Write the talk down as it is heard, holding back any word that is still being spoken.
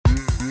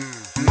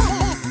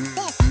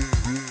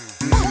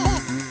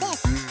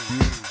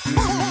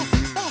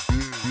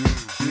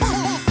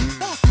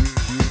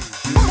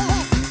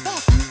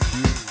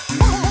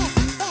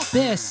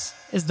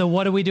is the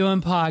What Are We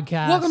Doing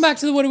podcast. Welcome back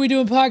to the What Are We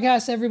Doing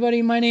podcast,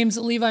 everybody. My name's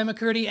Levi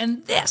McCurdy,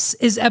 and this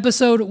is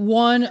episode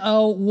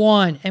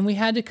 101. And we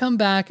had to come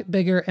back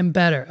bigger and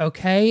better,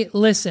 okay?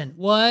 Listen,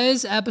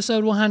 was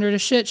episode 100 a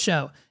shit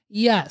show?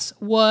 Yes.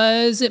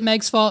 Was it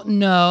Meg's fault?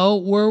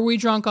 No. Were we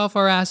drunk off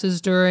our asses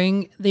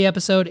during the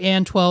episode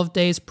and 12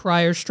 days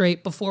prior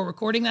straight before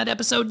recording that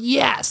episode?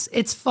 Yes.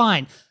 It's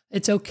fine.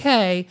 It's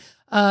okay.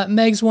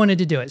 Megs wanted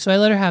to do it, so I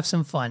let her have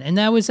some fun, and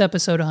that was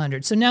episode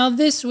 100. So now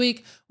this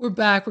week, we're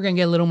back. We're going to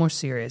get a little more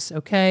serious,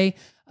 okay?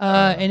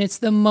 And it's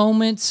the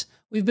moment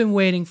we've been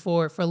waiting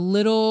for a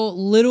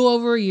little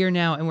over a year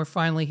now, and we're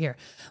finally here.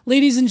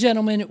 Ladies and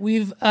gentlemen,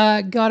 we've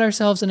got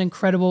ourselves an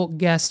incredible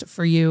guest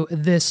for you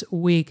this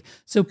week.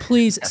 So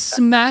please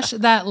smash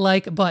that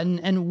like button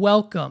and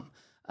welcome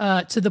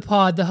to the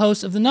pod, the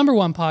host of the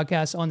 #1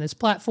 podcast on this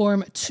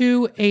platform,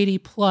 280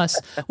 Plus,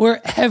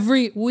 where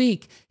every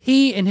week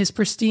he and his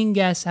pristine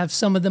guests have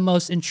some of the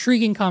most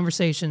intriguing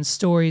conversations,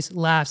 stories,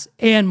 laughs,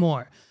 and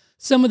more.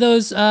 Some of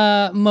those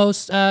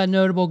most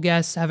notable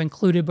guests have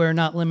included, but are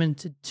not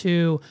limited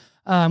to,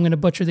 I'm going to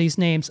butcher these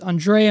names,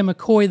 Andrea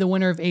McCoy, the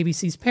winner of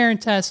ABC's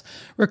Parent Test,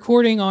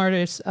 recording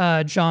artist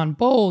John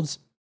Bolds,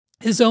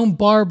 his own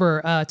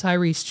barber,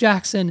 Tyrese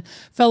Jackson,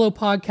 fellow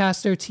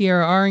podcaster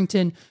Tiara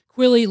Arrington,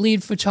 Quilly,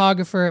 lead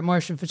photographer at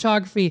Martian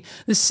Photography,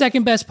 the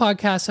second best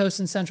podcast host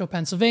in Central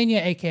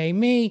Pennsylvania, aka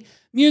me,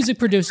 music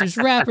producers,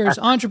 rappers,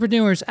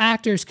 entrepreneurs,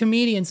 actors,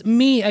 comedians,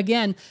 me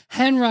again,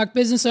 Henrock,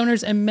 business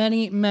owners, and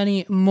many,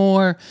 many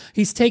more.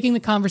 He's taking the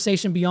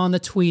conversation beyond the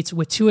tweets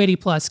with 280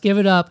 Plus. Give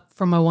it up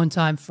for my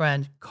one-time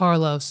friend,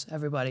 Carlos,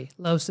 everybody.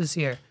 Los is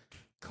here.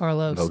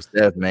 Carlos. Oh,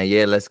 Steph, man.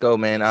 Yeah, let's go,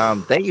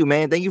 man. Thank you,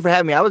 man. Thank you for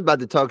having me. I was about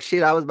to talk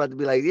shit. I was about to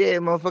be like, yeah,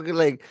 motherfucker,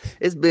 like,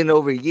 it's been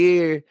over a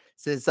year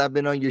since I've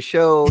been on your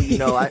show. You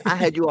know, I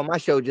had you on my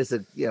show just a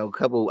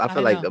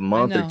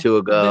month or two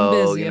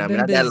ago. You know,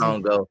 not that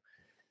long ago.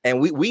 And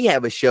we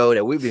have a show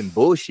that we've been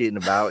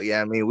bullshitting about.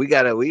 Yeah, I mean, we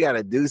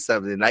gotta do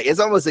something. Like, it's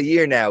almost a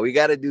year now. We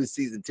gotta do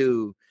season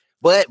 2.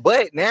 But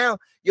now,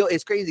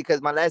 it's crazy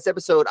because my last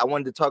episode, I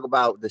wanted to talk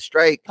about the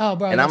strike. Oh,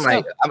 bro, and I'm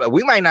like,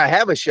 we might not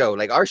have a show.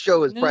 Like, our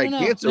show is probably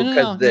canceled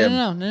because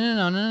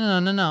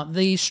No.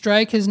 The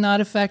strike has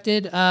not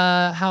affected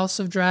House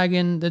of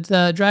Dragon.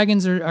 The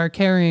dragons are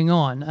carrying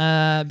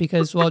on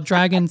because, well,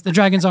 the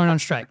dragons aren't on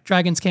strike.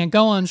 Dragons can't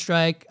go on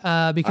strike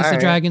because the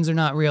dragons are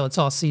not real. It's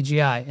all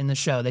CGI in the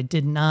show. They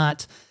did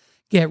not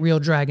get real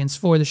dragons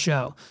for the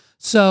show.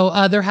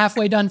 So they're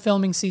halfway done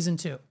filming season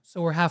 2.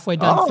 So we're halfway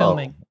done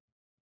filming.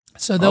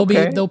 So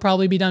they'll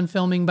probably be done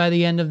filming by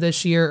the end of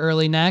this year,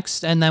 early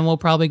next, and then we'll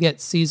probably get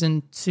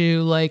season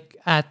 2 like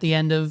at the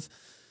end of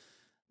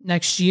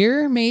next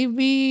year,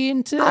 maybe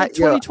into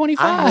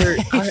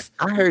 2025.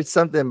 I heard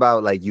something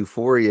about like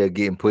Euphoria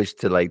getting pushed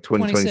to like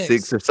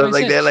 2026 or something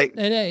like that. Like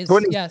it is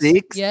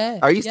 26. Yes. Yeah.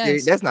 Are you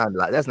serious? That's not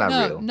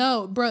real.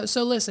 No, bro.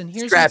 So listen,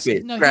 here's what's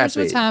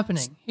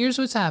happening. Here's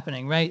what's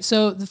happening, right?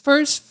 So the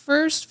first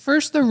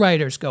the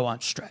writers go on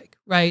strike.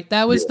 Right,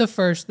 that was the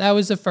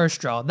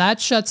first draw. That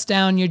shuts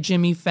down your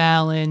Jimmy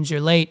Fallons,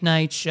 your late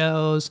night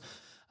shows.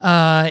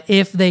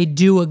 If they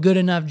do a good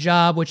enough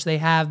job, which they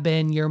have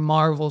been, your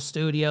Marvel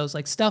Studios,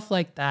 like stuff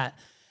like that.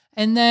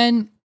 And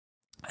then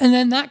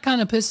that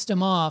kind of pissed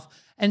them off.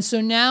 And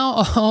so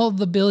now all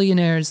the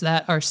billionaires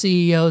that are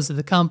CEOs of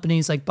the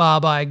companies, like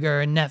Bob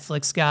Iger and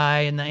Netflix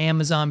guy and the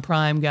Amazon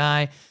Prime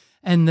guy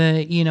and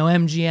the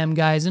MGM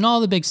guys and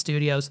all the big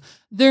studios,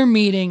 they're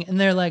meeting and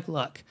they're like,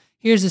 look,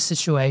 here's the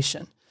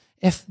situation.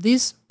 If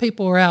these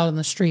people are out on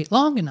the street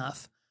long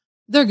enough,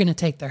 they're going to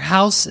take their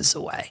houses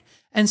away.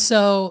 And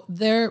so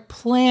they're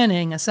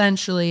planning,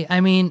 essentially,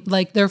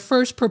 like their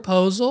first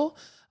proposal,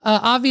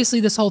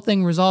 obviously this whole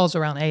thing resolves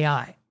around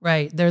AI,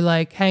 right? They're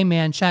like, hey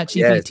man,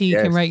 ChatGPT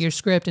can write your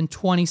script in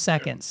 20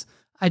 seconds.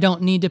 I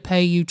don't need to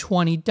pay you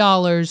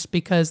 $20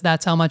 because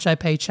that's how much I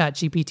pay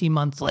ChatGPT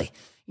monthly.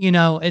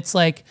 It's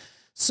like,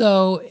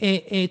 so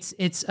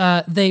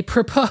they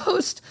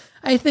proposed,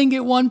 I think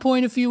at one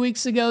point a few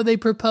weeks ago, they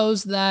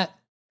proposed that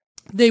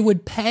they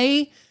would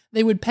pay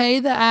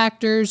the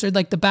actors or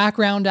like the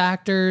background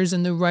actors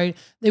and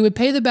they would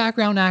pay the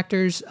background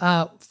actors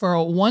for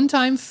a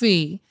one-time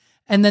fee.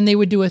 And then they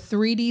would do a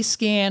 3D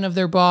scan of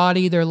their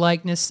body, their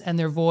likeness and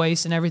their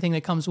voice and everything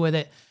that comes with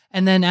it.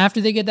 And then after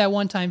they get that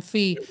one-time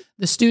fee,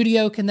 the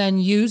studio can then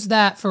use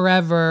that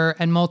forever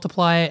and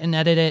multiply it and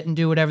edit it and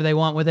do whatever they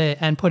want with it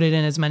and put it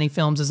in as many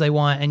films as they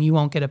want and you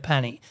won't get a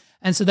penny.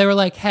 And so they were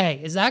like, hey,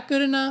 is that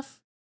good enough?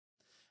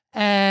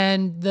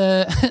 And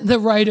the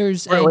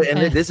writers...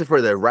 And this is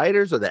for the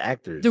writers or the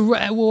actors?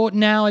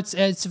 Now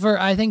it's for,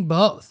 I think,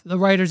 both. The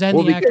writers and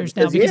the actors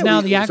now. Because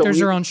now the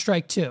actors are on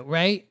strike too,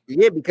 right?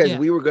 Yeah, because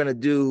we were going to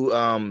do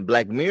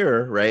Black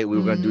Mirror, right? We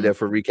were going to do that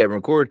for Recap and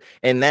Record.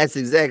 And that's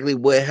exactly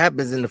what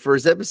happens in the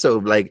first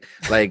episode. Like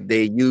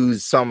they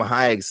use Salma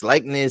Hayek's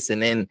likeness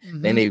and then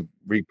they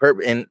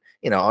repurpose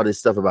and, all this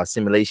stuff about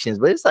simulations.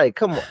 But it's like,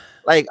 come on.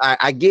 Like,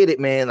 I get it,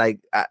 man.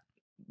 Like,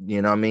 you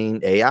know what I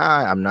mean?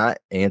 AI, I'm not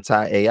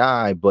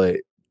anti-AI, but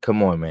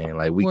come on, man.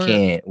 Like we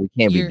can't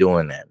be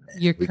doing that,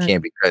 man. We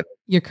can't be cutting.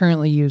 You're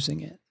currently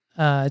using it.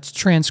 It's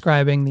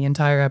transcribing the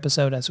entire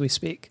episode as we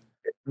speak.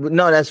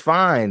 No, that's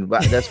fine.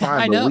 But that's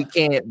fine.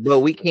 But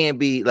we can't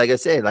be, like I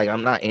said, like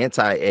I'm not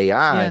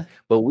anti-AI,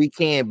 but we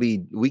cannot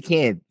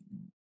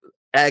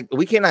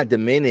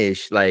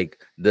diminish like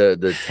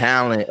the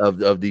talent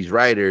of these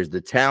writers,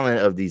 the talent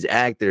of these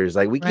actors.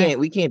 Like we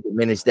can't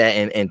diminish that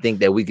and think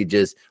that we could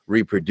just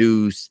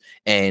reproduce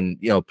and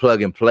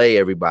plug and play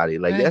everybody.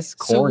 Like that's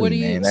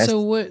corny, man.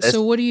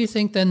 So what do you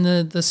think then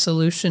the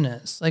solution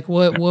is? Like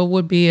what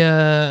would be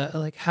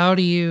how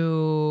do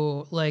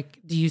you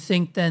do you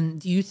think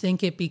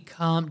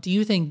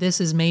this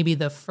is maybe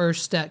the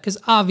first step? Because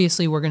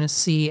obviously we're gonna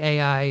see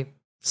AI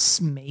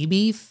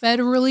maybe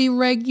federally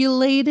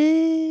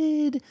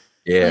regulated.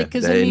 Yeah,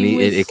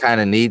 it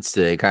kind of needs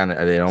to.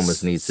 It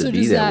almost needs to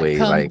be that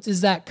way.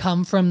 Does that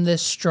come from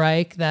this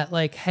strike that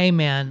hey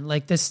man,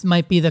 this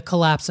might be the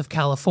collapse of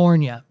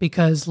California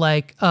because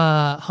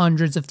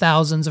hundreds of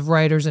thousands of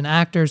writers and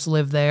actors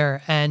live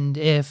there, and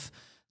if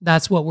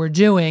that's what we're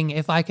doing,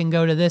 if I can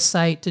go to this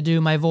site to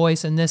do my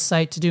voice and this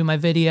site to do my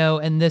video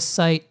and this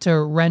site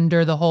to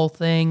render the whole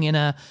thing in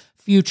a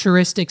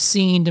futuristic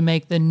scene to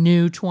make the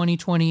new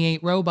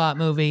 2028 robot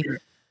movie,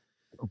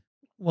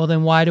 well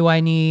then why do I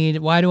need a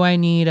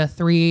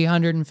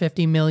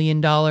 $350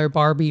 million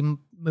Barbie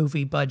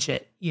movie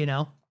budget?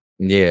 I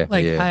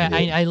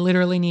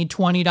literally need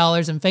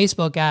 $20 in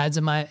Facebook ads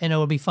and it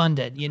will be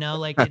funded.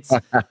 It's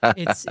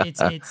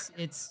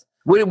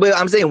But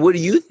I'm saying, what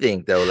do you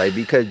think though?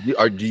 Because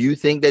do you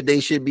think that they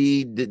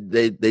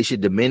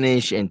should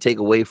diminish and take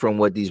away from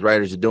what these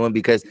writers are doing?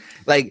 Because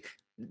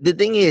the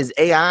thing is,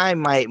 AI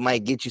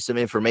might get you some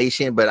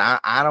information, but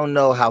I don't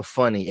know how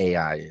funny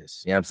AI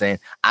is. You know what I'm saying?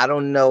 I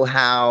don't know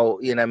how,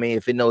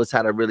 if it knows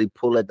how to really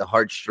pull at the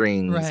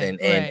heartstrings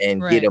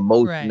and get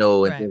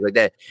emotional and things like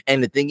that.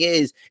 And the thing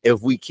is,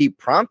 if we keep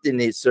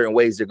prompting it certain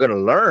ways, they're gonna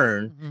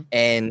learn. Mm-hmm.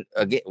 And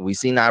again, we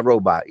seen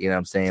iRobot, you know what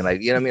I'm saying?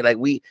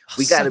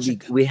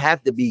 We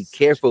have to be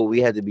careful,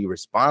 we have to be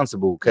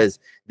responsible because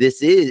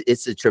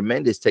it's a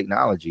tremendous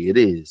technology. It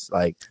is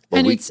it's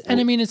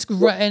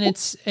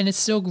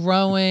still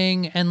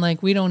growing, and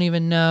we don't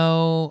even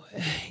know.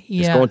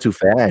 It's going too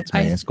fast,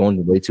 man. It's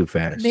going way too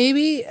fast.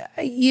 Maybe,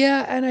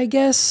 and I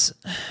guess,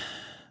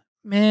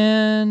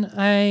 man,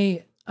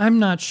 I'm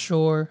not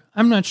sure.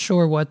 I'm not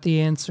sure what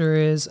the answer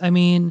is. I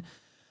mean,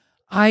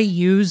 I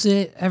use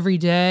it every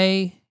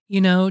day,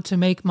 to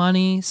make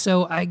money.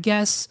 So I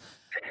guess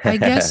the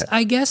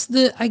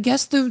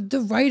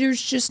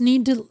writers just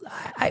need to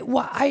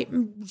I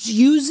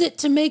use it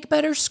to make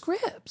better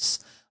scripts.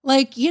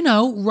 Write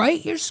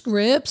your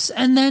scripts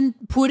and then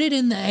put it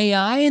in the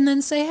AI and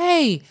then say,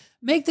 hey,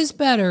 make this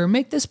better,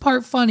 make this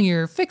part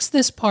funnier, fix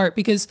this part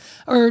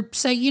or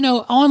say,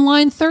 on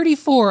line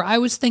 34, I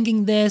was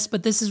thinking this,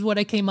 but this is what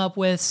I came up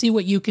with. See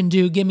what you can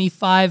do. Give me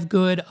 5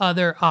 good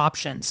other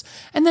options.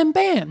 And then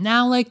bam,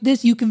 now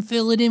this, you can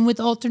fill it in with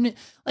alternate,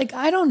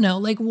 I don't know,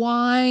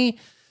 why,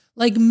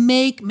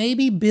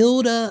 maybe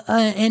build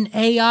an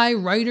AI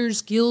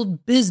Writers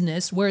Guild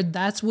business where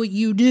that's what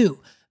you do.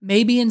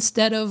 Maybe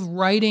instead of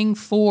writing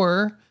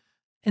for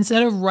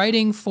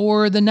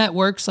the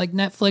networks like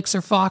Netflix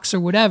or Fox or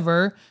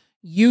whatever,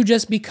 you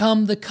just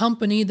become the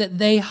company that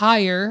they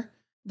hire,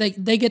 that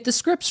they get the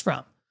scripts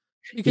from.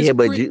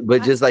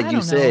 Just like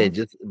you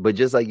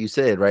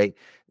said, right?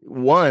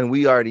 One,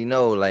 we already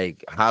know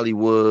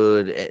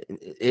Hollywood,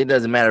 it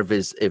doesn't matter if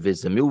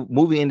it's the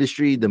movie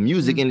industry, the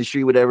music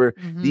industry, whatever.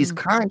 Mm-hmm. These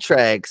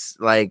contracts,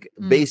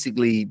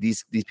 basically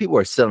these people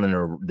are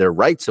selling their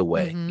rights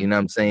away. Mm-hmm. You know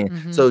what I'm saying?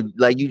 Mm-hmm. So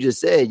you just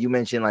said, you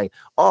mentioned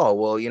oh,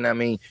 well,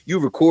 you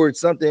record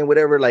something,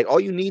 whatever, all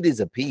you need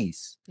is a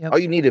piece. Yep. All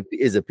you need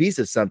is a piece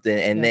of something,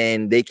 and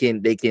then they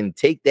can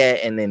take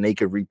that and then they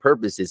can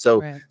repurpose it.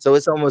 So so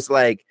it's almost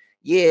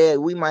yeah,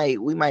 we might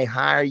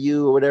hire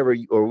you or whatever,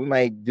 or we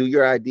might do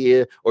your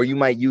idea, or you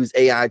might use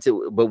AI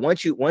but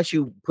once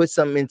you put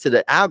something into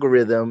the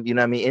algorithm,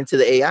 into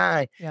the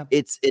AI,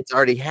 it's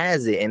already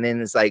has it. And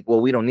then it's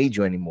well, we don't need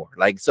you anymore.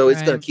 It's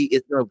gonna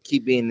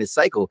keep being this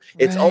cycle.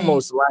 It's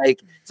almost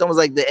like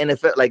the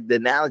NFL, the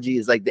analogy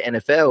is the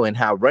NFL and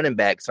how running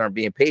backs aren't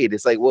being paid.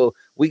 It's well,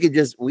 we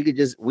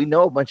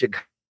know a bunch of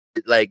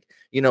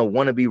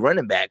want to be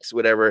running backs,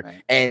 whatever,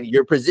 and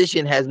your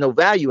position has no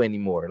value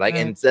anymore.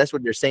 And that's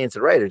what they're saying to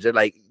the writers.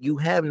 They're you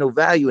have no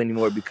value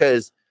anymore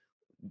because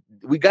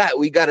we got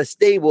a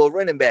stable of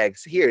running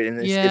backs here, and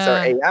it's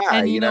our AI.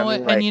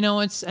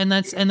 And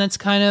that's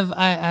kind of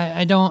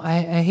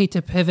I hate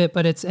to pivot,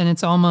 but it's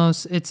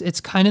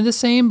kind of the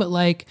same,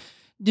 but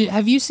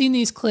have you seen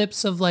these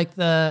clips of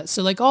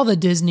all the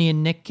Disney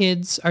and Nick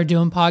kids are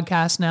doing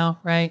podcasts now,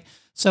 right?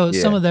 So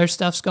some of their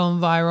stuff's going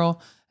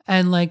viral.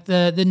 And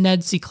the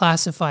Ned C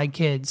Classified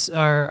kids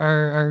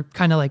are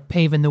kind of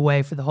paving the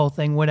way for the whole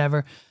thing,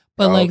 whatever.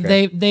 But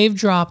they've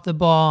dropped the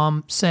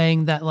bomb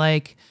saying that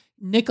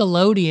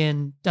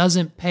Nickelodeon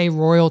doesn't pay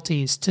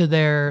royalties to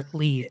their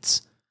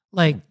leads,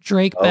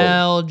 Drake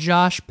Bell,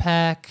 Josh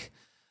Peck,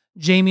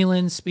 Jamie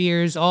Lynn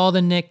Spears, all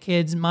the Nick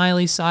kids,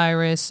 Miley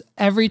Cyrus,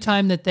 every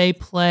time that they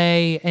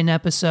play an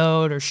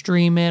episode or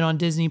stream it on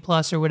Disney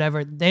Plus or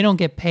whatever, they don't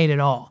get paid at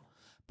all.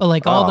 But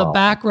like all the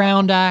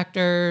background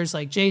actors,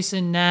 like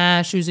Jason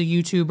Nash, who's a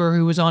YouTuber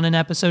who was on an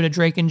episode of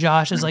Drake and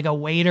Josh as like a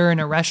waiter in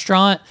a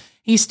restaurant,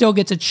 he still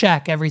gets a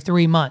check every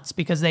 3 months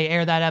because they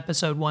air that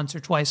episode once or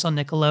twice on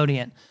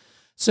Nickelodeon.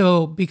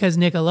 So because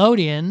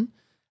Nickelodeon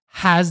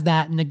has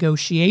that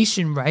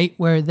negotiation right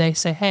where they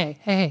say,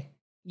 hey,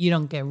 you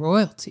don't get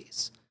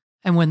royalties.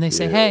 And when they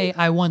say, hey,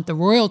 I want the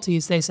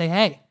royalties, they say,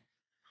 hey,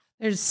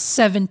 there's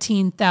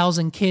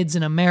 17,000 kids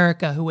in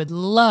America who would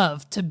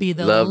love to be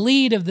the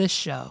lead of this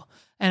show.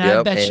 And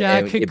I bet you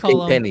I could call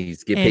them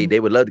pennies. Get paid.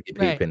 They would love to get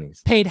paid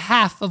pennies. Paid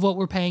half of what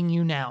we're paying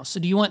you now. So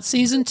do you want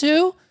season 2?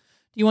 Do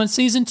you want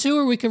season 2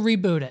 or we could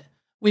reboot it?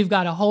 We've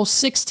got a whole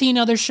 16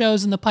 other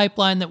shows in the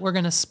pipeline that we're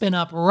going to spin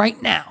up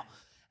right now.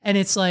 And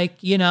it's like,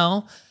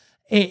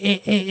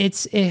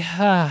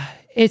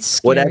 it's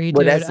scary,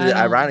 dude. That's the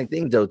ironic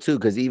thing, though, too,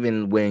 because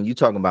even when you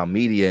talking about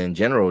media in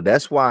general,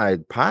 that's why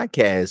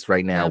podcasts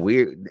right now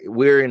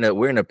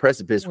we're in a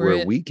precipice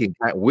where we can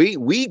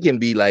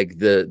be like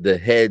the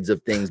heads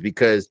of things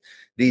because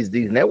these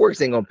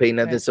networks ain't gonna pay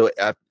nothing. Right. So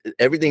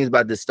everything's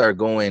about to start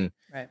going.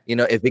 Right.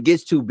 If it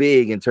gets too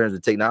big in terms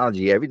of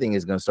technology, everything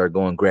is going to start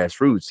going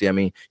grassroots. I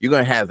mean, you're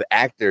going to have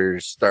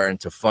actors starting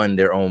to fund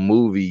their own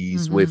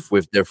movies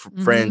with their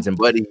friends and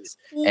buddies,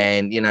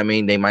 and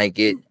they might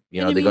get.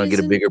 They're going to get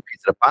a bigger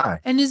piece of the pie.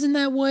 And isn't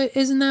that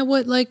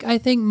what like I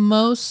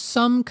think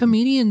some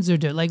comedians are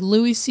doing? Like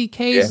Louis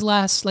C.K.'s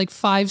last like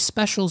 5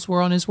 specials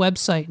were on his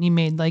website, and he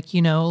made like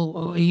he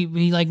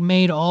like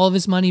made all of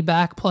his money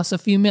back plus a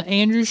few million.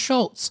 Andrew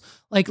Schultz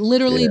like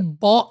literally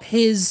bought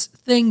his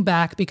thing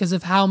back because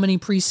of how many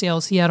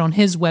pre-sales he had on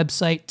his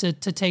website to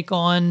take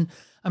on.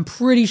 I'm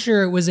pretty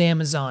sure it was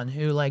Amazon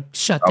who like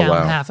shut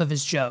down half of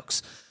his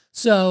jokes.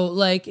 So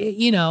like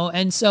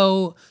and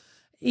so.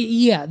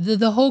 Yeah,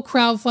 the whole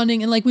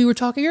crowdfunding, and like we were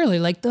talking earlier,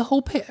 like the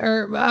whole,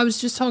 I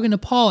was just talking to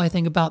Paul, I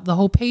think, about the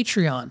whole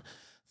Patreon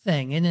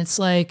thing. And it's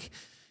like,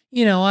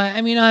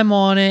 I mean, I'm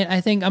on it.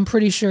 I'm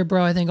pretty sure,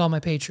 bro, I think all my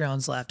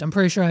Patreons left. I'm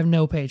pretty sure I have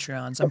no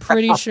Patreons. I'm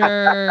pretty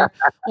sure,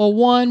 well,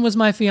 one was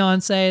my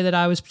fiance that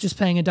I was just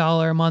paying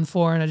 $1 a month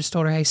for, and I just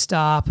told her, hey,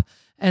 stop.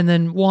 And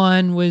then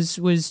one was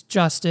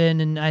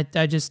Justin, and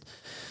I just...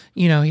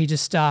 he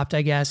just stopped,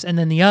 I guess. And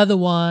then the other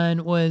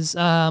one was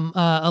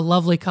a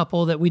lovely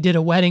couple that we did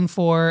a wedding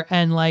for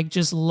and like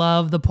just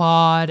love the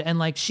pod. And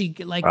like she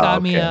like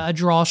got me a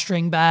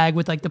drawstring bag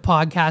with like the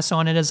podcast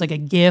on it as like a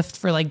gift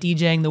for like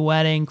DJing the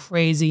wedding.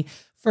 Crazy.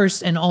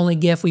 First and only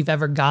gift we've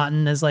ever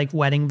gotten as like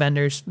wedding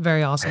vendors.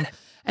 Very awesome.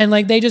 And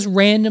like they just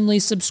randomly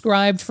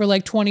subscribed for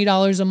like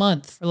 $20 a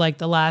month for like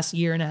the last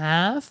year and a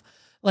half.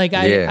 Like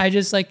I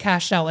just like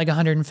cashed out like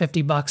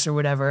 $150 or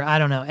whatever. I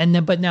don't know. And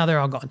then, but now they're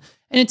all gone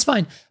and it's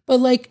fine. But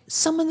like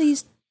some of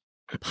these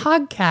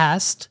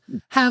podcasts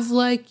have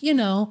like,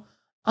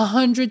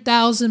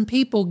 100,000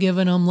 people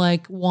giving them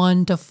like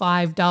 $1 to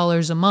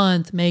 $5 a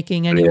month,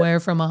 making anywhere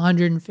from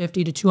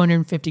 150 to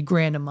 250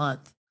 grand a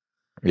month.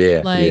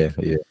 Yeah. Like,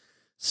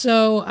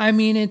 so, I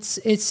mean, it's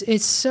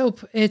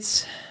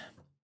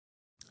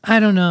I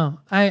don't know.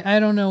 I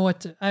don't know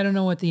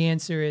what the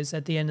answer is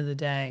at the end of the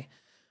day.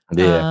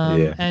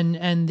 And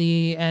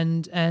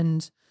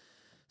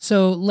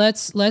so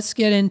let's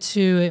get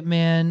into it,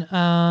 man.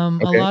 A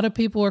lot of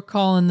people are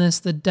calling this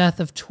the death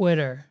of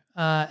Twitter.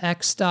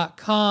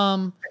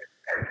 X.com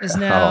is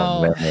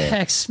now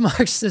X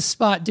marks the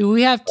spot. Do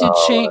we have to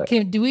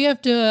change? Do we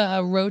have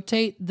to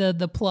rotate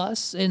the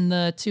plus in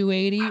the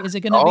 280? Is it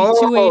going to be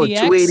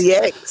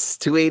 280X?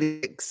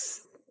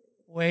 280X.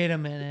 Wait a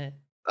minute.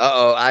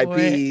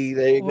 IP.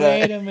 There you go.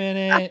 Wait a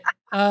minute.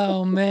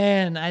 Oh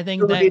man, I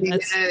think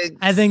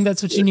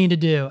that's what you need to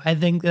do. I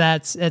think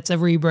that's a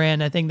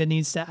rebrand. I think that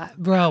needs to.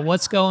 Bro,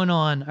 what's going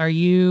on? Are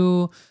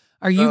you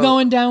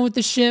going down with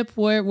the ship?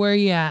 Where are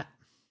you at?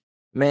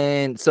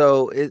 Man,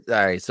 so all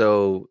right.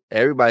 So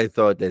everybody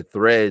thought that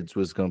Threads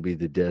was gonna be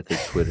the death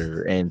of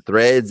Twitter, and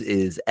Threads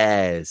is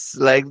ass.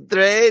 Like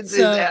Threads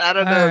is. I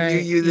don't know if you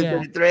use it,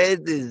 but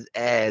Threads is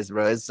ass,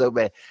 bro. It's so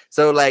bad.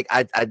 So like,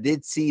 I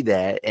did see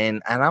that,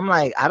 and I'm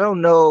like, I don't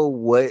know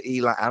what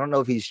Elon. I don't know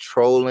if he's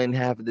trolling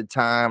half of the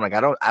time. Like, I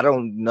don't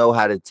know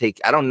how to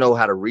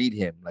read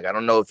him. Like, I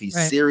don't know if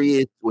he's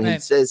serious when he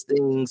says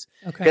things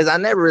because I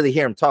never really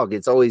hear him talk.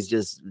 It's always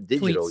just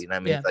digital. Tweets. You know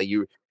what I mean? It's like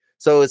you.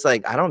 So it's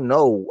like I don't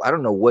know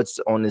what's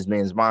on this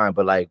man's mind,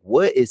 but like,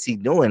 what is he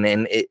doing?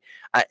 And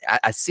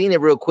I seen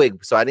it real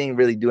quick, so I didn't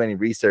really do any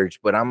research.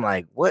 But I'm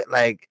like, what?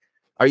 Like,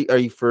 are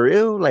you for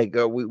real? Like,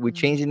 we're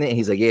changing it? And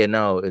he's like, yeah,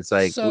 no. It's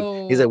like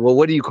he's like, well,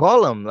 what do you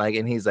call him? Like,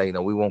 and he's like,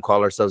 no, we won't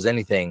call ourselves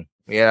anything.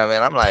 You know what I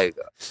mean? I'm like,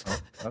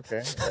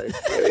 okay.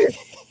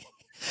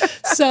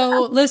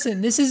 So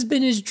listen, this has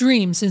been his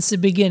dream since the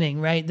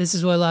beginning, right? This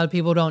is what a lot of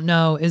people don't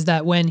know is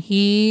that when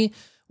he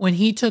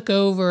took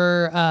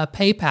over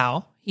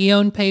PayPal. He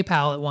owned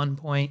PayPal at one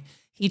point.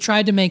 He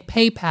tried to make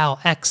PayPal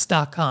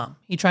X.com.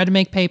 He tried to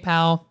make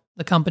PayPal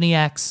the company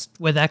X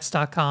with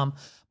X.com,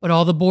 but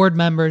all the board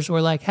members were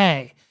like,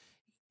 hey,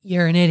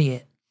 you're an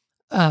idiot.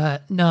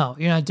 No,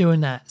 you're not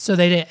doing that. So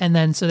they did, and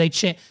then so they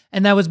changed,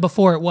 and that was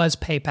before it was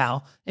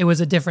PayPal. It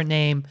was a different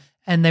name,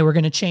 and they were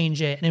going to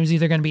change it, and it was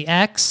either going to be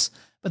X,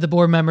 but the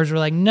board members were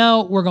like,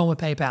 no, we're going with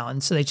PayPal,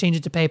 and so they changed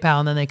it to PayPal,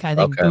 and then they kind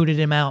of booted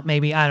him out.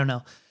 Maybe, I don't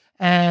know.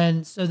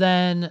 And so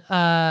then,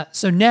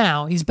 so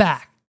now he's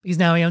back because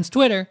now he owns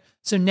Twitter.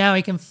 So now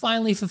he can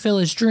finally fulfill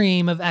his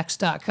dream of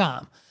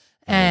X.com.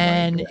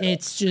 And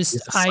it's just,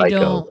 I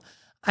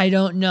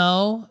don't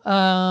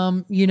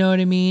know. You know what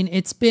I mean?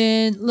 It's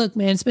been a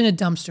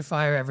dumpster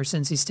fire ever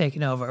since he's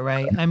taken over,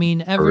 right? I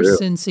mean, ever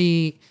since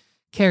he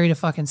carried a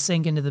fucking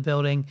sink into the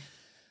building,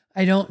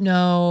 I don't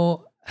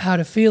know how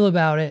to feel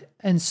about it.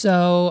 And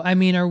so, I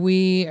mean, are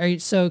you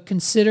so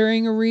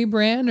considering a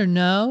rebrand or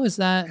no? Is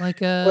that like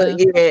a...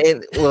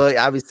 Well,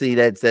 obviously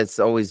that's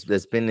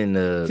been in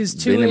my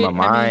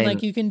mind. I mean,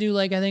 like you can do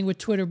like, I think with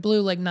Twitter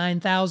Blue, like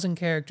 9,000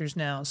 characters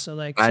now. So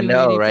like, I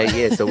know, right?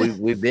 Yeah. So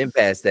we've been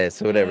past that.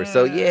 So whatever.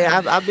 So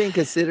yeah, I've been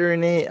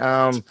considering it. You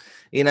know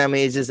what I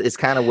mean? It's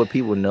kind of what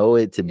people know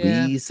it to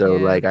be. So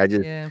like,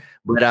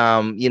 but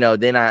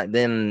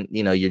then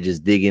you're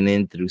just digging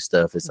in through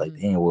stuff. It's like,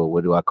 damn, well,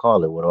 what do I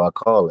call it?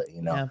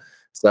 You know? Yeah.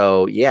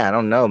 So yeah, I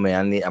don't know,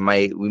 man.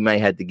 We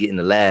might have to get in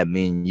the lab,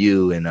 me and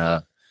you, and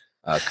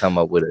come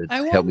up with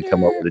help me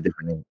come up with a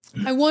different name.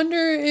 I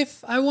wonder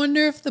if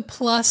the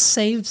plus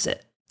saves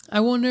it.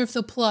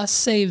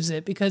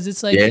 Because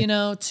it's like,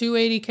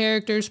 280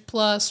 characters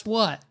plus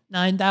what?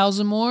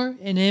 9,000 more,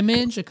 an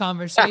image, a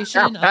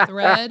conversation, a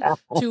thread,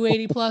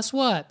 280 plus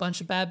what?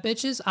 Bunch of bad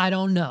bitches? I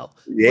don't know.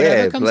 Yeah,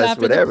 whatever comes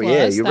after whatever. the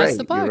plus, that's right,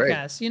 the podcast.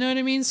 Right. You know what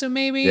I mean? So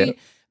maybe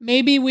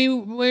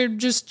we're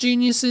just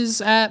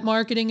geniuses at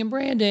marketing and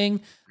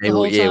branding. Maybe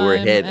we're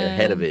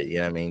ahead of it. You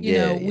know what I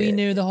mean? We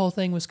knew the whole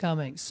thing was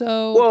coming.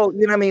 So well,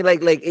 you know what I mean?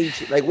 Like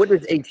what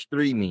does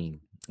H3 mean?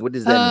 What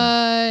does that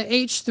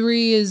mean?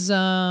 H3 is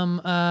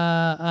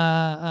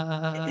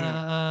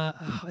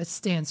it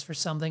stands for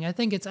something. I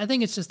think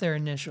it's just their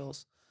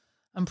initials.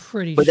 I'm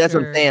pretty sure. But that's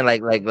what I'm saying.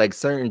 Like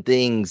certain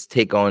things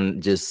take on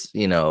just,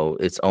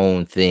 its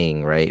own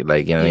thing, right?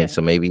 Like, you know what I mean?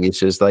 So maybe it's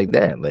just like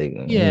that. Like,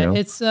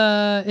 it's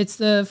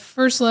the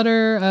first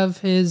letter of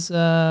his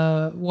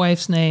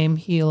wife's name,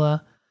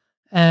 Hila,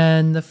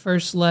 and the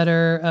first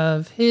letter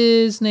of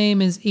his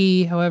name is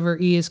E. However,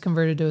 E is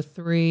converted to a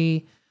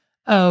 3.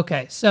 Oh,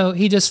 okay. So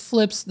he just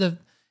flips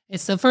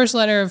it's the first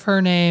letter of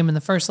her name and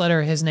the first letter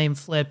of his name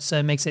flipped, so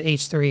it makes it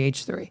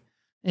H3.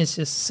 It's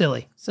just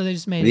silly. So they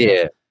just made it.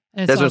 Yeah.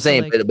 That's what I'm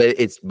saying,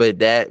 but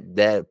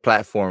that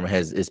platform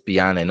it's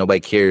beyond that. Nobody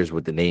cares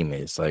what the name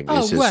is. Like,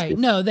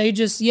 no, they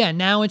just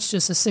now it's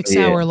just a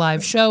 6-hour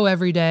live show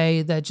every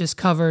day that just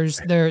covers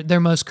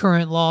their most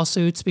current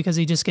lawsuits because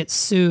he just gets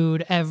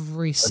sued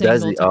every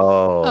single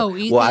time.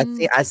 Ethan? Well,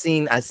 I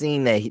seen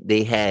that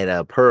they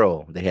had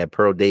Pearl. They had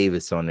Pearl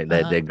Davis on it.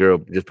 That girl,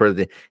 just Pearl.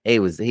 He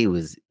was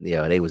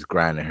they was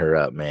grinding her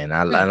up, man.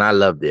 And I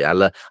loved it.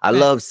 I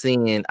love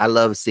seeing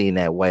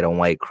that white on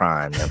white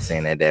crime. You know what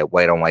I'm saying that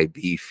white on white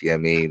beef. You know what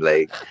I mean?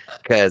 Like,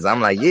 cause I'm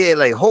like,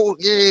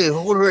 hold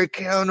her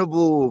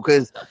accountable.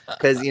 Cause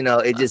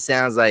it just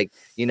sounds like,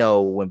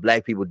 when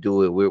black people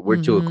do it,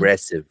 we're too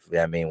aggressive.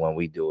 I mean, when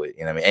we do it,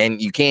 you know what I mean?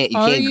 And you can't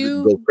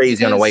go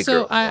crazy on a white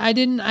girl. I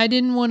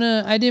didn't want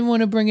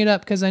to bring it up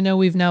because I know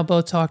we've now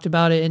both talked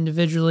about it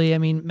individually. I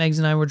mean, Megs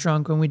and I were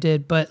drunk when we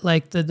did, but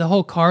like the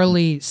whole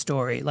Carly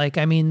story, like,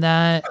 I mean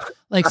that.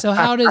 Like, so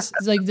how does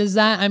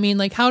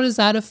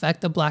that affect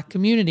the black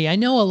community? I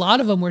know a lot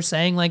of them were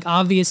saying, like,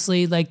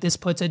 obviously, like, this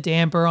puts a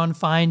damper on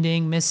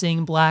finding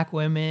missing black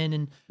women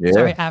and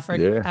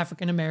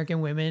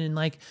African-American women. And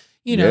like,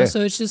 so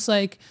it's just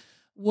like,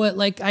 what,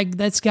 like,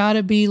 that's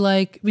gotta be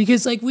like,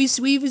 because like we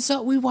even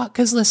saw,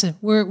 cause listen,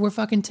 we're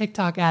fucking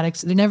TikTok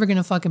addicts. They're never going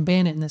to fucking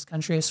ban it in this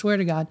country. I swear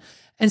to God.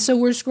 And so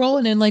we're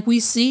scrolling and like,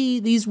 we see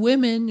these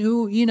women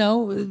who,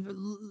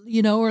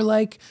 are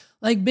like,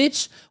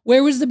 bitch,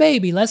 where was the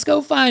baby? Let's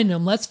go find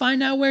him. Let's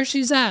find out where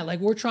she's at. Like,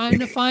 we're trying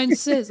to find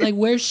sis. Like,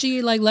 where's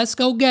she? Like, let's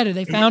go get it.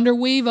 They found her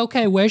weave.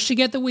 Okay, where'd she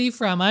get the weave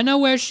from? I know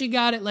where she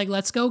got it. Like,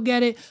 let's go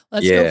get it.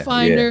 Let's go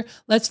find her.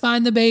 Let's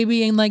find the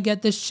baby and like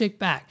get this chick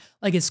back.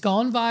 Like, it's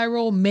gone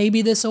viral.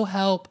 Maybe this will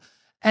help.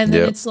 And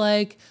then it's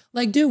like,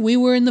 dude, we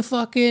were in the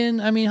fucking,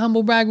 I mean,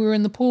 humble brag, we were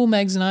in the pool,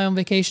 Megs and I on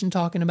vacation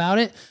talking about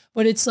it.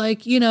 But it's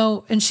like,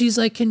 and she's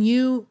like, can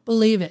you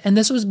believe it? And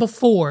this was the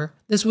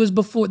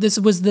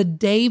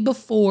day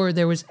before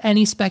there was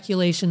any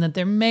speculation that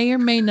there may or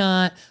may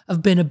not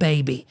have been a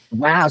baby.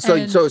 Wow.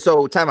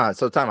 So time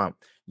out.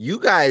 You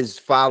guys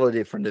followed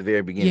it from the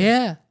very beginning.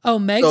 Yeah. Oh,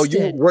 Megs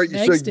did.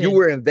 You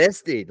were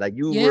invested. Like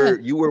you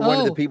were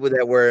one of the people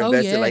that were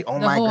invested. Like, oh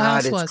my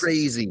God, it's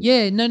crazy.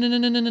 Yeah. No.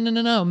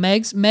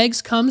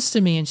 Megs comes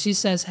to me and she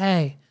says,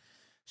 hey,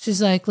 she's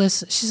like,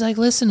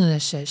 listen to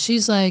this shit.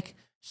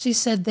 She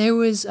said there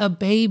was a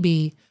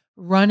baby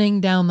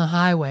running down the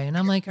highway. And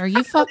I'm like, are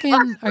you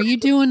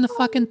doing the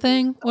fucking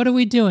thing? What are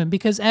we doing?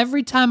 Because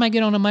every time I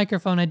get on a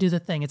microphone, I do the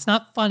thing. It's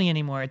not funny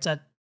anymore. It's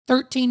a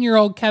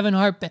 13-year-old Kevin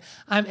Hart.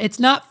 It's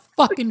not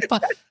fucking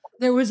fun.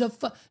 There was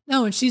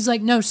no. And she's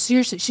like, no,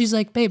 seriously. She's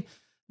like, babe,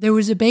 there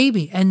was a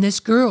baby, and this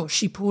girl,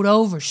 she pulled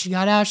over, she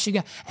got out,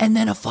 and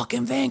then a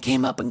fucking van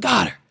came up and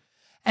got her.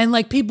 And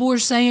like people were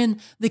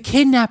saying the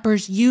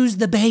kidnappers used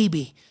the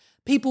baby.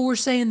 People were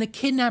saying the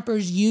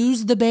kidnappers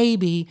used the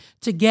baby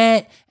to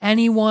get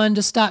anyone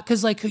to stop.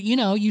 Because, like, you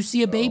know, you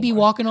see a baby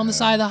walking on the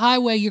side of the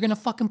highway, you're going to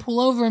fucking pull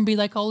over and be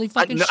like, holy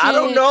fucking shit. I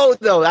don't know,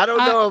 though. I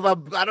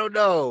don't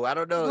know.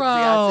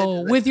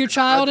 Bro, with your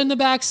child in the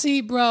back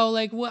seat, bro.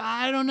 Like, what?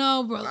 I don't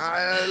know, bro.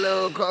 A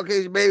little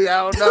Caucasian baby.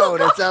 I don't know.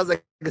 That sounds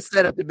like a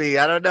setup to me.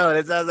 I don't know.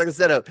 That sounds like a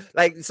setup.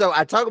 Like, so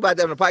I talk about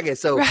that on the podcast.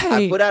 So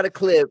I put out a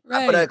clip.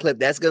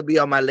 That's going to be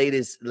on my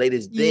latest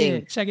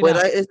thing. Check it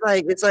out.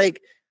 It's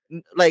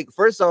like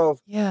first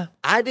off,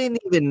 I didn't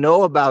even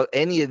know about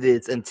any of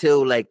this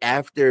until like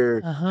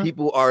after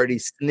people already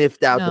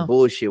sniffed out the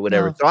bullshit,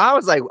 whatever. So I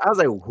was like,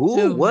 who,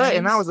 dude, what? Megs,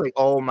 and I was like,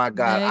 oh my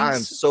God, I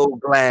am so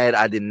glad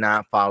I did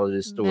not follow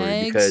this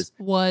story because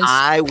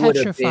I would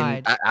have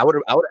been, I would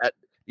have.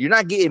 You're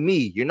not getting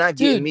me. You're not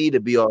getting me to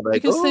be all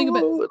like. Because think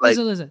about,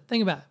 listen.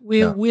 Think about it. We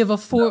have a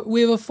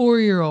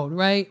 4-year-old,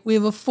 right? We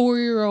have a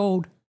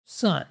 4-year-old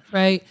son,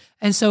 right?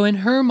 And so in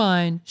her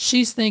mind,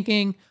 she's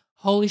thinking,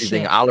 holy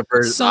shit!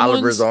 Oliver's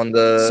on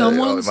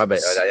the. My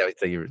bad.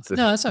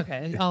 No, it's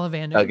okay.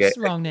 Ollivander. Okay. It's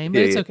the wrong name,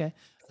 but it's okay.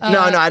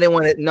 No, I didn't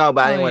want to. No,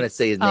 but I didn't want to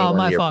say his name. Oh,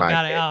 my fault.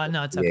 Got it. Oh,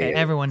 no, it's okay.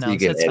 Everyone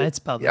knows. It's fine. It's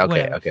public.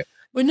 Okay.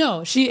 But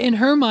no, in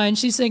her mind,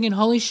 she's thinking,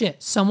 holy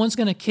shit, someone's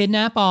gonna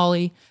kidnap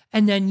Ollie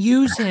and then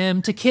use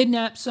him to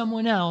kidnap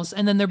someone else,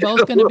 and then they're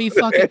both gonna be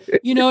fucking,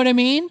 you know what I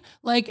mean?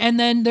 Like, and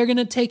then they're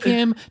gonna take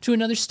him to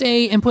another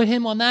state and put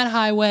him on that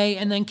highway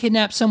and then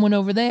kidnap someone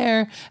over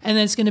there, and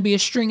then it's gonna be a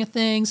string of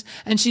things.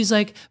 And she's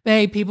like,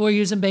 babe, people are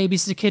using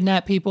babies to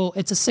kidnap people.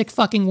 It's a sick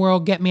fucking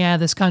world. Get me out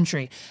of this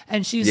country.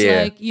 And she's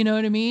like, you know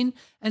what I mean?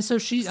 And so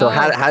she. So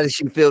how does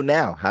she feel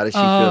now? How does she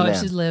feel now?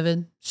 She's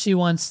living. She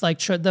wants like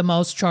the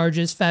most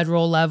charges,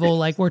 federal level.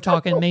 Like we're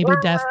talking maybe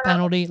death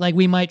penalty. Like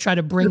we might try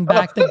to bring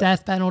back the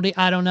death penalty.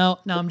 I don't know.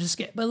 No, I'm just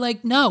kidding. But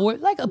like, no, we're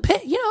like a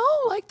pit, you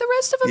know, like the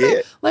rest of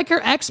them. Like her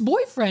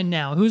ex-boyfriend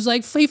now, who's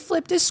like, he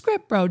flipped his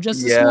script, bro,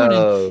 just this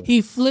morning.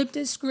 He flipped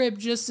his script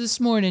just this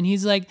morning.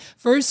 He's like,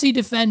 first he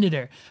defended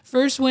her.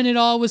 First when it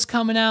all was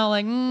coming out,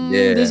 like,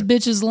 this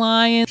bitch is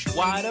lying.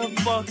 Why the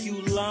fuck you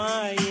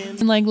lying?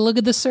 And like, look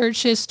at the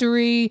search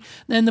history.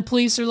 Then the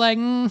police are like,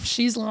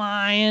 she's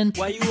lying.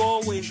 Why you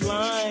always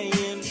lying?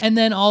 And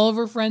then all of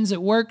her friends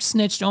at work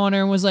snitched on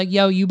her and was like,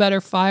 yo, you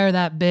better fire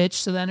that bitch.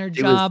 So then her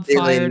job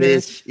fired her. Yeah,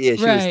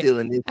 she was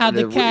stealing this. Out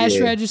the cash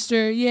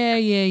register. Yeah.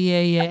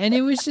 And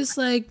it was just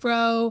like,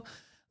 bro,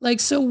 like,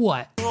 so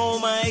what? Oh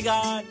my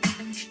God.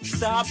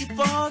 Stop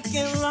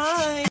fucking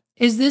lying.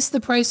 Is this the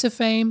price of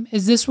fame?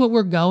 Is this what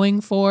we're going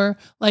for?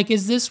 Like,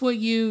 is this what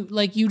you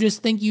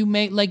just think you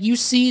make, like you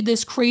see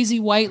this crazy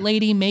white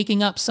lady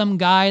making up some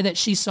guy that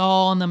she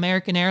saw on the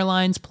American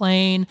Airlines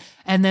plane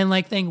and then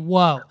like think,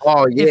 whoa,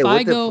 if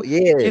I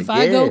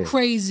go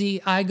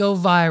crazy, I go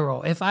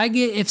viral.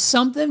 If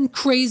something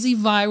crazy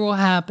viral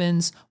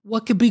happens,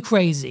 what could be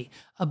crazy?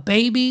 A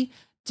baby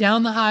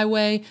down the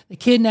highway, they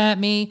kidnap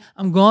me,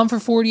 I'm gone for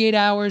 48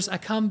 hours, I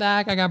come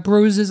back, I got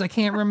bruises, I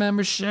can't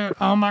remember shit,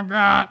 oh my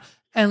God.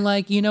 And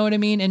like, you know what I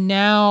mean? And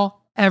now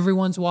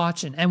everyone's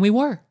watching. And we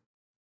were.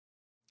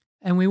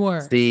 But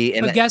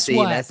guess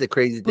what? That's the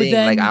crazy thing.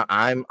 Then, like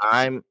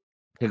I'm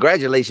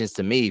congratulations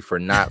to me for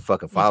not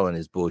fucking following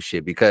this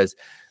bullshit, because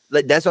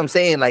like that's what I'm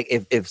saying. Like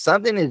if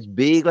something is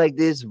big like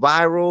this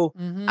viral,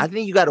 I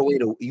think you gotta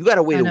wait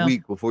a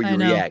week before you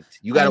react.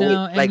 You gotta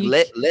wait, like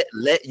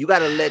you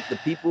gotta let the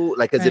people,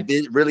 like, because if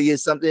it really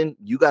is something,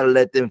 you gotta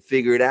let them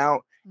figure it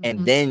out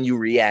and then you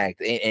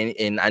react.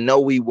 And I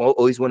know we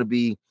always want to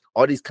be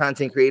all these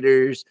content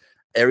creators.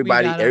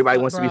 Everybody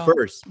wants to be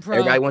first.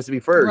 Everybody wants to be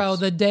first. Bro,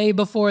 the day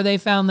before they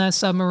found that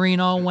submarine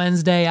on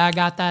Wednesday, I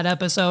got that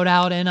episode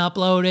out and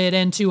uploaded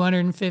and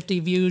 250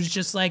 views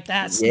just like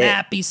that.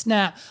 Snappy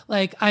snap.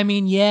 Like, I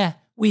mean,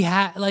 we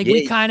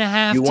kind of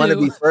have to. You want to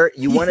be first.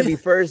 You want to be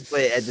first,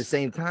 but at the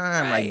same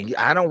time, like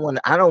I don't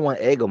want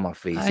egg on my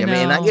face. I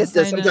mean, I guess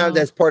that sometimes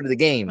that's part of the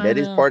game. That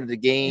is part of the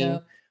game. Yeah.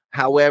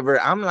 However,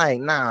 I'm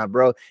like, nah,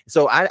 bro.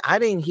 So I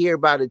didn't hear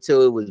about it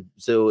till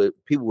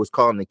people was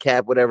calling the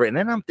cap, whatever. And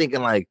then I'm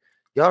thinking like,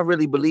 y'all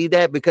really believe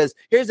that? Because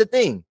here's the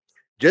thing.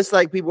 Just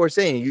like people are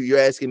saying, you're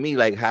asking me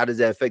like, how does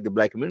that affect the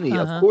Black community?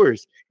 Of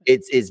course,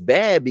 it's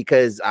bad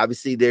because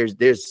obviously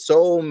there's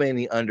so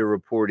many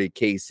underreported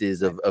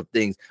cases of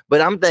things.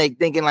 But I'm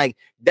thinking like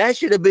that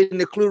should have been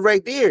the clue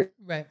right there.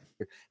 Right.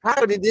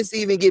 How did this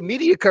even get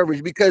media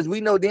coverage? Because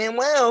we know damn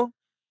well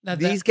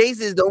these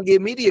cases don't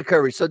get media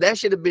coverage. So that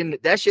should have been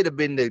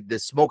the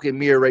smoke and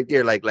mirror right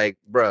there. Like,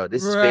 bro,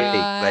 this is fake.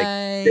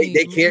 Like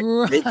they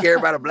care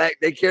about a black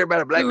girl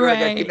that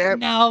got kidnapped.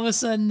 Now all of a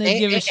sudden they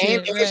give a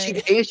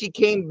shit. And she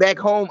came back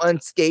home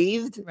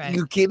unscathed. Right.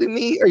 You kidding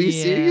me? Are you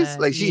serious?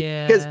 Like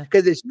because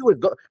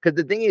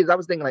the thing is, I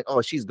was thinking like,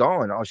 oh, she's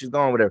gone,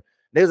 whatever.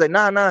 They was like,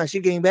 nah, she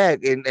came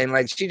back, and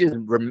like she just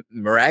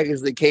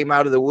miraculously came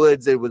out of the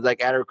woods. It was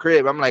like at her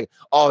crib. I'm like,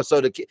 oh,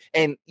 so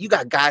and you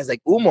got guys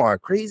like Umar,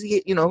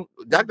 crazy, you know,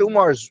 Dr.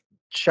 Umar's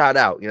shot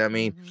out. You know what I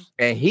mean?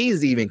 And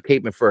he's even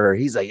caping for her.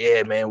 He's like,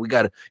 yeah, man, we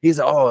gotta. He's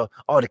like, oh,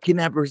 the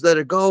kidnappers let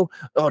her go.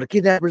 Oh, the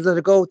kidnappers let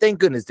her go. Thank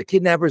goodness the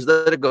kidnappers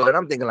let her go. And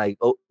I'm thinking like,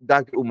 oh,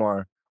 Dr.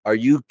 Umar, are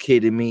you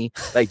kidding me?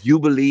 Like, you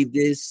believe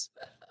this?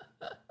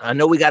 I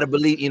know we got to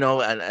believe, you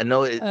know, I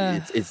know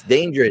it's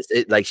dangerous.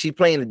 Like, she's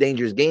playing a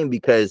dangerous game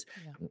because,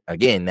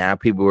 again, now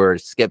people are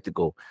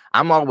skeptical.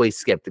 I'm always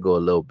skeptical a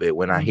little bit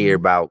when I hear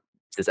about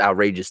this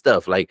outrageous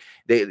stuff. Like,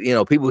 they, you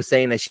know, people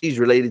saying that she's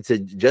related to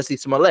Jussie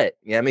Smollett.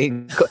 You know what I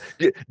mean?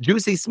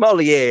 Juicy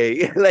Smollett,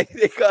 yeah. Like,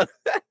 they call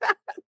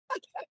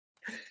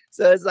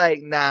so it's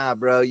like, nah,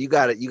 bro, you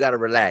gotta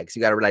relax.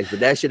 You gotta relax. But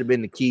that should have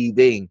been the key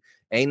thing.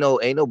 Ain't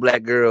no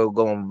black girl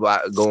going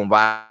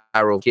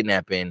viral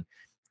kidnapping.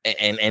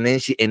 And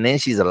then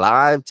she's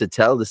alive to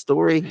tell the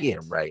story. Yeah,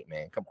 right,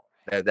 man. Come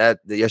on, that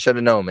y'all should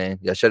have known, man.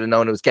 Y'all should have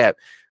known it was Cap.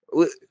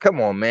 Come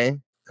on,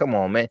 man.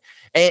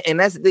 And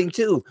that's the thing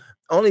too.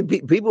 Only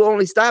people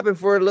only stopping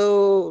for a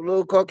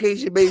little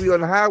Caucasian baby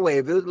on the highway.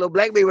 If it was a little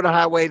black baby on the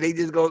highway, they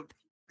just go,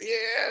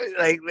 yeah,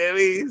 like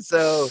maybe.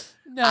 So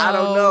no, I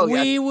don't know.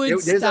 We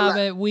would stop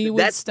it. We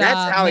would stop.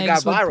 That's how it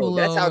got viral.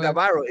 That's how it got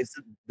viral. It's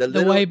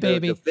the white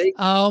baby. The fake,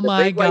 oh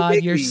my God,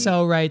 you're baby.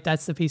 So right.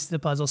 That's the piece of the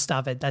puzzle.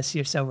 Stop it.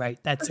 You're so right.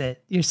 That's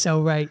it. You're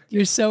so right.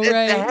 You're so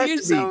right. You're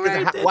so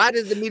right. Why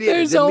does the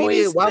media?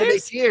 Why would they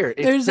care?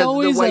 There's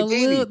always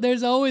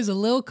a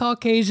little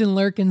Caucasian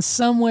lurking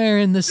somewhere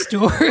in the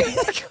story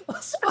that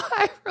goes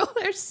viral.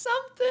 There's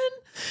something.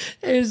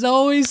 There's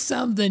always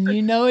something.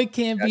 You know it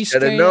can't be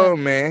straight. Should have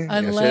known, man.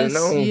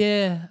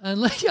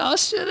 Unless y'all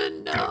should have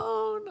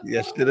known.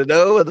 You should have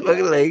known. What the fuck,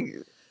 like.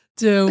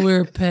 Dude,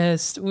 we're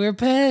pissed.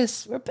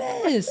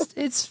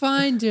 It's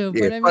fine, dude.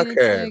 Yeah, but I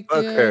mean,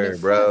 fuck her,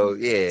 bro.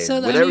 Yeah. So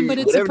whatever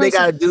they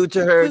gotta do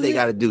to her, they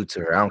gotta do to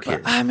her. I don't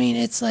care. I mean,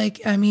 it's like,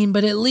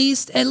 but at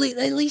least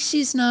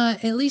she's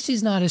not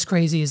as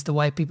crazy as the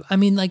white people. I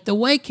mean, like the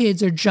white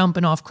kids are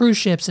jumping off cruise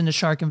ships into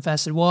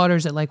shark-infested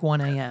waters at like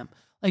 1 a.m.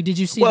 Like, did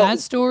you see that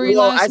story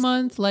last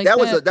month? Like that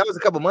was a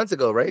couple months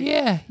ago, right?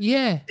 Yeah.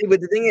 See,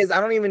 but the thing is, I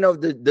don't even know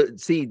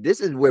if see,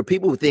 this is where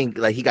people think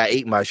like he got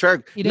eaten by a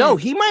shark. No,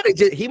 he might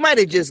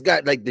have just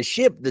got like the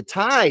ship, the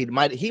tide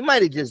he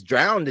might have just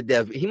drowned to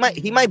death. He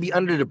might be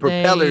under the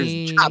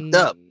propellers chopped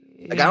up.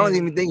 Like, I don't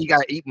even think he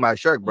got eaten by a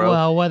shark, bro.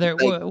 Well,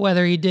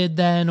 whether he did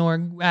then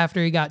or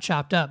after he got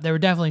chopped up, there were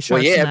definitely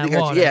sharks in that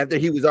water. Yeah, after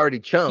he was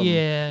already chummed.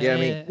 Yeah. You know what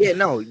I mean? Yeah,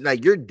 no,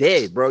 like you're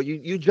dead, bro.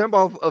 You jump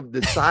off of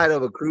the side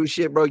of a cruise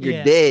ship, bro,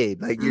 you're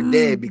dead. Like you're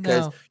dead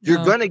because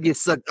you're gonna get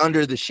sucked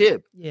under the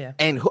ship. Yeah.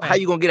 And how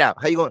you gonna get out?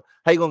 How you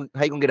gonna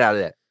get out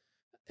of that?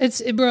 These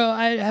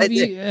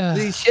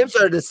ships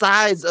are the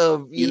size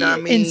of, you know what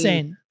I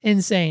mean?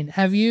 Insane.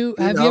 Have you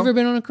ever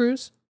been on a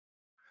cruise?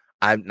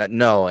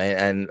 No,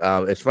 and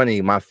it's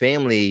funny. My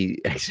family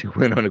actually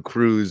went on a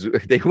cruise.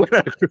 They went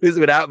on a cruise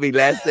without me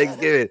last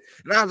Thanksgiving,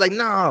 and I was like,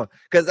 no,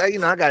 because I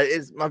got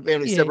it's my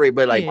family separated,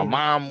 but like my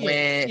mom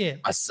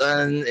went, my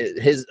son,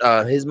 his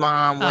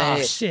mom went,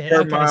 oh shit,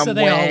 her mom so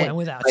they went. all went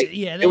without you.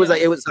 Yeah, it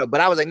was, but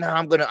I was like, no,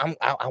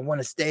 I want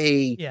to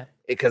stay. Yeah.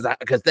 Because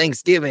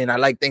Thanksgiving, I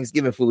like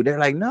Thanksgiving food. They're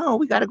like, no,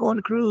 we got to go on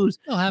the cruise.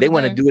 They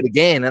want to do it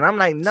again, and I'm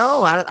like,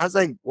 no. I was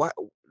like, what?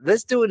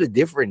 Let's do it a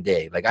different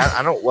day. Like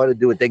I don't want to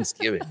do it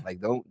Thanksgiving. Like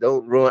don't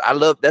ruin.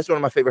 That's one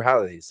of my favorite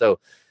holidays. So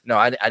no,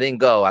 I didn't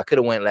go. I could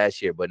have went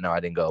last year, but no, I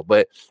didn't go.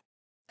 But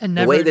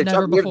the way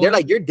they're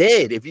like, you're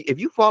dead. If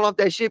you fall off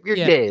that ship, you're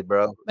dead,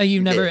 bro. But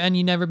you've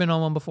never been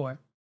on one before.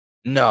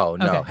 No.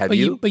 Okay. Have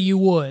you? But you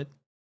would.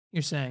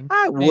 You're saying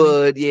I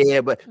would, yeah.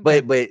 But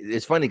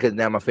it's funny because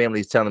now my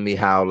family's telling me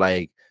how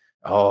like,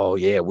 oh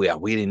yeah, we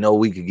didn't know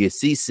we could get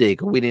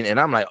seasick, or we didn't, and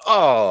I'm like,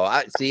 oh,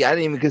 I didn't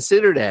even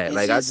consider that.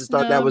 I just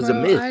thought that was a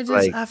myth.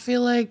 I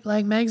feel like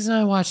Megs and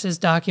I watched this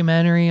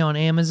documentary on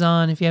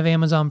Amazon. If you have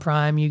Amazon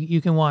Prime,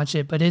 you can watch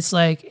it. But it's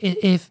like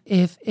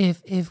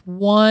if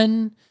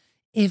one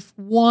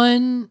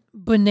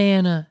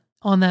banana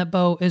on that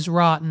boat is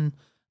rotten,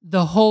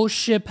 the whole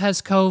ship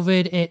has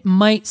COVID. It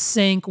might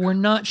sink. We're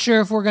not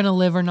sure if we're gonna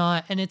live or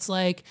not. And it's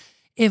like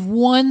if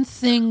one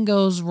thing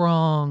goes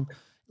wrong.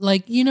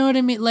 Like, you know what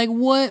I mean? Like,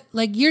 what?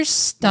 Like, you're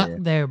stuck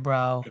there,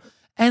 bro.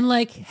 And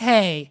like,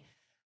 hey,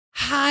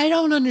 I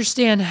don't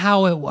understand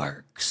how it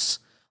works.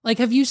 Like,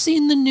 have you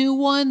seen the new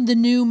one? The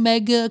new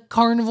mega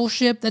carnival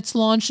ship that's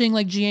launching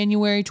like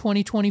January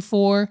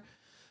 2024?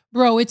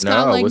 Bro, it's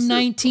got like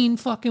 19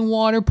 fucking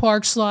water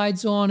park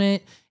slides on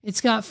it.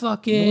 It's got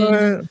fucking...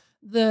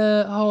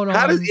 hold on.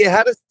 How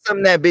does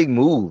something that big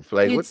move?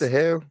 Like, what the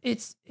hell?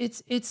 It's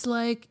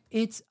like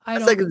it's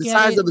like the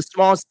size of a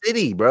small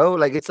city, bro.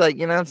 Like it's like,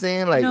 you know what I'm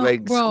saying? Like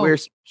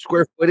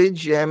square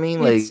footage. I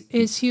mean, like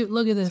it's huge.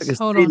 Look at this. Like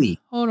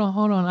hold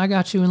on. I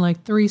got you in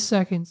like 3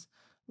 seconds.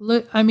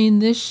 Look, I mean,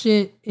 this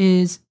shit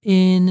is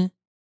insane.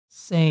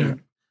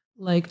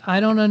 Like, I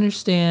don't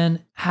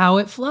understand how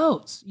it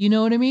floats. You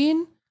know what I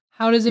mean?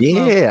 How does it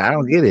float? Yeah, I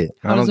don't get it.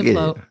 How does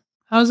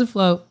it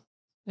float?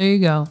 There you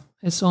go.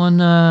 It's on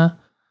your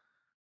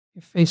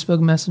Facebook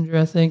Messenger,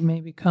 I think.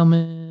 Maybe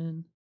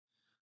coming.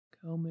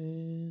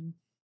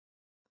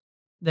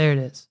 There it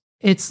is.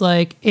 It's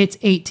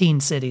 18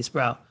 cities,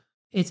 bro.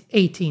 It's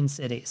 18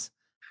 cities.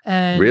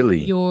 And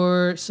Really?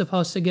 you're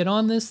supposed to get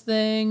on this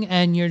thing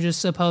and you're just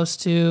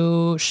supposed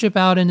to ship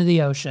out into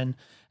the ocean.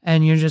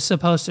 And you're just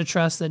supposed to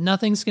trust that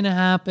nothing's going to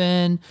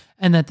happen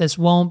and that this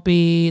won't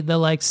be the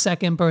like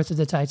second birth of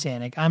the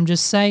Titanic. I'm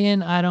just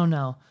saying, I don't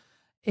know.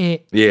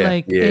 It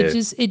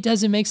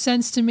doesn't make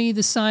sense to me,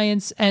 the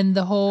science and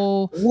the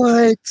whole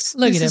what?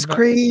 Look this at is it, bro.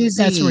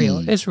 crazy. That's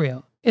real. It's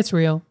real. It's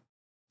real.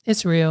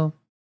 It's real.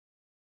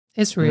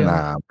 It's real.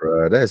 Nah,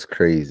 bro, that's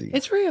crazy.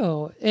 It's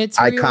real. It's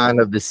Icon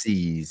real. of the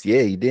seas.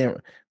 Yeah, you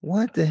didn't.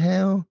 What the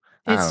hell?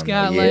 It's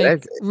got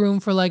like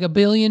room for like 1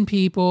 billion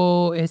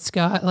people. It's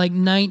got like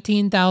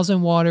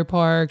 19,000 water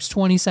parks,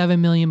 27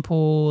 million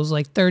pools,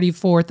 like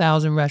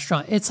 34,000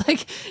 restaurants. It's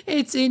like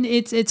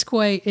it's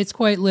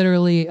quite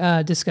literally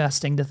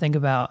disgusting to think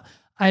about.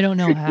 I don't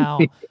know how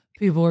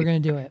people are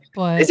going to do it,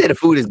 but they say the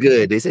food is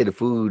good. They say the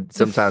food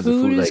sometimes the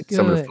food like good.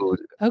 Some of the food.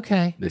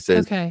 Okay. They say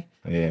okay.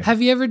 Yeah.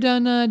 Have you ever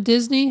done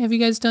Disney? Have you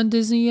guys done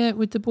Disney yet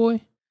with the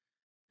boy?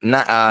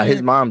 Not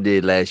his mom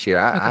did last year.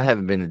 I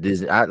haven't been to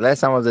Disney. Last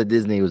time I was at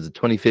Disney was the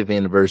 25th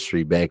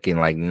anniversary back in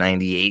like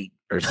 98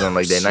 or something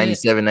like that.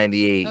 97,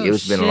 98.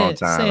 It's been a long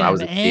time. I was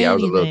a kid. I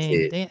was a little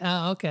kid.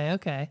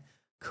 Okay.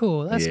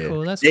 Cool. That's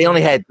cool. They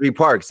only had 3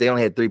 parks.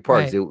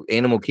 Right.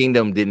 Animal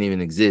Kingdom didn't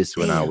even exist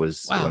when I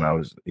was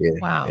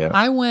Wow. Yeah.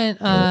 I went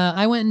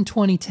in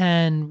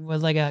 2010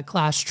 with like a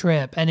class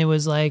trip, and it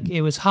was like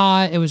it was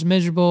hot, it was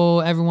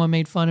miserable, everyone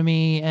made fun of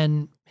me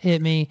and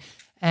hit me.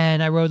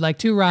 And I rode like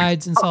 2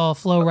 rides and saw a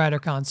Flow Rider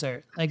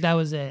concert. Like that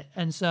was it.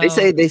 And so they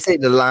say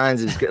the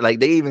lines is like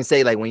they even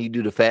say like when you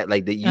do the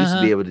like they used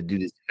to be able to do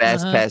this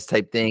fast pass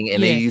type thing,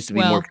 and they used to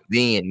be more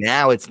convenient.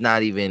 Now it's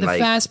not even the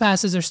like fast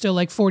passes are still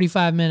like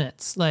 45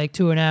 minutes, like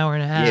to an hour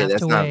and a half.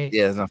 That's to not wait.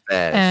 it's not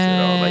fast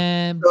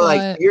at all.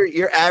 Like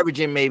you're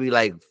averaging maybe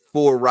like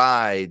 4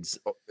 rides.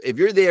 If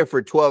you're there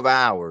for 12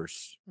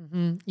 hours.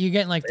 Mm-hmm. You're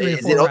getting like 3 or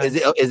 4 rides.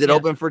 Is it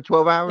open for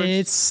 12 hours?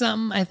 It's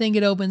I think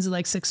it opens at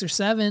like 6 or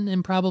 7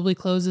 and probably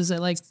closes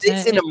at like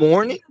 6 in the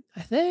morning.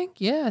 I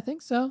think. Yeah, I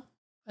think so.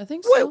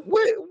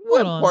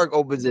 What park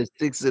opens at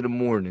 6 in the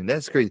morning?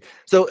 That's crazy.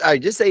 So I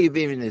just say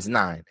even it's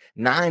 9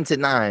 to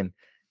 9,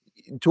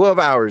 12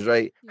 hours,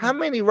 right? Yeah. How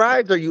many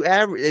rides are you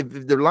average?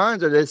 If the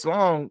lines are this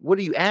long, what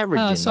are you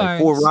averaging? Sorry.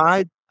 Like 4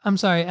 rides? I'm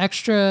sorry,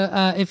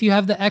 extra. If you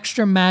have the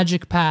extra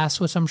Magic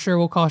Pass, which I'm sure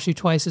will cost you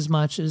twice as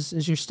much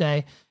as your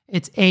stay,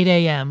 it's 8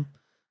 a.m.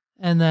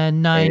 and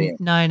then 9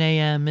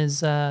 a.m. is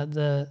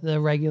the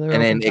regular.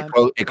 And then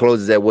it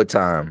closes at what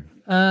time?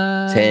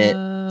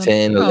 10,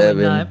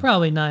 11.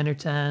 Probably 9 or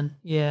 10.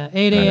 Yeah,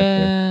 8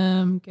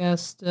 a.m.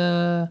 Guest. You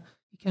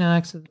can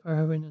access the park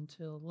open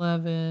until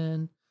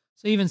 11.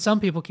 So even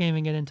some people can't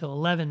even get until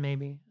 11,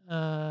 maybe.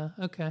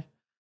 Okay.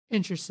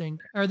 Interesting.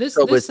 Or this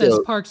says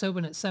parks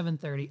open at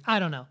 7:30. I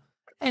don't know.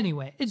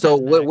 Anyway, so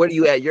what are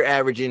you at? You're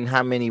averaging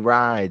how many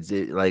rides?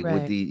 With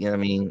the, you know what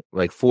I mean,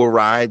 like 4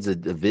 rides a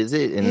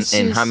visit,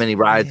 and how many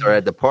rides are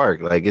at the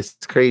park? Like it's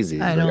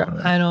crazy. I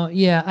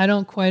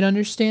don't quite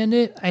understand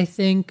it. I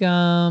think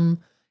when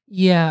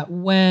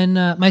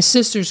my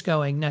sister's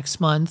going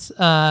next month,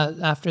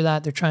 after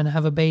that they're trying to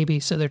have a baby,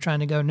 so they're trying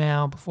to go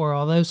now before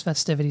all those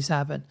festivities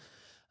happen.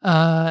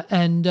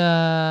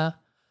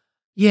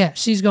 Yeah,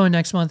 she's going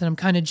next month, and I'm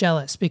kind of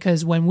jealous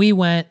because when we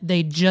went,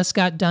 they just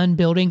got done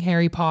building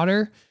Harry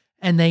Potter,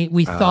 and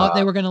we thought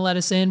they were going to let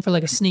us in for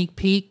like a sneak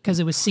peek because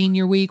it was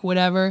senior week,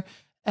 whatever,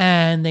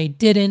 and they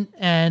didn't,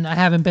 and I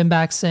haven't been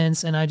back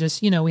since, and I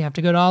just, we have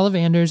to go to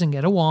Ollivanders and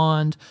get a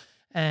wand.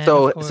 And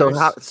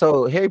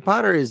so Harry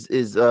Potter is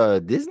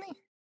Disney?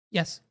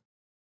 Yes.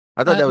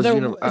 I thought that was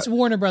it's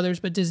Warner Brothers,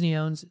 but Disney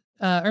owns.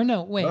 Or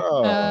no, wait.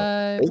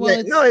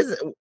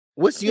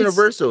 What's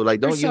Universal?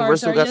 Like, don't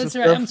Universal got some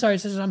stuff? I'm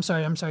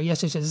sorry.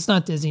 Yes. It's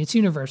not Disney. It's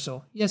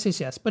Universal.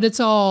 Yes. But it's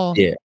all.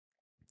 Yeah.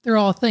 They're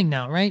all a thing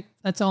now, right?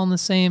 That's all in the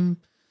same.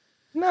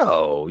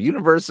 No,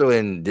 Universal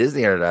and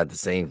Disney are not the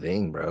same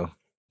thing, bro.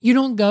 You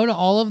don't go to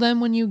all of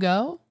them when you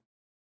go?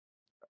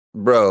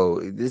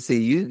 Bro, this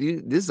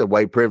is a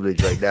white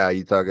privilege right now.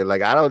 You talking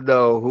like I don't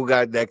know who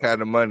got that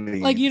kind of money.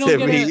 Like you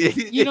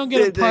don't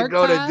get a park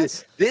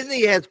pass?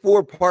 Disney has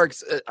 4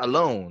 parks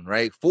alone,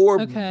 right?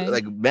 4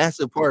 like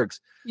massive parks.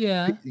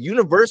 Yeah.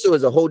 Universal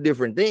is a whole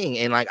different thing,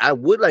 and like I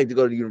would like to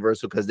go to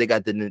Universal because they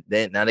got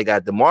now they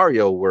got the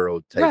Mario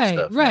World type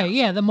stuff. Right. Now.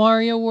 Yeah, the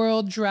Mario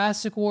World,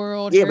 Jurassic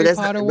World, yeah, Harry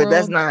Potter World. But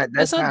that's not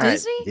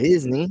Disney.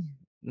 Disney.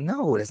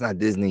 No, that's not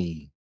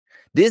Disney.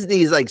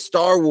 Disney is like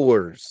Star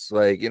Wars,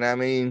 like, you know what I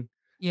mean?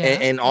 Yeah.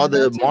 And all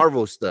the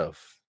Marvel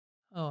stuff.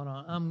 Hold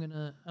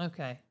on.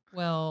 Okay.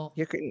 Well,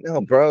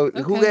 no, bro.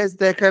 Okay. Who has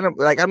that kind of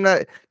like? I'm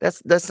not.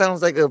 That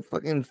sounds like a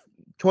fucking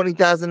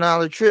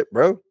 $20,000 trip,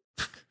 bro.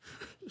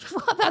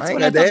 Well, that's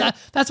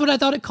what I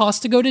thought it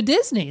cost to go to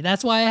Disney.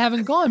 That's why I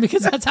haven't gone,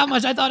 because that's how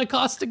much I thought it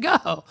cost to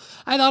go.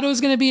 I thought it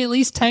was going to be at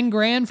least 10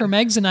 grand for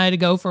Megs and I to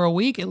go for a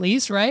week at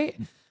least, right?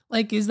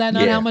 Like, is that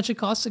not how much it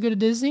costs to go to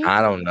Disney?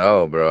 I don't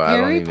know, bro.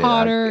 Harry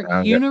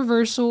Potter,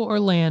 Universal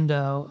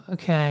Orlando.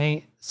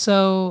 Okay,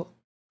 so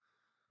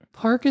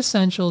Park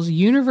Essentials,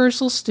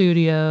 Universal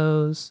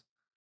Studios,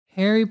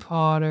 Harry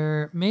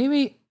Potter.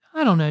 Maybe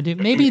I don't know,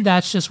 dude. Maybe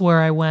that's just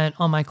where I went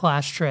on my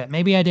class trip.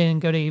 Maybe I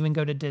didn't even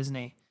go to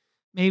Disney.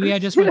 Maybe I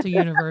just went to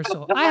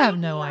Universal. I have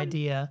no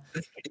idea.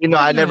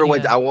 I never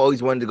went. I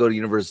always wanted to go to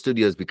Universal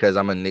Studios because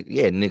I'm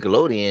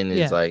Nickelodeon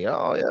is like,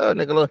 oh yeah,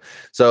 Nickelodeon.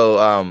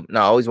 So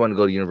no, I always wanted to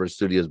go to Universal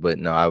Studios, but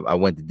no, I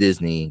went to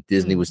Disney.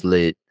 Disney was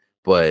lit,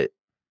 but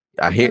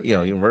I hear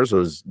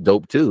Universal is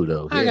dope too,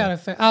 though.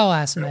 I'll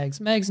ask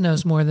Megs. Megs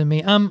knows more than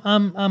me.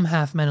 I'm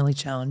half mentally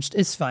challenged.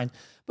 It's fine.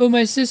 But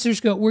my sisters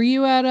go. Were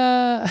you at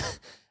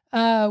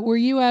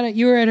you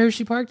were at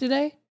Hershey Park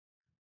today?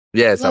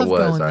 Yes, I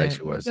was. I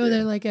actually was. Go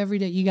there like every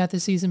day. You got the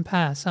season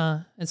pass, huh?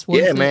 It's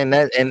worth it. Man.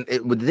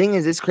 But the thing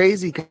is, it's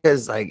crazy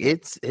because like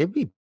it'd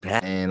be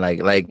bad, and like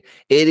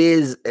it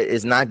is.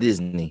 It's not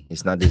Disney.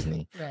 It's not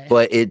Disney. Right.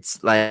 But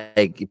it's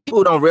like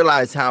people don't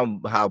realize how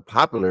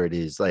popular it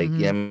is. Like,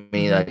 I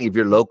mean, like if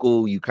you're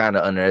local, you kind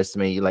of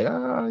underestimate. You're like,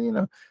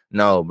 oh,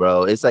 no,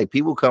 bro. It's like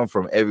people come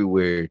from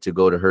everywhere to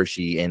go to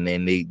Hershey, and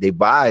then they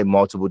buy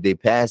multiple day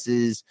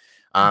passes.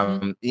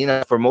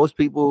 For most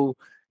people,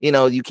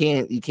 you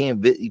can't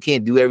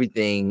do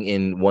everything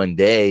in one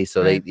day.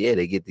 So they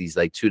get these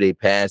like 2-day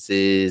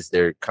passes.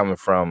 They're coming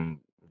from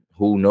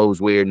who knows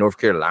where, North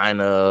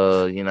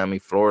Carolina,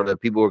 Florida.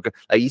 People are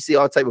like, you see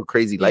all type of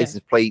crazy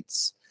license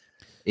plates.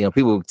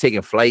 People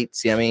taking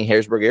flights.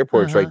 Harrisburg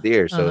Airport's right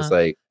there. So it's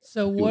like,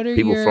 so what are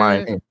people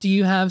flying in? Do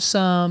you have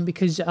some,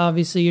 because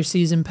obviously your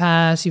season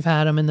pass, you've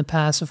had them in the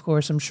past, of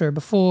course, I'm sure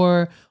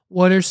before.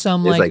 What are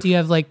some do you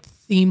have like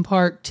theme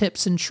park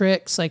tips and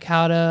tricks, like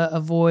how to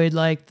avoid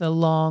like the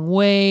long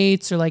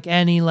waits, or like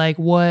any like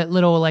what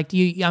little like do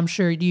you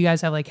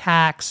guys have like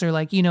hacks, or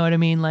like, you know what I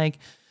mean, like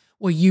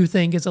what you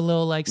think is a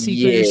little like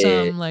secret or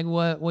something, like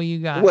what you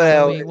got?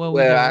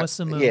 What's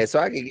the move? So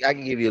I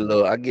can give you a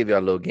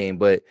little game,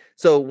 but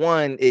so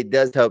one, it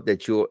does help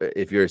that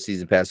if you're a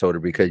season pass holder,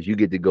 because you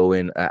get to go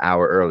in an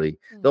hour early.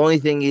 The only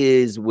thing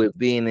is with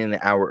being in an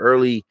hour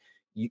early,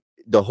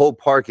 the whole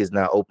park is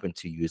not open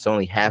to you. It's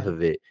only half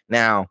of it.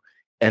 Now,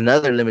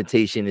 another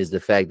limitation is the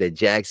fact that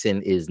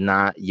Jackson is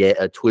not yet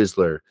a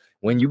Twizzler.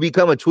 When you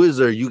become a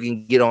Twizzler, you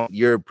can get on.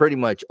 You're pretty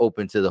much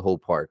open to the whole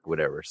park,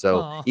 whatever.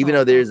 So even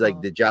though there's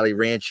like the Jolly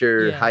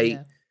Rancher height,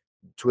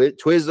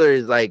 Twizzler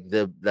is like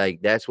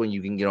that's when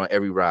you can get on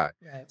every ride.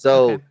 Right.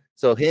 So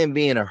him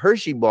being a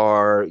Hershey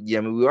bar, I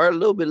mean, we are a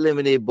little bit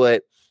limited,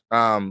 but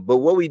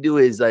what we do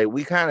is like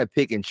we kind of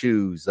pick and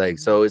choose. Like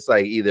so, it's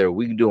like either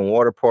we can do a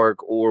water park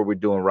or we're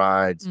doing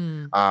rides.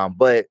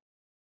 But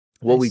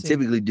what we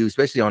typically do,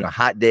 especially on a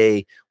hot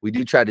day, we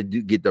do try to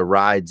get the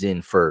rides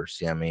in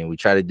first. I mean, we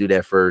try to do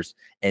that first,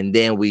 and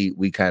then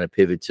we kind of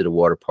pivot to the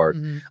water park.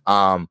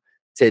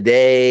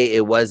 Today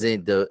it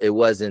wasn't the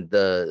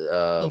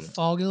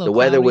foggy, the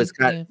weather was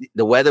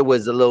the weather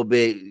was a little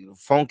bit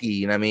funky,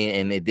 you know what I mean,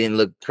 and it didn't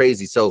look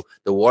crazy. So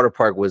the water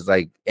park was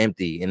like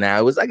empty, and now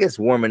it was, I guess,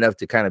 warm enough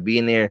to kind of be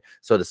in there.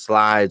 So the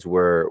slides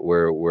were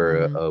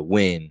a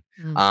win.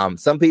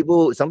 Some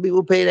people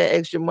pay that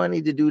extra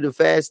money to do the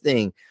fast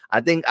thing.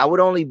 I think I would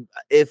only,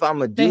 if I'm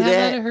gonna do that. They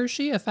have that at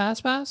Hershey, a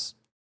fast pass.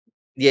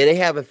 Yeah, they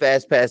have a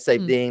fast pass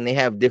type thing. They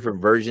have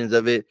different versions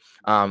of it.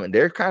 And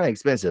they're kind of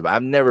expensive.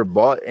 I've never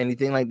bought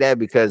anything like that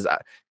because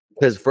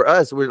for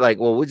us, we're like,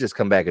 well, we'll just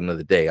come back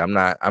another day. I'm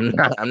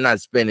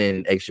not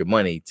spending extra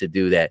money to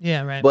do that.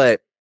 Yeah, right.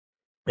 But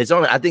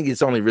I think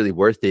it's only really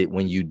worth it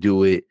when you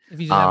do it.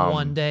 If you just have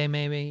one day,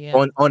 maybe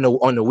on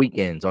the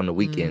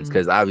weekends,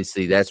 because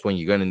obviously that's when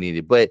you're gonna need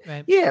it. But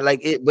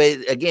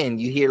but again,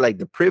 you hear like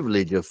the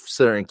privilege of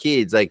certain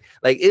kids, like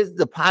it's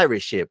the pirate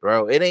ship,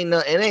 bro. It ain't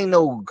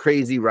no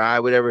crazy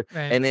ride, whatever.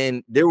 Right. And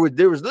then there was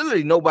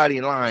literally nobody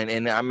in line,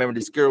 and I remember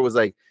this girl was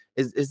like,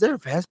 Is there a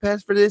fast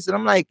pass for this? And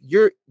I'm like,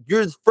 you're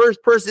the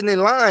first person in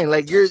line.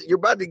 Like you're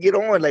about to get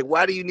on. Like,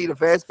 why do you need a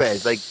fast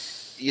pass? Like,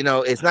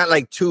 it's not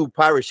like two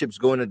pirate ships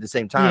going at the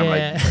same time.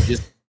 Yeah. Like you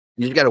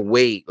just gotta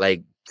wait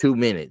like 2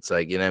 minutes.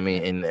 Like, you know what I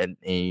mean? And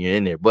you're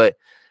in there. But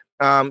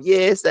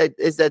it's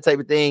that type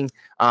of thing.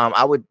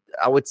 I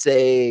would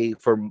say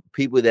for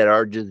people that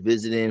are just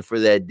visiting for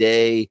that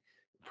day,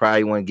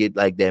 probably want to get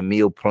like that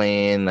meal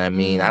plan. I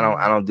mean, I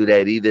don't do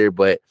that either,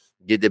 but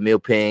get the meal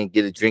plan,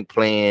 get a drink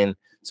plan.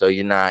 So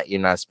you're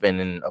not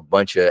spending a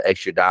bunch of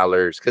extra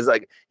dollars. Cause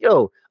like,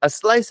 a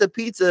slice of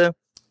pizza.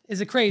 Is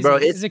it crazy? Bro,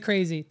 is it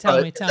crazy?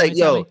 Tell me.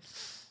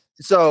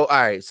 So,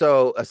 all right.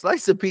 So a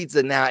slice of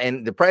pizza now,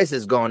 and the price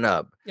has gone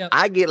up. Yep.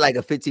 I get like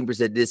a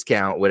 15%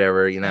 discount,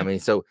 whatever, you know what I mean?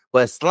 So,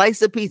 but a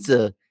slice of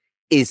pizza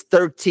is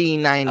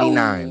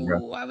 $13.99,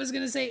 bro. I was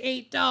going to say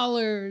 $8.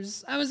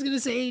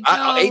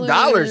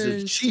 $8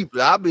 is cheap.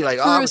 I'll be like,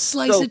 for a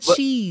slice of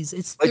cheese,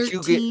 it's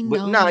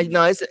 $13.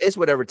 No, it's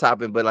whatever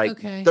topping, but like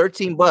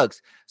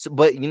 $13. So,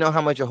 but you know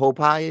how much a whole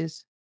pie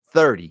is?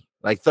 $30.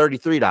 Like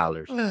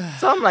 $33.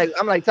 So I'm like,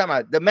 talking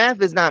about the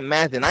math is not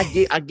math, and I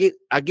get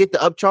the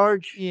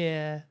upcharge.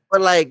 Yeah. But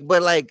like,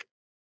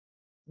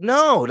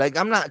 no, like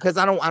I'm not, because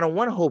I don't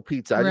want a whole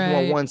pizza. I just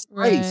want one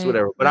slice,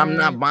 whatever. But I'm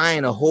not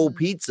buying a whole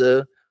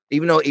pizza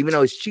even though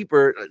it's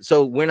cheaper.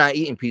 So we're not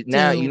eating pizza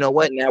now. You know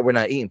what? Now we're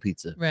not eating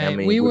pizza. Right. I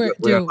mean, we're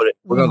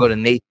gonna go to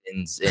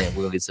Nathan's and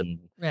we're gonna get some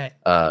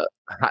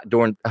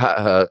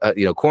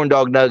corn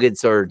dog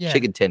nuggets or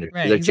chicken tenders.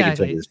 Right,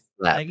 exactly. Chicken tenders.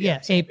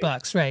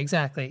 $8. Right,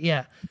 exactly.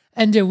 Yeah.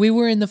 And dude, we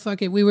were in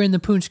the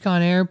Punch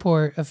Con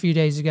airport a few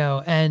days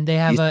ago, and they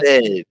have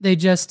they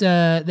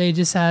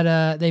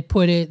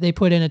put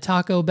in a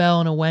Taco Bell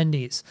and a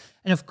Wendy's,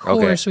 and of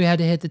course we had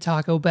to hit the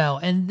Taco Bell,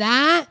 and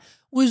that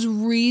was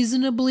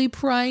reasonably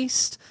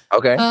priced.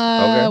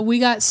 Okay. We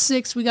got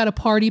 6. We got a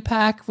party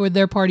pack where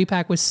their party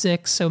pack was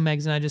 6, so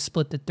Megs and I just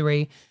split the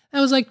 3.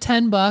 That was like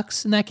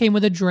 $10, and that came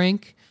with a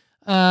drink.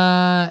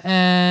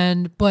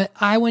 But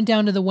I went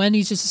down to the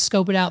Wendy's just to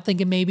scope it out,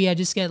 thinking maybe I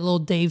just get a little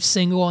Dave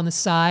single on the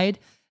side.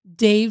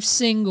 Dave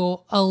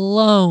single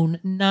alone,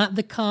 not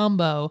the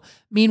combo.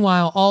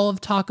 Meanwhile, all of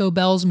Taco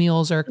Bell's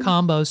meals are a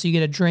combo, so you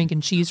get a drink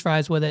and cheese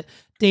fries with it.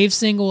 Dave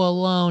single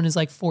alone is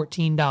like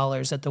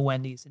 $14 at the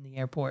Wendy's in the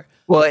airport.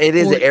 Well, it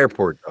is an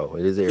airport though.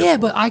 It is an airport. Yeah,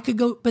 but I could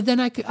go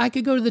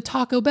to the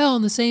Taco Bell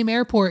in the same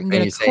airport and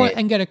get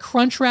a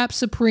Crunchwrap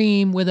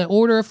Supreme with an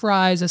order of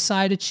fries, a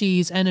side of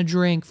cheese, and a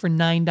drink for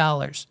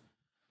 $9.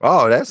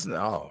 Oh,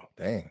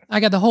 dang. I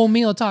got the whole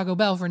meal at Taco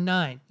Bell for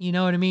 $9. You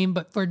know what I mean?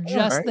 But for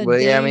just the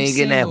Dave you're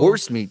getting that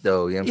horse meat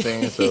though. You know what I'm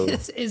saying? So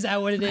is that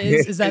what it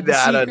is? Is that the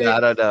secret? I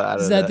don't know.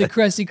 Is that the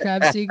Krusty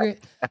Krab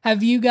secret?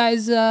 Have you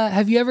guys?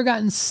 Have you ever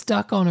gotten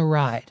stuck on a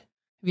ride?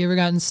 Have you ever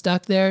gotten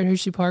stuck there at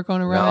Hershey Park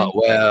on a ride?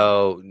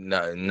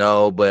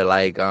 No, but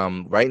like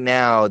right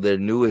now the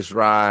newest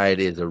ride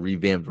is a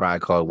revamped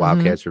ride called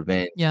Wildcats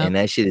Revenge, and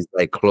that shit is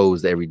like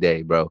closed every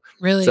day, bro.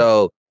 Really?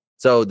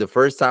 So the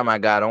first time I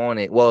got on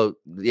it, it was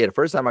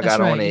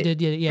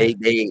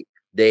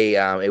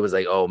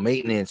like, oh,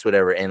 maintenance,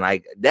 whatever. And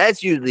like,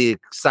 that's usually a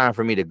sign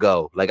for me to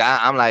go. Like,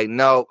 I'm like,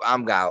 no,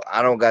 I'm out.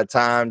 I don't got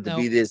time to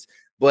be this.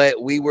 But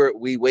we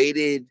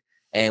waited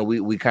and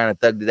we kind of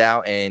thugged it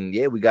out, and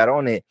we got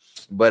on it.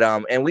 But,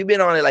 and we've been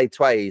on it like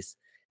twice,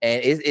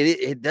 and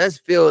it does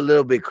feel a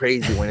little bit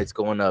crazy when it's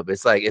going up.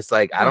 It's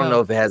like, I don't know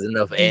if it has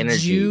enough energy.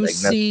 Did you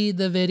see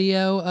the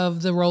video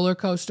of the roller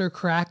coaster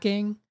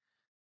cracking?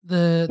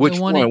 The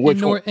one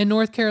in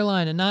North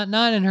Carolina,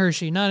 not in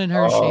Hershey,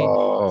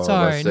 Oh,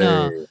 sorry,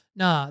 no.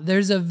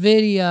 There's a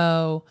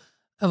video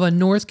of a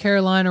North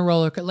Carolina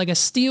roller coaster, like a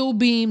steel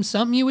beam,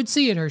 something you would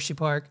see at Hershey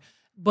Park.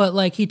 But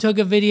like he took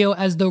a video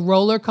as the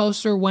roller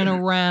coaster went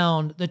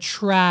around the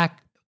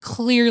track,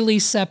 clearly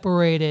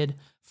separated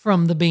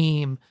from the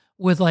beam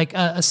with like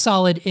a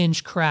solid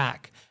inch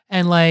crack.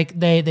 And like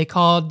they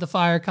called the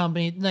fire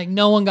company, like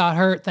no one got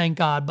hurt, thank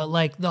God. But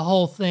like the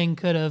whole thing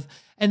could have.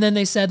 And then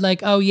they said like,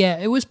 oh yeah,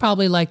 it was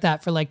probably like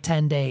that for like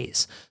 10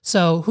 days.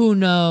 So who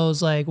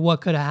knows like what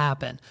could have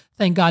happened.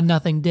 Thank God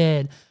nothing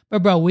did.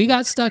 But bro, we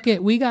got stuck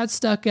at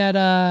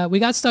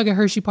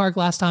Hershey Park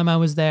last time I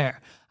was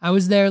there. I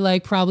was there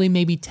like probably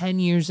maybe 10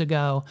 years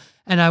ago,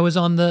 and I was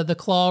on the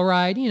claw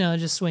ride,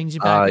 just swings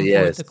you back and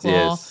forth the claw.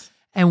 Yes.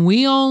 And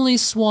we only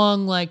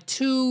swung like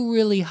 2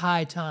 really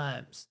high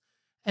times.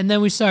 And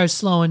then we started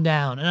slowing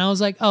down, and I was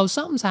like, oh,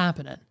 something's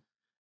happening.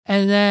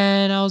 And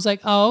then I was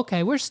like, oh,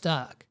 okay, we're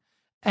stuck.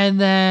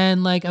 And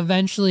then like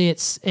eventually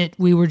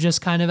we were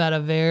just kind of at a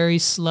very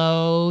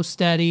slow,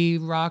 steady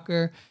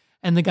rocker.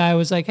 And the guy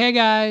was like, hey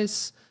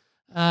guys,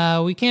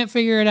 we can't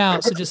figure it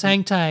out. So just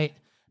hang tight.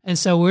 And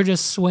so we're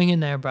just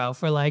swinging there, bro,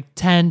 for like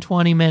 10,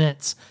 20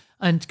 minutes.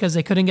 And because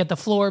they couldn't get the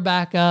floor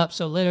back up.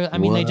 So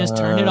literally, they just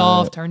turned it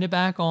off, turned it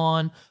back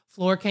on.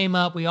 Floor came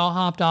up. We all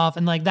hopped off.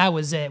 And like, that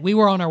was it. We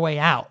were on our way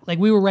out. Like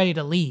we were ready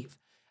to leave.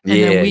 And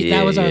then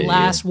that was our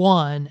last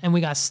one. And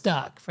we got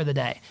stuck for the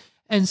day.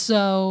 And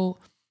so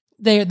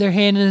they're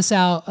handing us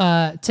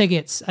out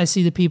tickets. I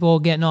see the people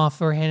getting off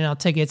for handing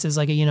out tickets as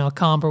like a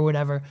comp or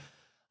whatever.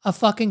 A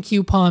fucking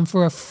coupon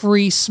for a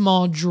free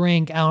small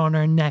drink out on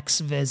our next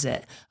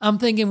visit. I'm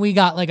thinking we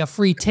got like a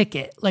free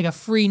ticket, like a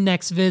free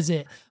next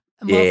visit.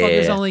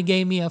 Motherfuckers only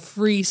gave me a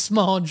free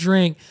small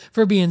drink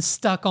for being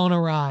stuck on a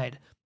ride.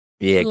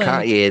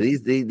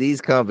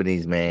 These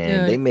companies,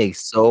 man, they make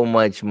so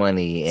much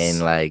money, and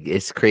like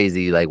it's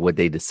crazy, like what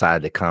they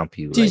decide to comp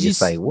you.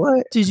 Like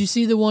what? Did you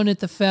see the one at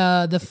the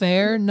fair?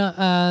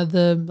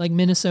 The like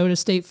Minnesota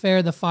State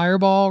Fair, the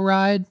Fireball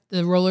ride,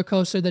 the roller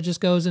coaster that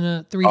just goes in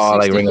a 360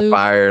 like Ring loop? of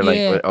Fire,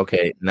 like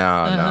okay,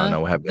 no,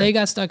 what happened? They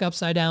got stuck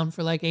upside down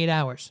for like 8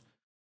 hours.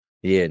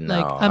 Yeah, no.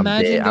 Like, I'm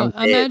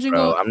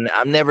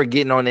never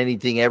getting on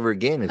anything ever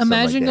again.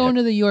 Imagine going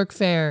to the York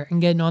Fair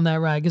and getting on that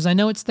ride, because I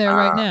know it's there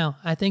right now.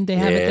 I think they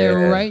have it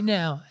there right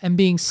now, and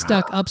being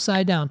stuck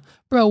upside down.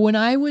 Bro, when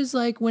I was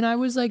like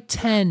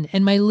 10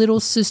 and my little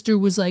sister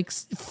was like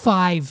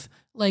 5,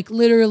 like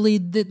literally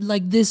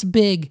like this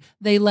big,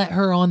 they let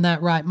her on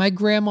that ride. My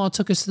grandma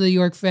took us to the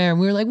York Fair and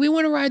we were like, we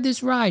want to ride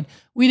this ride.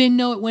 We didn't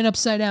know it went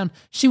upside down.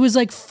 She was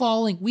like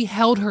falling. We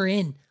held her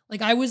in.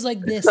 Like I was like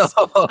this.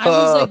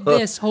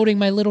 Holding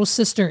my little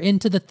sister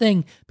into the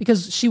thing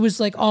because she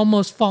was like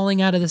almost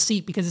falling out of the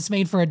seat because it's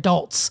made for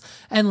adults.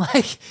 And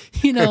like,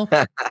 we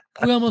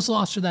almost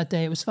lost her that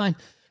day. It was fine.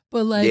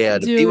 But like, yeah,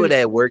 dude, the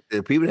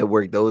people that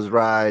work those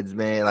rides,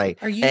 man,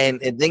 like, and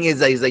the thing is,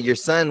 like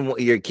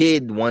your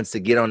kid wants to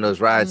get on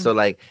those rides, so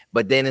like,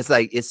 but then it's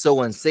like it's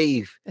so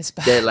unsafe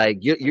that like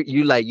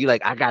you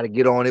like I gotta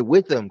get on it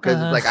with them because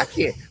it's like I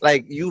can't,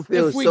 like you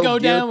feel if we so go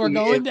down, guilty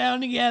we're going down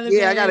together.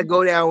 Yeah, man. I gotta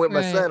go down with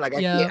my son. Like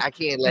I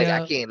can't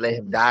let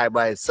him die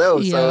by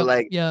himself. So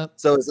like,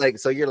 so it's like,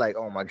 so you're like,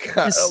 oh my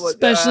god,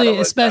 especially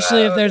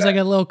if there's like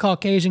a little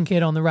Caucasian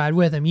kid on the ride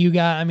with him. You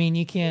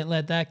can't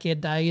let that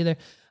kid die either.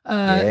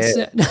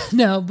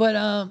 No,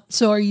 but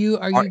so are you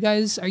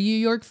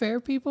York Fair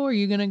people? Are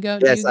you gonna go?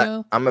 Yes,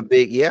 I'm a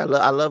big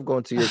I love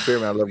going to York Fair.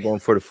 Man. I love going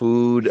for the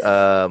food.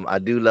 I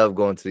do love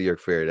going to the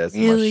York Fair. That's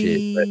my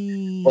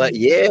shit.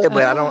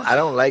 But I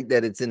don't like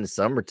that it's in the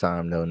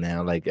summertime though.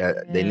 Now, like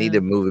they need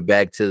to move it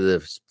back to the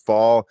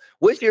fall.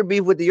 What's your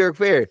beef with the York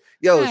Fair,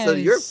 yo? So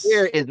the York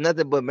Fair is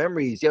nothing but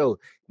memories, yo.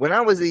 When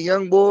I was a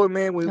young boy,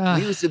 man, we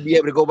used to be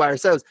able to go by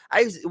ourselves.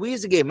 We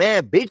used to get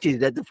mad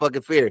bitches at the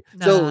fucking fair.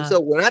 So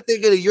when I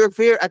think of the York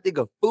Fair, I think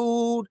of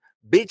food,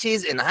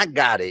 bitches, and I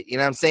got it. You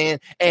know what I'm saying?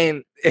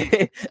 And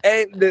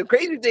and the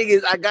crazy thing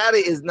is, I got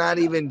it is not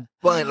even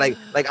fun. Like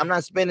I'm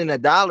not spending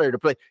 $1 to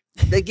play.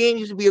 That game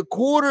used to be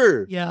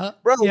 $0.25. Yeah,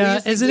 bro. Yeah,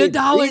 is it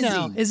 $1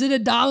 now? Is it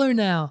 $1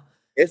 now?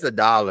 It's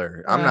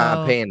 $1. I'm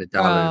not paying $1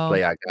 to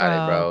play. I got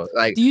it, bro.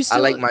 Like I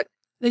like my.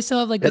 They still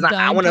have like the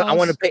I want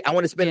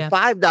to spend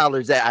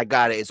 $5 that I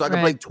got it so I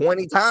can play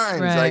 20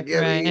 times,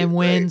 and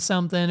win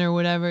something or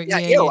whatever.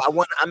 I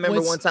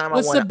remember one time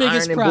what's the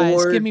biggest prize?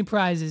 Board. Give me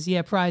prizes.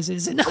 Yeah,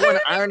 prizes. I want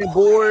an ironing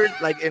board,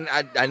 and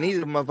I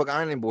needed a motherfucking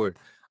ironing board.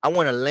 I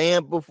want a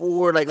lamp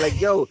before,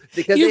 yo,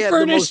 because you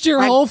furnished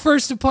your whole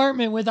first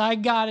apartment with I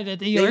got it at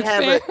the York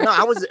Fair.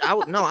 I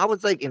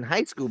was like in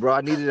high school, bro.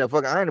 I needed a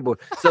fucking ironing board.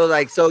 So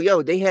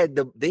they had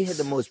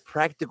the most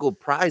practical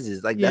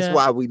prizes. That's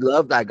why we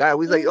loved I got it.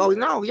 We was like, oh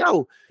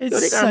no, they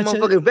got a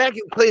motherfucking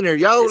vacuum cleaner,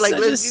 yo. Like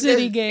let's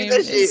city game.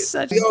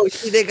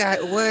 They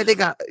got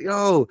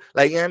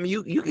like I mean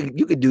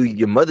you could do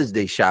your Mother's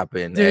Day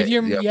shopping. Dude,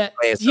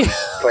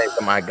 playing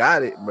some I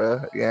got it,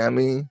 bro. You know what I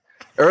mean?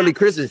 Early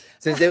Christmas,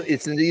 since it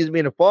used to be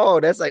in the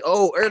fall, that's like,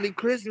 early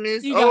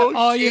Christmas. You got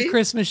all your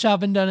Christmas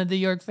shopping done at the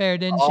York Fair,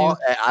 didn't you?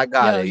 I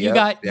got it.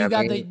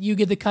 You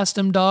get the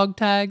custom dog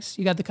tags.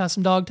 You got the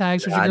custom dog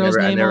tags with your girl's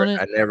name on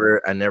it. I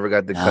never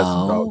got the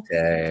custom dog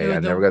tag. Dude, I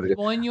never got the.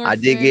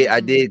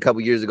 I did a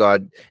couple years ago,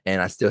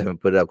 and I still haven't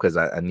put it up because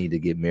I need to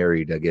get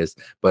married, I guess.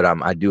 But I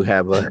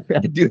have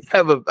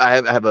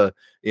a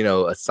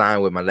a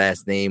sign with my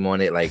last name on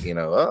it, I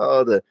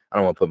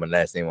don't want to put my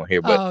last name on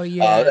here, but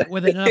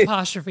with an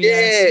apostrophe.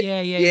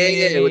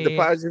 With the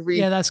apostrophe.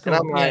 Yeah, that's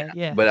cool.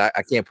 But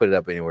I can't put it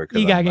up anywhere.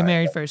 You gotta get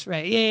married first,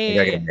 right? You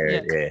gotta get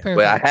married. Yeah.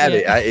 But I have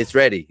it. It's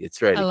ready.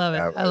 I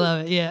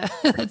love it. Yeah,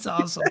 that's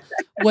awesome.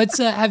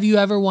 Have you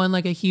ever won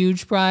like a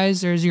huge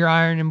prize, or is your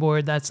ironing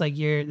board that's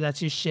your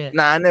shit?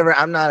 Nah, I never.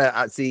 I'm not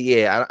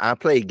I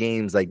play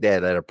games like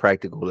that are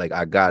practical. Like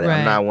I got it. Right.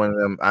 I'm not one of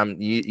them.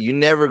 You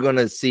never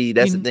gonna see.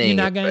 That's the thing.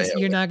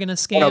 You're not gonna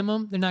scam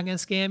them. They're not gonna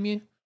scam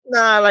you.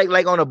 Nah,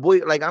 like on a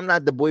boy, I'm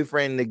not the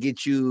boyfriend to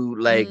get you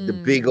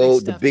the big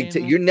old,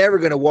 you're never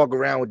gonna walk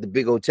around with the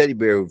big old teddy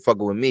bear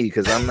fucking with me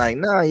because I'm like,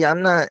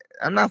 I'm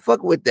not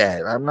fucking with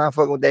that. I'm not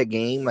fucking with that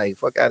game. Like,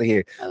 fuck out of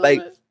here.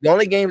 The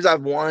only games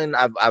I've won,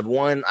 I've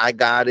won. I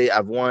got it.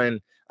 I've won.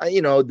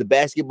 The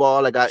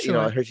basketball. I got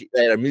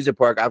at a music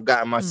park. I've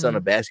gotten my son a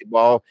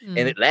basketball,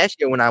 and last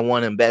year when I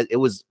won him, it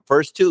was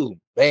first two.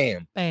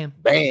 Bam, bam,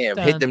 bam.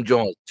 Done. Hit them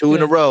joints 2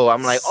 in a row.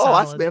 I'm like,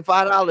 I spent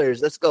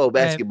 $5. Let's go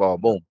basketball.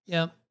 Boom.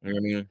 Yep. You know what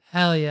I mean?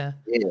 Hell yeah.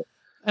 Yeah.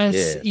 I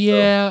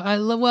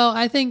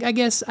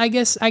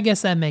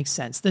guess that makes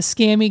sense. The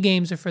scammy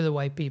games are for the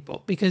white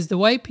people because the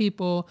white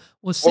people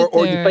will sit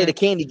or there. You play the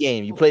candy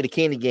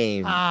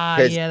game.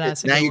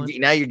 That's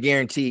now you're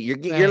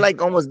guaranteed. You're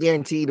like almost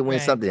guaranteed to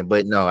win something.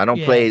 But no, I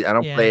don't play. I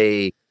don't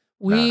play.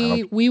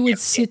 We would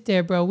sit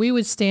there, bro. We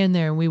would stand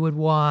there and we would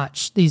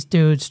watch these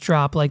dudes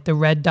drop like the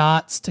red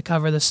dots to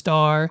cover the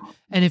star.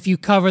 And if you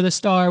cover the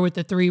star with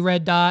the 3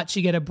 red dots,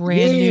 you get a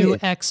brand new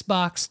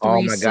Xbox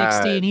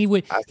 360. And he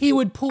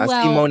would pull out.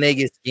 I see Monet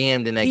get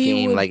scammed in that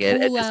game, like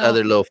at this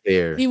other little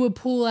fair. He would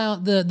pull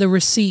out the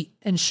receipt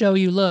and show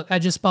you, look, I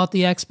just bought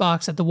the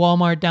Xbox at the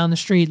Walmart down the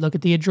street. Look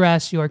at the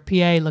address, York,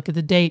 PA. Look at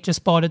the date.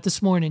 Just bought it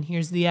this morning.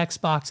 Here's the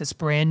Xbox. It's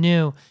brand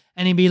new.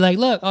 And he'd be like,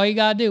 look, all you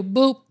gotta do,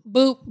 boop,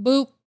 boop,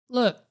 boop.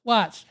 Look,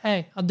 watch.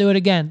 Hey, I'll do it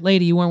again.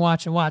 Lady, you weren't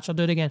watching. Watch, I'll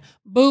do it again.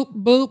 Boop,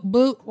 boop,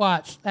 boop.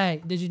 Watch.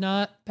 Hey, did you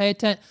not pay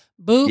attention?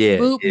 Boop,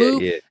 boop, boop.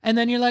 Yeah. And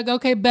then you're like,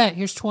 okay, bet.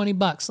 Here's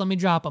 $20. Let me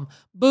drop them.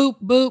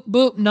 Boop, boop,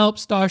 boop. Nope,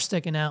 star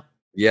sticking out.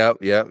 Yep.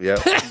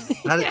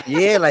 How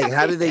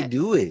did they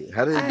do it?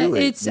 How did they do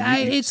it?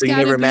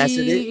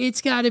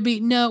 It's got to be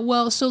no.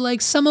 Well, so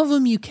like some of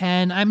them you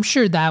can. I'm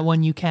sure that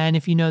one you can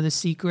if you know the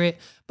secret.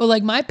 But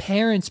like my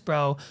parents,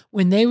 bro,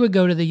 when they would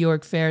go to the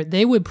York Fair,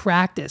 they would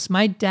practice.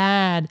 My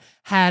dad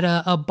had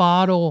a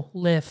bottle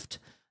lift.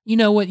 You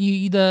know what?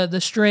 The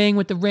string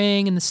with the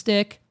ring and the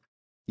stick.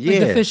 Yeah.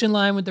 Like the fishing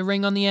line with the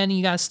ring on the end. And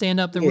you got to stand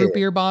up the root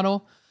beer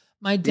bottle.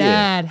 My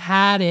dad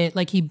had it.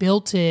 Like he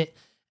built it.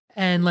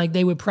 and like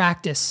they would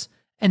practice,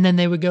 and then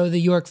they would go to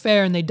the York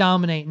Fair and they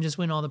dominate and just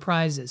win all the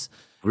prizes.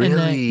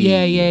 Really?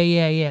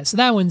 Yeah. So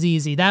that one's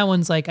easy. That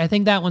one's like, I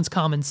think that one's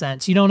common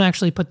sense. You don't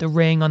actually put the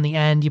ring on the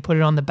end. You put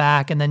it on the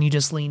back and then you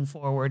just lean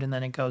forward and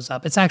then it goes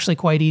up. It's actually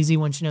quite easy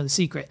once you know the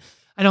secret.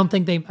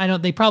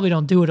 They probably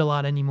don't do it a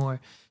lot anymore.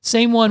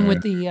 Same one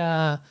with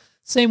the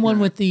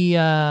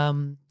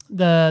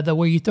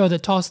where you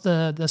toss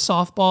the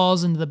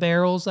softballs into the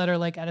barrels that are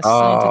like at a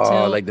slanted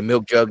tilt. Like the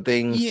milk jug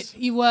things.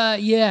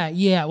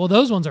 Yeah. Well,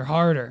 those ones are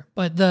harder,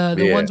 but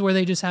the ones where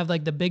they just have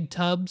like the big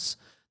tubs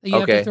that you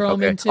have to throw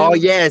them into. Oh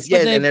yes,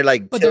 and they're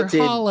like but tilted.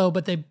 They're hollow,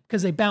 but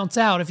because they bounce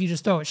out. If you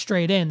just throw it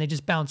straight in, they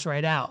just bounce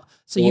right out.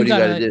 So you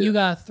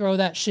gotta throw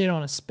that shit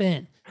on a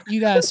spin. You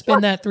gotta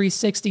spin that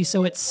 360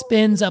 so it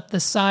spins up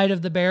the side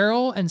of the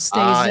barrel and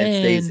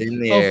stays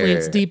in there. Hopefully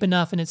it's deep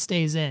enough and it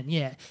stays in.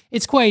 Yeah,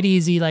 it's quite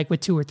easy. Like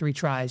with 2 or 3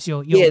 tries,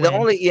 you'll win.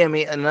 I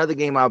mean, another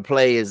game I'll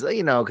play is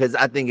because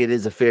I think it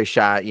is a fair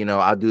shot.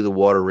 I'll do the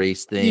water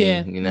race thing.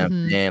 Yeah,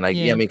 and like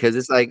because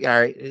it's like, all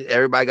right,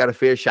 everybody got a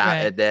fair shot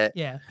at that.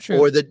 Yeah, true.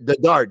 Or the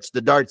darts.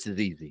 The darts is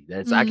easy.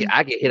 That's I can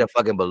hit a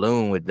fucking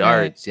balloon with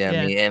darts. I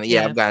mean, and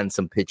I've gotten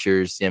some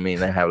pictures. I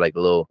mean, they have like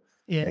a little.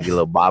 Yeah, like a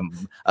little Bob,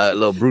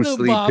 little Bruce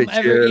Lee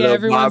picture.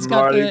 Everyone's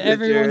got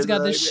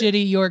the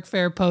shitty York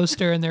Fair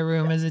poster in their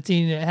room as a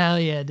teenager. Hell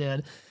yeah,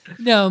 dude.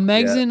 No,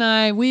 Megs and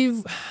I,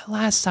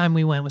 last time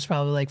we went was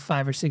probably like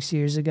 5 or 6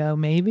 years ago,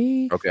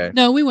 maybe. Okay.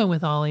 No, we went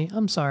with Ollie.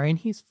 I'm sorry, and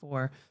he's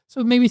 4,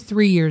 so maybe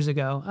 3 years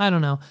ago. I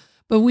don't know,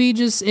 but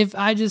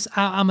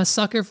I'm a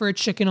sucker for a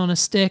chicken on a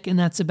stick, and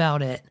that's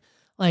about it.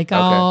 Like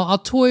I'll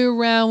toy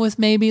around with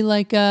maybe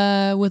like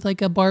a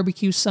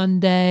barbecue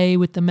sundae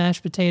with the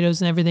mashed potatoes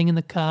and everything in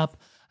the cup.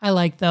 I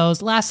like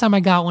those. Last time I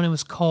got one, it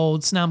was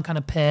cold, so now I'm kind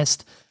of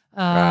pissed.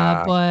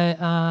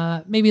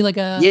 But maybe like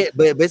a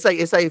but it's like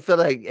I feel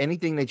like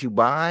anything that you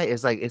buy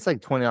is like it's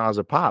like $20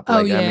 a pop.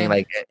 Like, I mean,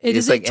 like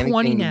it's like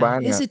 20 now.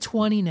 Is it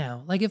 20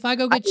 now? Like if I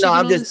go get chicken,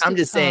 I'm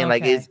just saying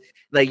like it's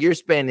like you're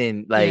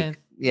spending like.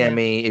 I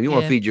mean, if you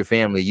want to feed your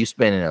family, you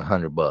spending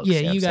 $100.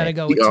 Yeah, you got to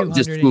go with 200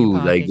 just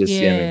food, like just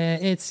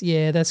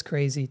that's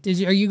crazy. Did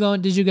you go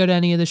to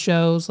any of the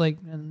shows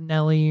like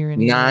Nelly or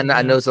anything? Nah,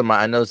 I know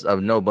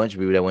a bunch of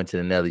people that went to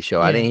the Nelly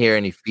show. I didn't hear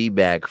any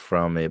feedback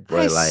from it,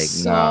 but I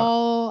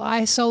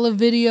saw a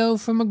video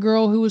from a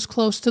girl who was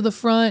close to the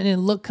front and it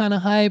looked kind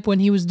of hype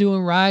when he was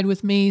doing Ride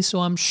With Me.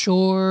 So I'm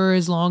sure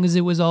as long as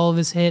it was all of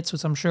his hits,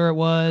 which I'm sure it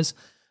was.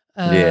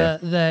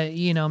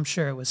 I'm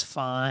sure it was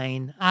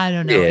fine. I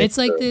don't know. It's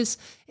like this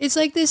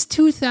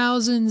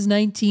 2000s,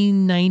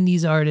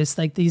 1990s artists,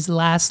 like these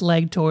last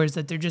leg tours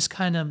that they're just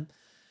kind of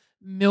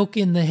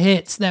milking the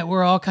hits that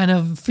we're all kind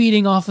of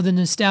feeding off of the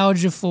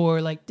nostalgia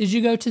for. Like, did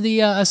you go to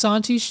the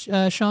Ashanti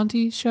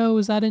show?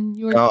 Was that in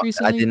York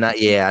recently? I did not.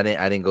 Yeah, I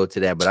didn't go to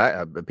that,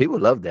 but people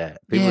love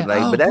that. People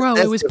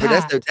it was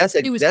packed. That's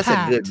a good. That's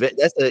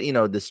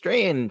the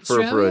Strand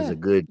for is a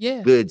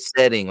good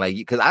setting. Like,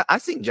 because I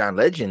seen John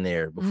Legend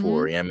there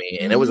before. I mean,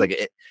 and it was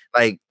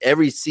like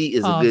every seat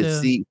is a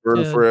good seat for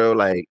real.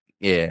 Like,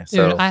 yeah.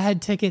 So I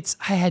had tickets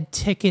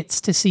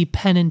to see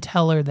Penn and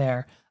Teller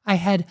there. I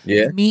had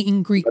meet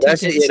and greet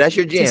tickets. That's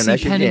your jam. To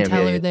see Penn and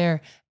Teller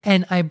there,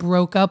 and I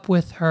broke up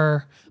with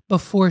her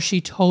before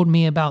she told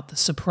me about the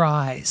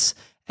surprise,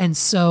 and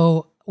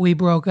so we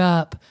broke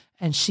up,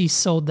 and she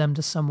sold them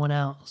to someone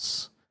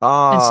else,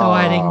 and so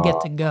I didn't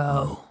get to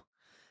go,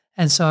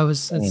 and so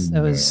it's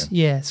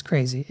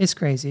crazy. It's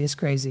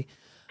crazy.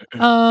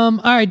 All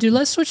right, dude,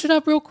 let's switch it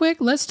up real quick.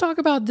 Let's talk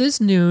about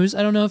this news.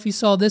 I don't know if you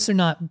saw this or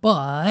not,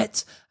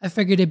 but I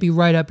figured it'd be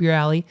right up your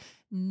alley.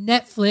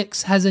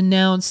 Netflix has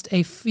announced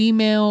a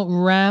female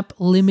rap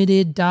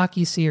limited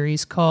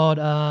docuseries called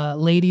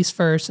Ladies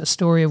First, A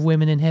Story of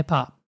Women in Hip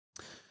Hop.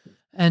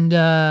 And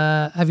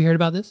have you heard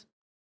about this?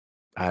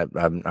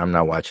 I'm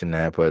not watching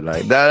that, but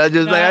like that, I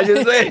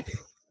just say.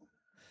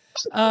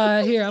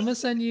 Here, I'm gonna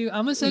send you. I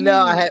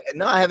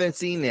haven't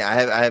seen it.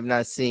 I have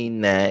not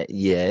seen that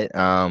yet.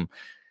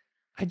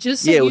 I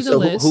just sent you the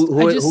list.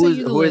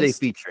 Who are they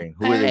featuring?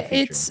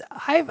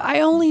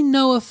 I only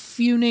know a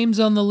few names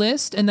on the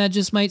list, and that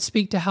just might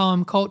speak to how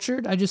I'm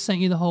cultured. I just sent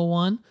you the whole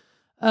one.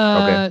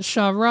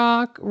 Sha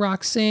Rock,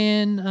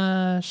 Roxanne,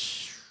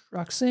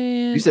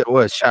 Roxanne. You said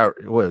what?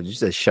 You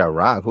said Sha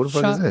Rock. Who the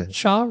fuck is that?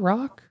 Sha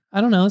Rock.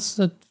 I don't know. It's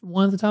the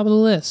one at the top of the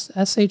list.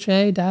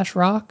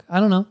 SHA-Rock. I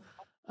don't know.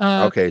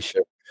 Okay,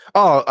 sure. Oh,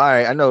 all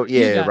right. I know.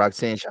 Yeah,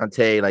 Roxanne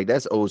Shante, like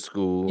that's old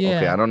school. Yeah.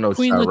 Okay, I don't know.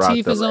 Queen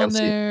Latifah's on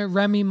there.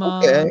 Remy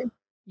Ma,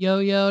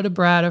 Yo-Yo, Da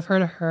Brat. I've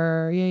heard of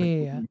her.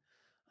 Yeah.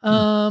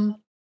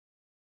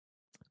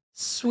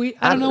 Sweet.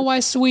 I don't know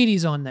why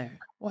Sweetie's on there.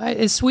 Why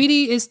is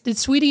Sweetie? Did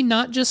Sweetie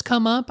not just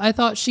come up? I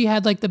thought she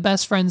had like the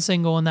Best Friend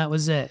single and that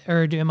was it.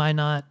 Or do I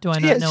not know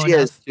enough?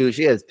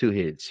 She has 2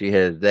 hits. She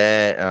has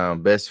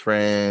that Best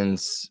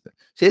Friends.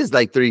 She has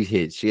like 3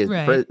 hits. She has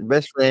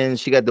Best Friends.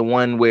 She got the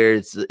one where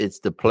it's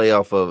the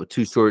playoff of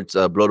Too Short's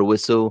Blow the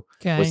Whistle.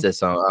 Okay. What's that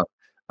song?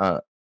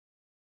 Tap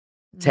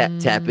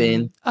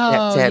in.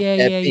 Oh, tap yeah.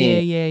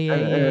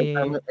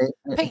 in.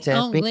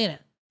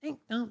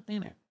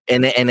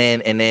 And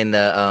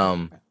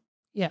then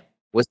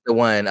What's the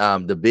one?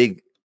 The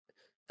big,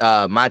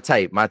 my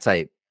type.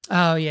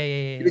 Oh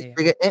yeah.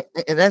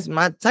 And that's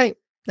my type.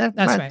 That's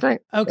my right.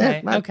 type.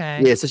 Okay.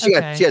 Yeah. So she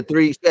has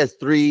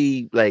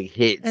three like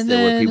hits and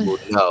where people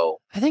know.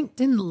 I think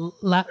didn't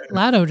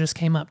Latto just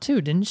came up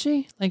too, didn't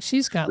she? Like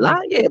she's got like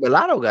yeah, but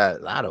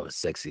Latto is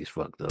sexy as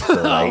fuck though.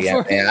 So like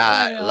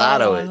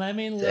Latto is let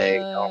me look.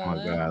 Oh my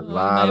god, Latto.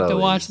 I have to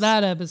watch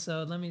that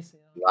episode. Let me see.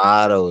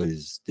 Latto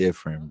is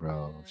different,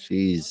 bro.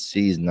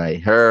 She's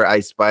nice. Her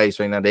Ice Spice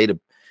right now, they the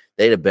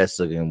best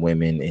looking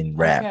women in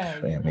rap.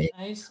 Okay, I mean,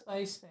 Ice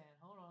Spice fan.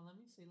 Hold on, let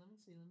me see.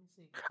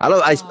 I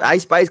love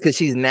Ice Spice because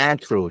she's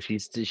natural.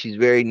 She's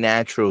very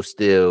natural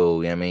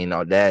still. I mean,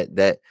 all that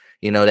that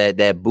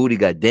booty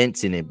got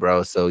dents in it,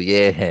 bro. So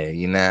yeah,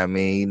 you know what I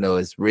mean. You know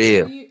it's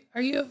real.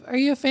 Are you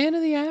a fan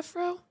of the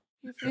afro?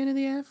 You a fan of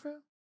the afro?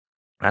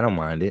 I don't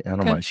mind it. I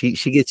don't mind. She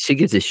gets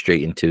it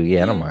straightened too.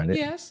 Yeah, I don't mind it.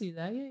 Yeah, I see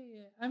that. Yeah.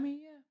 I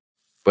mean, yeah.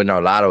 But no,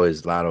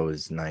 Latto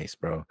is nice,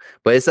 bro.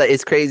 But it's like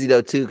it's crazy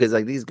though too, because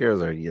like these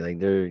girls are like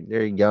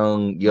they're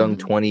young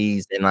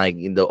 20s, and like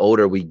the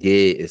older we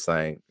get, it's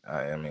like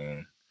I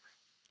mean.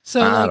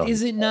 So like,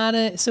 is it not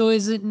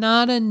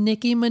a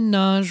Nicki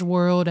Minaj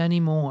world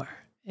anymore?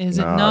 Is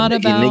it not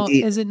about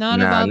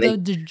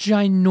the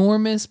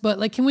ginormous? But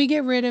like, can we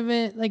get rid of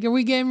it? Like, are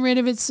we getting rid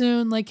of it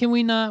soon? Like, can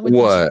we not? With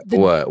what?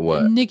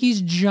 Nicki's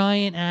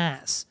giant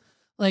ass.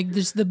 Like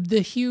this, the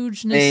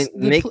hugeness.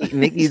 And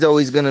Nicki's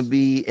always gonna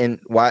be in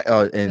why?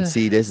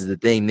 See, this is the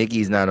thing.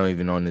 Nicki's not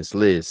even on this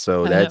list,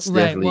 so that's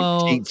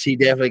definitely she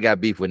definitely got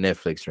beef with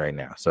Netflix right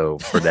now. So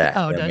for that,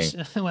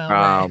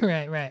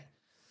 right.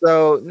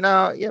 So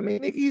no, yeah, I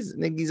mean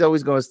Nicki's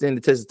always gonna stand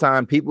the test of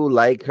time. People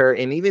like her,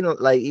 and even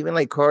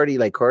like Cardi.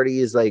 Like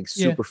Cardi is like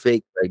super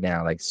fake right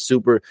now, like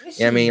super.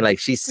 I mean, like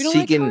she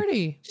can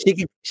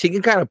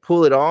kind of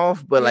pull it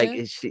off, but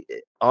like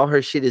all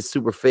her shit is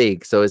super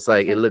fake. So it's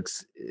like it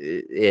looks,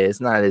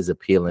 it's not as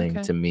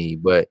appealing to me.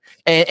 But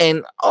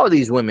and all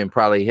these women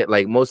probably hit,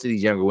 like most of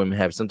these younger women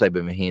have some type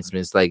of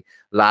enhancements. Like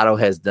Latto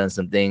has done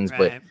some things,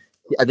 but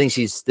I think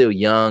she's still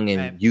young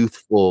and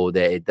youthful.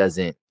 That it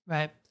doesn't.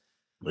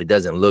 It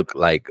doesn't look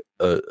like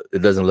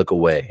it doesn't look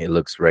away. It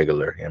looks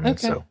regular. I mean,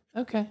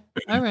 okay.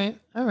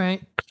 All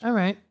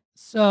right.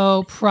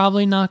 So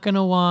probably not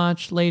gonna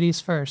watch Ladies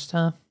First,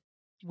 huh?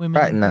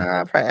 Women.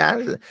 Man,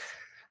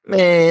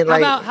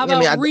 how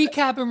about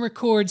recap and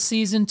record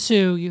season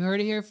 2? You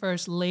heard it here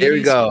first. Ladies, there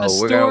we go. A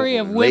story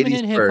of women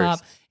in hip hop.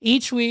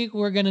 Each week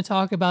we're gonna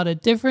talk about a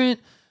different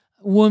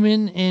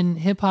woman in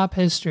hip hop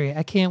history.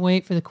 I can't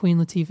wait for the Queen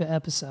Latifah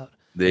episode.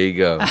 There you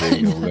go.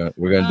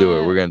 We're gonna do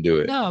it. We're gonna do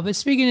it. No, but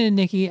speaking of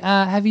Nicki,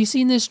 have you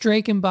seen this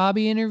Drake and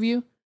Bobby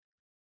interview?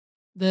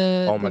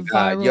 Oh my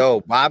god,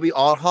 yo, Bobby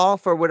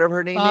Althoff or whatever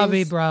her name is.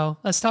 Bobby, bro.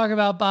 Let's talk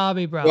about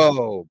Bobby,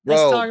 bro.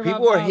 Bro.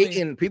 People are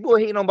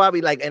hating on Bobby,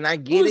 like, and I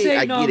get it.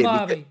 I get it.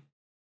 Bobby?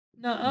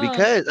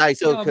 Because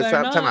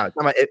time out.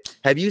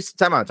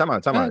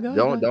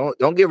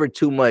 Don't give her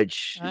too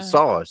much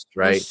sauce,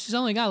 right? She's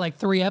only got like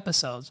 3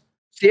 episodes.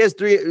 She has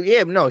 3.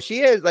 Yeah, no, she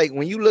has, like,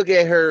 when you look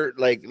at her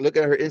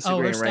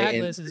Instagram, her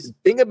right? And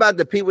think about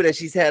the people that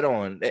she's had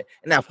on.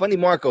 Now, Funny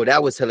Marco,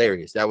 that was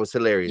hilarious. Yeah,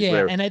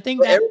 whatever. And I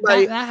think that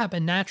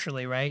happened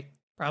naturally, right?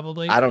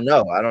 Probably. I don't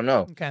know.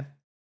 Okay.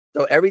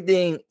 So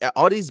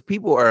all these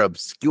people are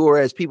obscure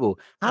as people.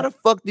 How the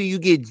fuck do you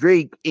get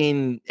Drake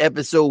in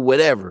episode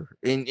whatever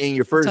in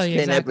your first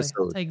 10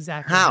 episodes?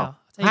 Exactly how?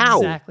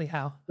 Exactly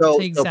how. So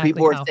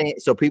people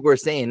are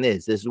saying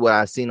this. This is what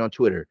I've seen on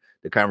Twitter.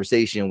 The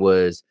conversation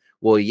was,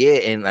 well, yeah,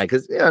 and like,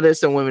 cause there's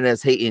some women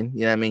that's hating,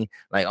 you know what I mean?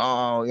 Like,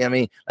 oh, you know what I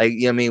mean? Like, you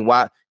know what I mean?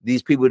 Why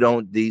these people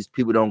don't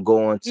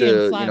go on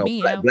to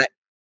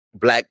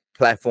black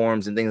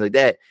platforms and things like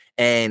that.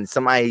 And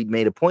somebody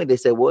made a point. They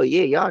said, well,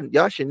 yeah,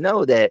 y'all should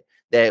know that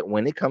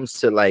when it comes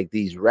to like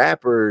these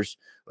rappers,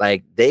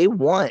 like they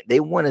want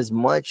as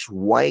much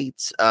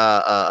white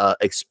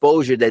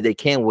exposure that they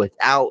can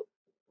without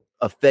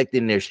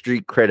affecting their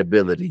street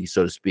credibility,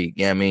 so to speak.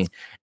 You know what I mean?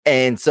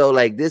 And so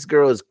like this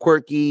girl is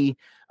quirky.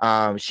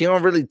 She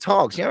don't really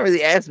talk. She don't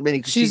really ask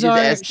many. She's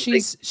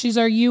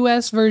our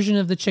US version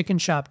of the Chicken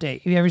Shop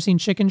Date. Have you ever seen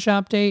Chicken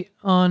Shop Date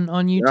on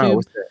YouTube? No,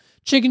 what's that?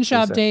 Chicken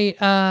Shop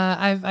Date.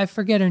 I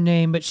forget her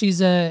name, but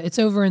it's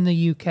over in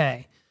the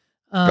UK.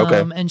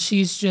 And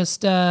she's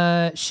just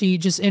she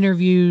just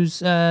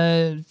interviews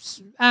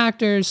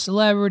actors,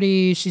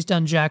 celebrities. She's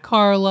done Jack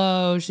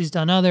Harlow. She's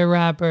done other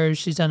rappers.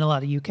 She's done a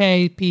lot of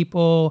UK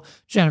people.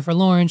 Jennifer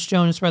Lawrence,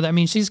 Jonas Brothers. I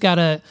mean, she's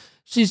done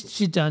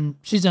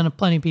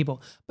plenty of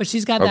people, but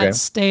she's got that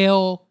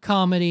stale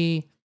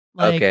comedy,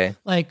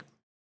 like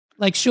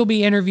she'll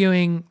be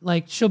interviewing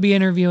like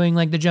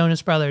the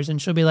Jonas Brothers,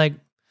 and she'll be like,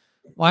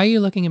 "Why are you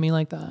looking at me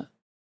like that?"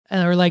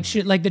 And or like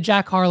the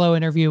Jack Harlow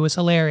interview was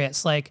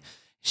hilarious. Like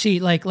he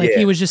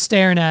was just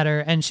staring at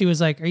her, and she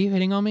was like, "Are you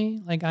hitting on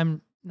me? Like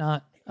I'm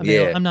not."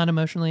 I'm not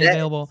emotionally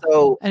available.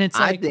 So, and it's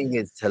like, I think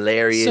it's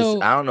hilarious.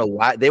 So, I don't know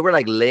why they were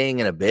like laying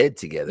in a bed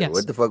together. Yes.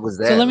 What the fuck was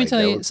that? So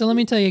let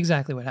me tell you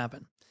exactly what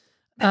happened.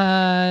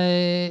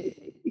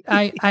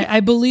 I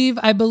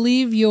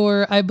believe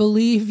your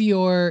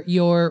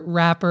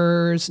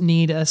rappers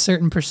need a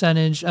certain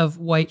percentage of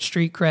white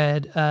street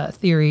cred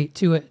theory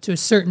to a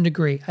certain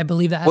degree. I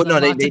believe that has a lot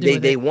to do with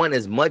it. They want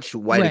as much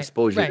white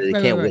exposure as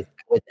they can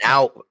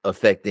without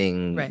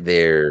affecting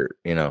their,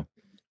 you know.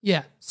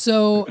 Yeah.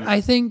 So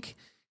I think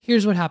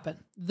here's what happened.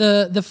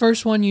 The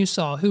first one you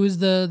saw, who was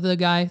the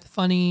guy?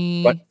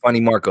 Funny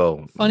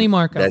Marco. Funny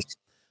Marco. That's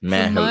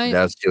man,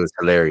 that was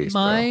hilarious.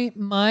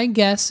 My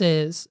guess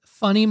is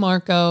Funny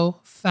Marco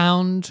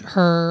found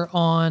her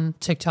on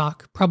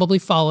TikTok, probably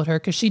followed her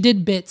because she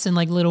did bits and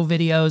like little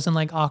videos and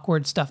like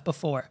awkward stuff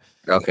before.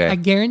 Okay. I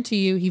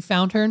guarantee you he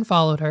found her and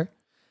followed her.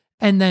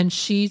 And then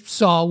she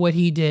saw what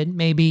he did.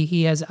 Maybe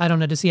he has, I don't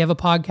know, does he have a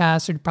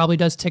podcast or probably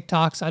does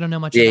TikToks? I don't know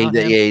much about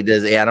him. Yeah, he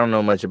does. Yeah, I don't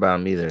know much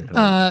about him either.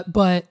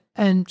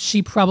 And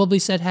she probably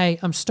said, hey,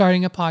 I'm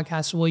starting a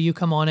podcast. Will you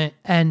come on it?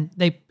 And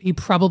he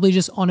probably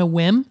just on a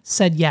whim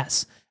said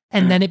yes.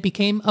 And then it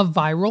became a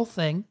viral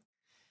thing.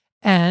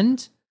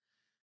 And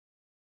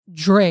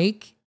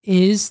Drake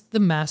is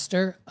the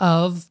master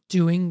of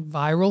doing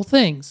viral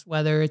things,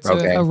 whether it's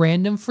a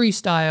random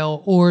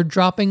freestyle or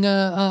dropping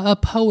a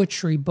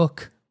poetry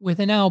book with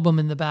an album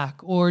in the back,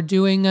 or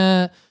doing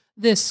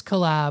this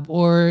collab,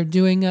 or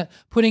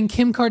putting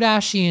Kim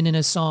Kardashian in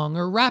a song,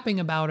 or rapping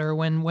about her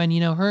when you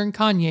know her and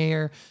Kanye,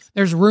 or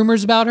there's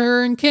rumors about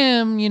her and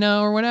Kim, you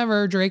know, or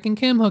whatever, Drake and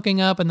Kim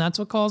hooking up, and that's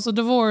what caused the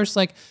divorce.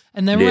 Like,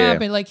 and then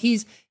rapping, like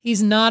he's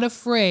not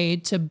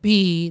afraid to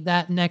be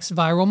that next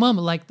viral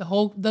moment, like the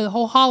whole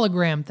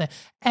hologram thing.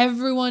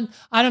 Everyone,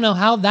 I don't know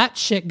how that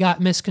shit got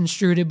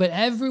misconstrued, but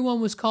everyone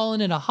was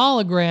calling it a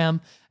hologram.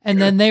 And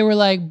then they were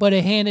like, but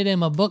it handed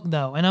him a book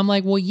though. And I'm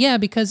like, well, yeah,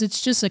 because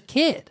it's just a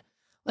kid.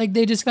 Like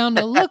they just found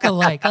a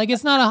look-alike. Like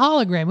it's not a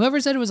hologram. Whoever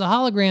said it was a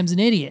hologram's an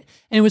idiot.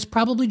 And it was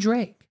probably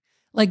Drake.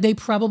 Like they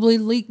probably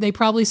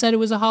said it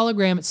was a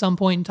hologram at some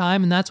point in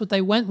time, and that's what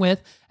they went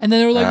with. And then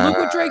they were like, look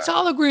what Drake's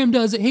hologram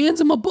does. It hands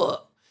him a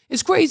book.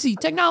 It's crazy.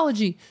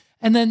 Technology.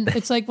 And then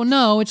it's like, well,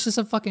 no, it's just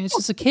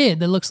a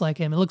kid that looks like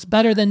him. It looks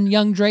better than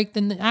young Drake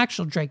than the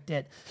actual Drake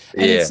did.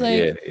 And it's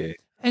like,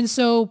 and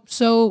so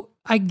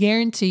I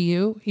guarantee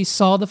you, he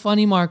saw the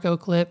Funny Marco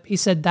clip. He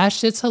said that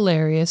shit's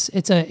hilarious.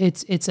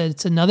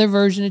 It's another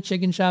version of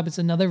Chicken Shop. It's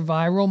another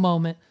viral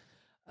moment.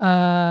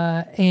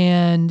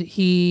 And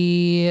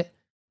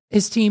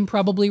his team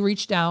probably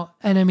reached out.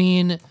 And I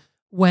mean,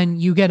 when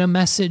you get a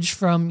message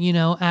from, you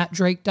know,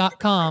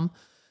 @Drake.com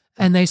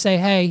and they say,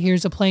 hey,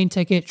 here's a plane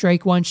ticket.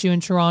 Drake wants you in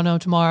Toronto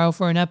tomorrow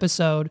for an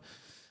episode.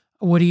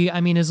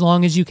 As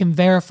long as you can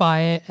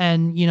verify it.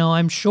 And, you know,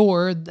 I'm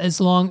sure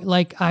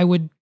I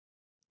would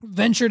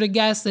venture to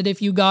guess that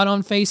if you got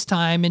on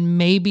FaceTime and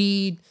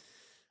maybe,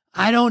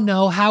 I don't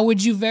know, how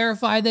would you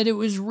verify that it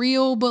was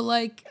real? But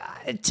like,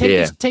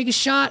 take a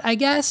shot, I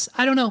guess.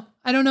 I don't know.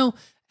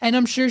 And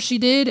I'm sure she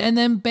did. And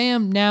then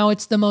bam, now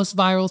it's the most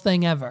viral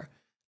thing ever.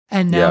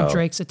 And now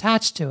Drake's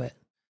attached to it.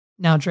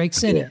 Now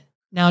Drake's in it.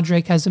 Now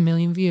Drake has 1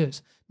 million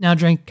views. Now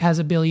Drake has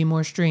 1 billion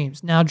more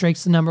streams. Now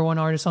Drake's the #1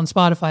 artist on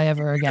Spotify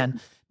ever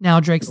again. Now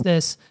Drake's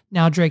this.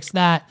 Now Drake's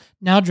that.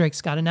 Now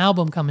Drake's got an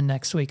album coming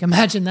next week.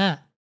 Imagine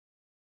that.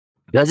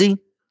 Does he?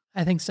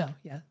 I think so.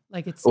 Yeah,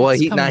 like it's. Well,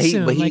 he's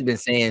been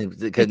saying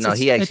because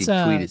he actually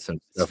tweeted some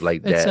stuff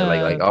like that,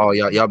 like oh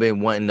y'all been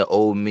wanting the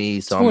old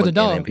me, so for the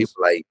dogs. And people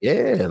like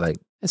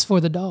it's for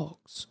the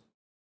dogs.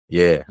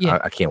 Yeah.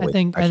 I can't wait.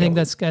 I think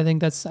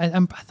that's. I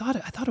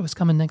thought it was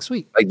coming next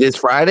week. Like this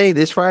Friday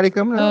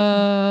coming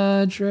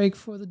up. Drake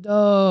for the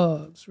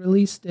dogs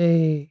release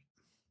date.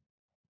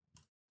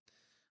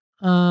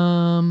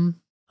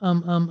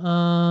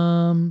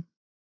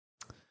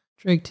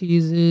 Drake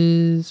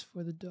teases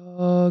for the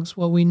dogs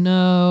what we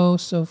know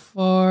so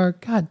far.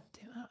 God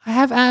damn, I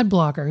have ad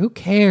blocker. Who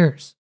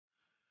cares?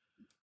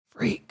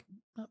 Freak.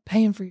 Not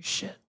paying for your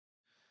shit.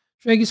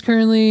 Drake is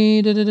currently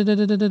in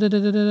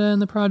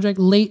the project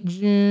late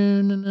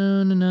June.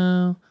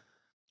 No.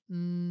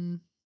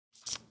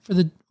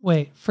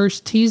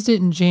 First teased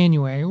it in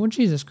January. Well,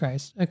 Jesus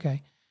Christ.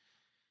 Okay.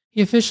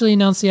 He officially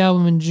announced the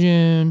album in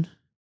June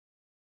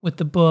with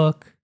the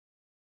book.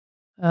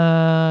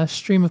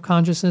 Stream of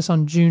Consciousness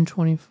on June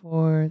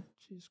 24th.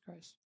 Jesus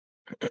Christ.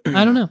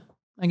 I don't know.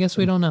 I guess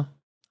we don't know.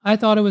 I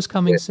thought it was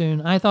coming soon.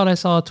 I thought I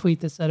saw a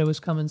tweet that said it was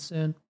coming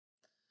soon.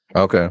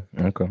 Okay.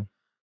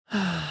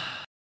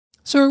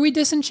 So are we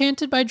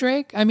disenchanted by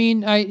Drake? I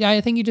mean,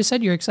 I think you just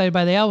said you're excited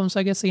by the album, so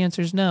I guess the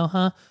answer is no,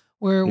 huh?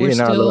 We're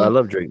still. I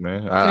love Drake,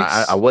 man.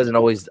 I was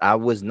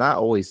not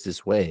always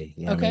this way.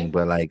 You know what I mean?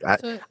 But like,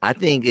 I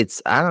think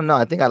it's. I don't know.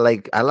 I think I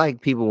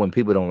like people when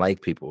people don't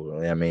like people. You know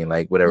what I mean,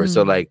 like whatever.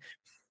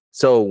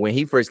 So when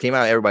he first came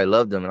out, everybody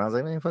loved him, and I was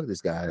like, man, fuck this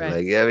guy.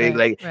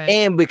 Right.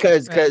 And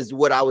because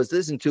what I was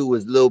listening to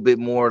was a little bit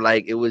more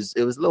like it was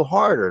a little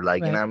harder.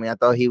 Like, you know what I mean? I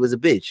thought he was a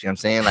bitch. You know what I'm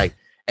saying? Like,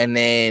 and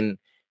then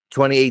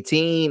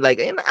 2018, like,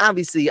 and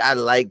obviously I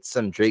liked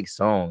some Drake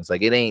songs.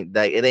 Like, it ain't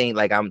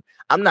like I'm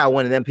not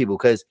one of them people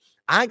because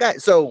I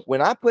got, so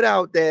when I put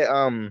out that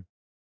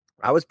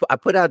I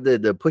put out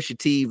the Pusha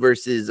T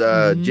versus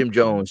Jim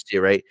Jones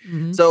shit, right?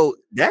 Mm-hmm. So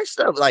that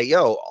stuff, like,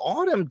 yo,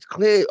 all them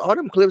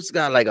clips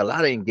got like a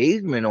lot of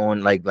engagement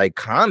on like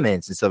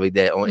comments and stuff like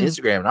that on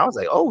Instagram. And I was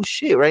like, oh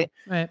shit, right?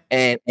 Right.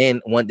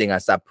 And one thing I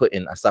stopped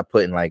putting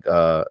like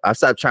I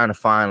stopped trying to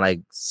find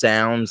like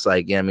sounds,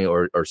 like, you know what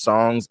I mean, or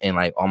songs, and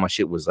like all my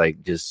shit was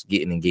like just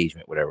getting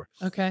engagement, whatever.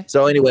 Okay.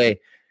 So anyway,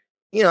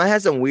 you know, I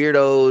had some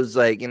weirdos,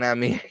 like, you know what I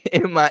mean,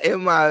 in my,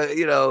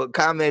 you know,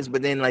 comments,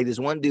 but then like this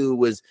one dude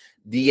was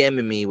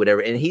DMing me, whatever,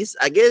 and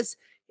I guess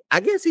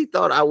he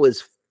thought I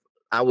was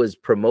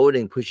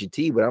promoting Pusha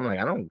T, but I'm like,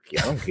 I don't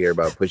care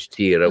about Pusha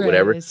T or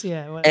whatever.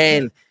 Yeah,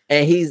 and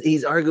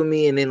he's arguing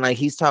me, and then like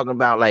he's talking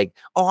about like,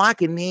 oh, I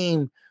can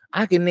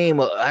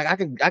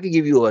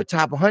give you a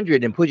top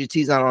 100 and Pusha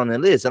T's not on the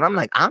list. And I'm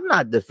like, I'm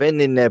not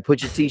defending that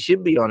Pusha T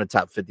should be on the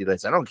top 50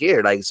 list. I don't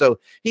care. Like, so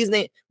he's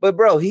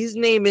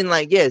naming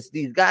like, yes,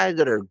 these guys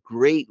that are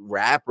great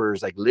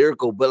rappers, like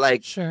lyrical, but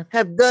like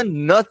have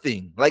done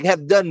nothing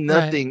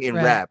in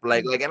rap.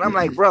 Like, and I'm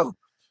like, bro,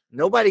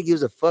 nobody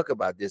gives a fuck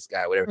about this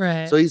guy, whatever.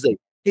 Right. So he's like,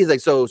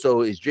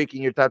 so is Drake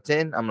in your top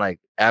 10? I'm like,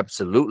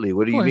 absolutely.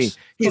 What do you mean?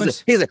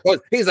 He's like, oh,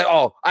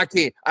 I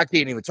can't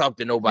even talk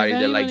to nobody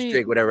that likes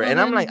Drake, whatever. Well, and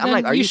I'm like,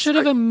 are you should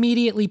have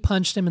immediately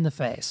punched him in the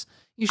face.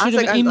 You should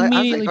have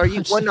immediately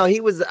punched him. No,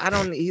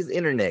 he's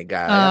internet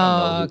guy.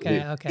 Oh, okay.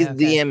 He's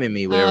DMing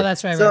me, whatever. Oh,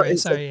 that's right. Right.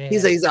 Sorry.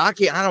 He's like,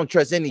 I don't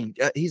trust any.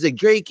 He's like,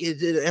 Drake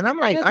is, and I'm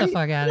like, get the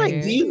fuck out of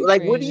here. Do you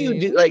like, what do you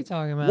do? Like,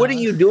 what are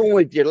you doing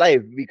with your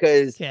life?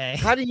 Because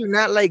how do you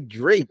not like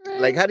Drake?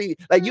 Like, how do you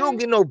like? You don't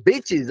get no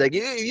bitches. Like,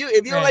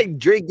 if you don't like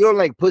Drake, you don't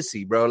like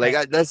pussy, bro.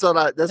 Like, that's all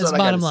I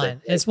bottom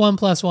line. It's 1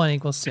 + 1 =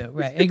 2.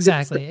 Right.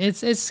 Exactly.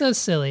 It's so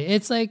silly.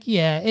 It's like,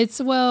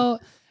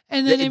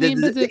 and then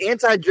the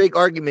anti-Drake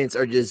arguments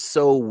are just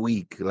so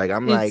weak. Like,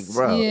 I'm like,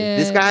 bro,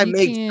 this guy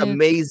makes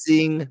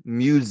amazing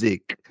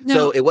music. No.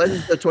 So it wasn't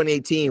until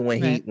 2018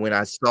 when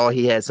I saw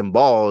he had some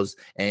balls,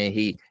 and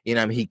he, you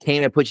know, he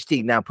came at Pusha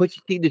T. Now Pusha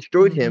T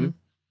destroyed him,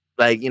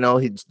 like, you know,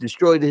 he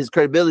destroyed his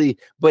credibility,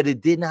 but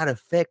it did not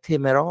affect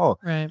him at all.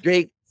 Right.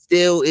 Drake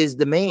still is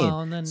the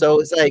man. So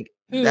it's like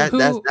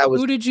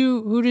who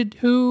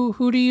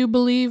do you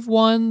believe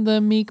won the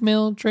Meek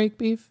Mill Drake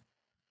beef?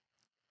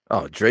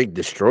 Oh, Drake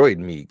destroyed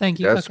me. Thank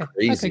you. That's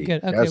crazy. Okay,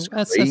 good. Okay, that's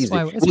crazy.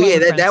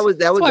 That was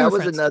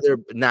another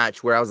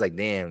notch where I was like,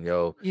 damn,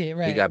 yo, he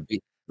got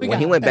beat. When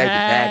he went back to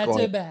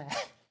back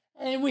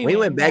on, when he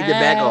went back to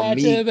back on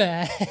Meek,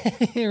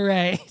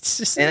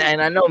 right? And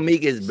I know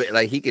Meek is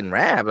like, he can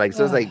rap, like,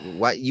 so it's like,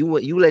 why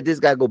you let this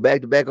guy go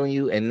back to back on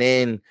you, and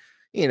then,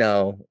 you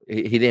know,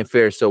 he didn't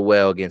fare so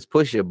well against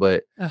Pusha,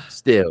 but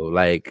still,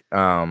 like,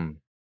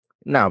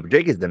 no,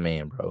 Drake is the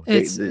man, bro.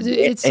 It's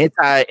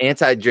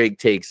anti Drake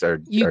takes are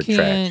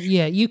trash.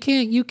 Yeah, you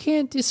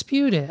can't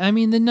dispute it. I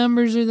mean, the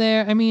numbers are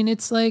there. I mean,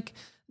 it's like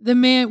the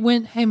man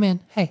went, hey man,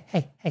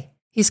 hey,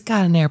 he's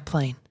got an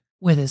airplane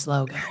with his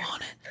logo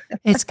on it.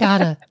 It's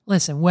gotta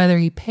listen, whether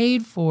he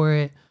paid for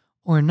it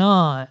or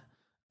not.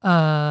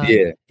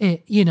 He's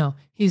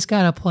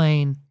got a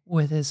plane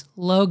with his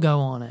logo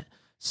on it.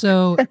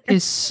 So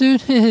as soon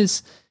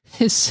as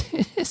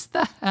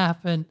that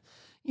happened,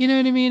 you know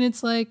what I mean?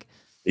 It's like,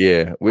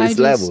 yeah, with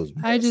levels.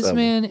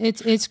 Man,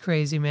 it's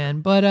crazy, man.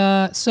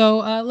 But so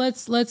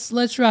let's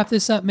wrap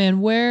this up,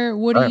 man.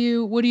 What do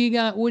you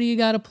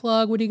got to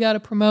plug? What do you got to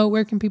promote?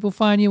 Where can people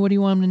find you? What do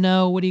you want them to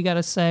know? What do you got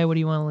to say? What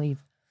do you want to leave?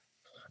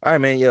 All right,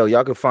 man.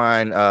 Y'all can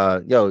find me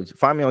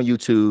on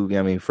YouTube. You know,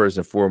 I mean, first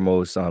and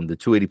foremost, the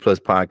 280 Plus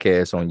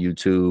podcast on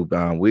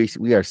YouTube.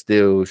 We are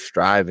still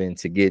striving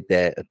to get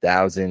that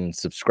 1,000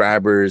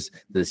 subscribers.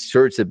 The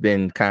shirts have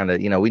been kind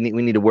of, you know, we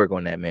need to work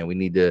on that, man. We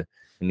need to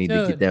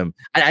get them.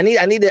 I need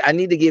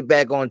to get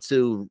back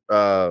onto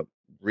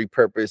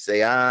repurpose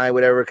AI,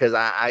 whatever, because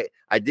I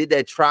did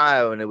that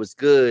trial and it was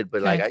good,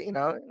 but like,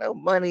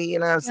 money, you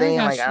know what I'm saying?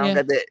 Like, I don't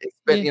got that,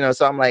 you know,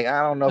 so I'm like,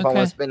 I don't know if I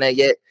want to spend that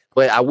yet,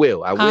 but I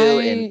will,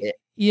 and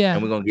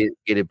we're gonna get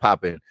it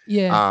popping.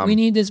 Yeah, we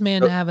need this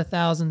man to have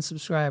 1,000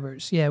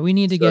 subscribers. Yeah, we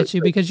need to get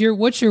you, because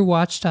what's your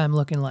watch time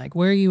looking like?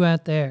 Where are you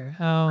at there?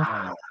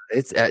 How?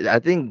 I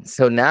think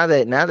so. Now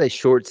that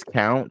shorts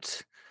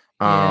count,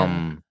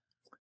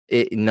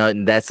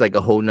 that's like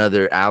a whole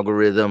nother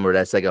algorithm, or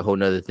that's like a whole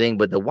nother thing.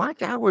 But the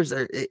watch hours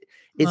are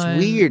it's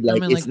weird.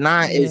 Like, it's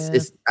not.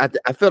 It's.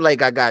 I feel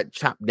like I got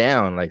chopped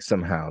down like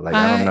somehow. Like,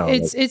 I don't know.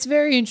 It's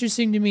very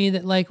interesting to me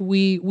that like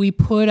we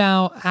put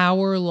out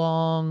hour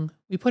long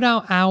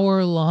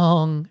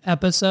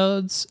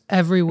episodes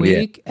every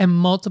week, and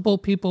multiple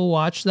people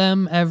watch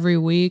them every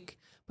week.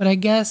 But I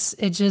guess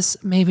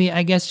just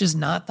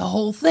not the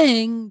whole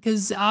thing,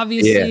 because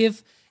obviously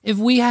if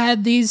we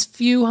had these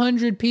few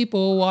hundred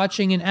people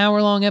watching an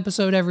hour-long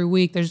episode every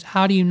week,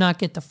 how do you not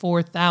get the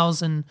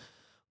 4,000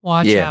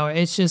 watch hour?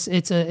 It's just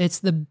it's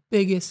the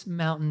biggest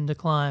mountain to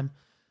climb.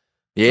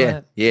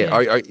 Yeah.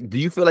 Do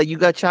you feel like you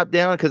got chopped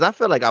down? Because I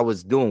feel like I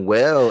was doing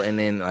well, and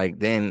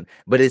then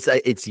but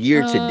it's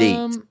year to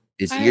date.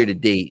 It's year to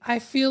date. I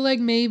feel like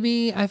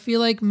maybe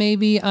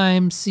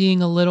I'm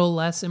seeing a little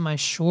less in my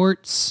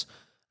shorts.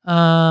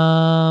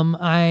 I'm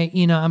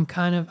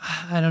kind of,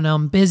 I don't know,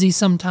 I'm busy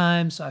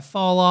sometimes, so I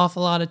fall off a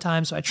lot of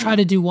times. So I try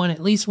to do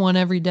at least one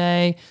every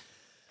day.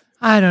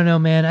 I don't know,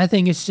 man. I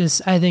think it's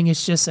just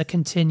a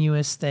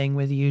continuous thing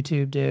with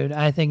YouTube, dude.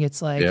 I think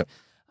it's like,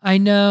 I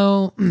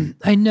know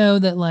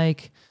that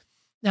like,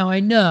 now I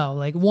know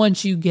like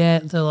once you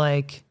get to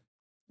like,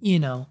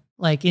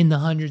 like in the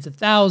hundreds of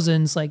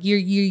thousands, like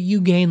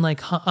you gain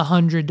like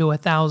 100 to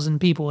 1,000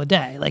 people a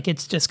day. Like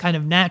it's just kind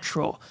of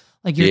natural.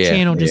 Like your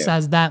channel just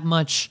has that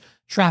much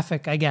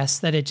traffic, I guess,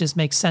 that it just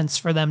makes sense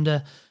for them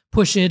to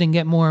push it and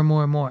get more and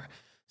more and more.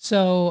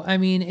 So, I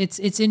mean,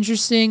 it's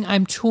interesting.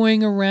 I'm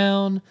toying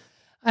around.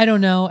 I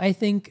don't know. I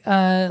think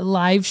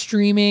live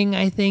streaming,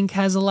 I think,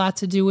 has a lot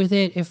to do with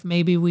it. If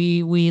maybe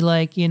we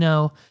like,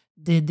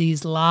 did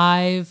these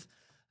live.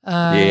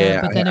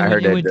 But then I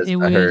heard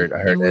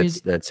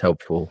that's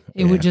helpful.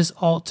 It would just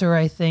alter,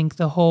 I think,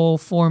 the whole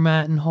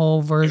format and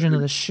whole version of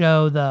the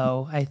show,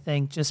 though. I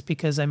think just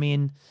because, I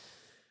mean,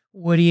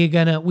 what are you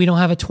we don't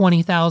have a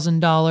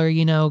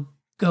 $20,000,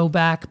 go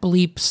back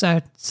bleep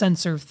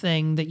censor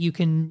thing that you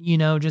can,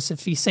 just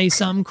if you say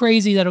something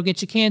crazy that'll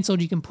get you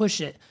canceled, you can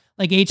push it.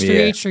 Like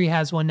H3H3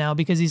 has one now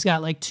because he's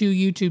got like 2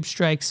 YouTube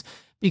strikes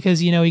because,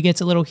 he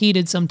gets a little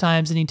heated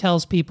sometimes and he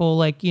tells people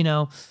like,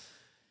 to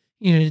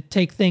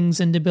take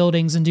things into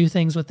buildings and do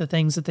things with the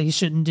things that they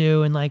shouldn't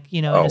do. And like,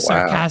 in a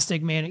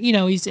sarcastic manner,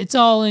 it's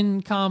all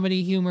in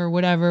comedy, humor,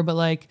 whatever. But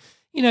like,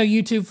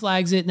 YouTube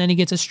flags it and then he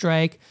gets a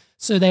strike.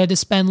 So they had to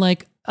spend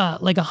like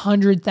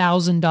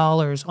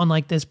 $100,000 on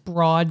like this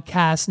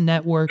broadcast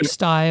network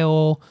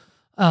style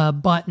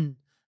button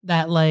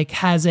that like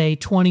has a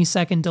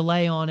 20-second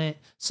delay on it.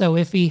 So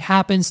if he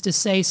happens to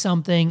say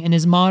something and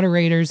his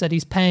moderators that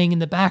he's paying in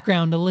the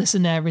background to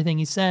listen to everything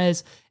he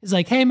says is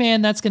like, hey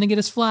man, that's going to get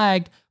us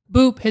flagged.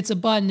 Boop, hits a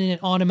button and it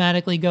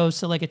automatically goes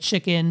to like a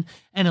chicken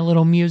and a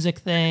little music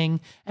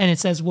thing. And it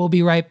says, we'll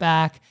be right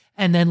back.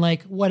 And then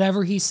like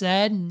whatever he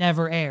said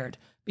never aired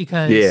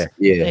because they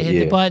hit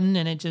the button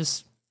and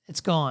it's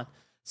gone.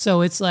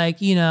 So it's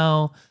like,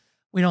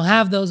 we don't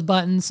have those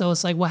buttons. So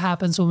it's like, what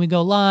happens when we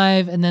go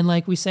live? And then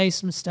like we say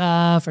some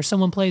stuff or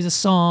someone plays a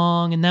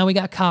song and now we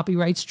got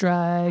copyright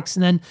strikes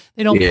and then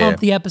they don't pump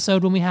the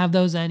episode when we have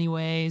those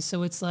anyways.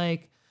 So it's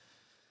like,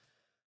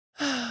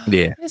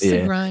 it's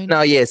the grind.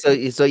 No, so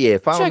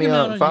follow Check me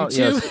on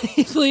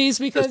YouTube, please,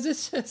 because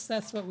it's just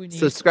that's what we need.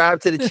 Subscribe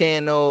to the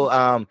channel.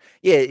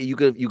 You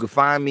could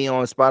find me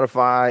on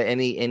Spotify,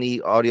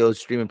 any audio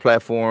streaming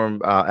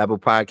platform, Apple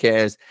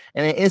Podcasts,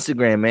 and then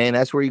Instagram, man.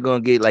 That's where you're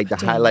gonna get like the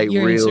highlight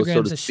reel,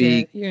 so to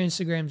speak. Your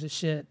Instagram's a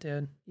shit,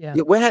 dude. Yeah.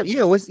 Do you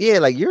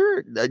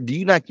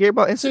not care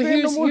about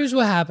Instagram? So here's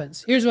what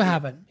happens. Here's what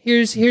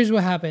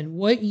happened.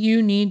 What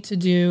you need to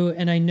do,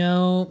 and I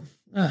know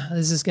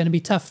this is gonna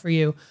be tough for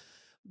you.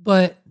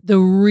 But the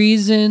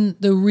reason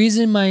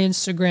my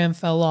Instagram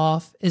fell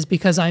off is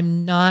because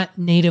I'm not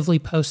natively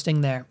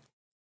posting there.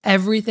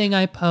 Everything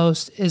I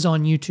post is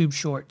on YouTube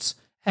Shorts.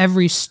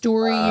 Every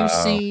story you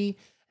see,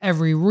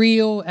 every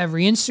reel,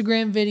 every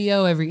Instagram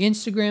video, every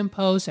Instagram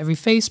post, every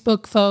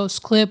Facebook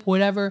post, clip,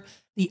 whatever.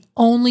 The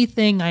only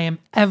thing I am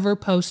ever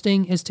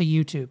posting is to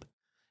YouTube.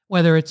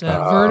 Whether it's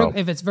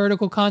if it's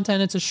vertical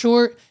content, it's a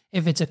short.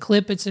 If it's a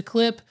clip, it's a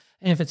clip.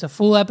 And if it's a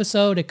full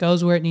episode, it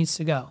goes where it needs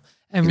to go.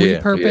 And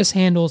Repurpose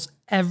handles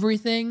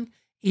everything,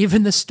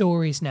 even the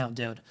stories now,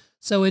 dude.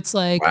 So it's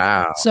like,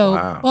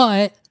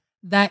 but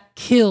that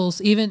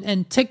kills even,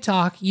 and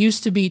TikTok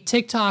used to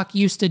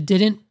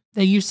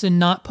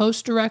not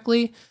post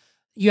directly.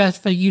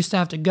 Used to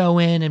have to go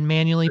in and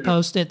manually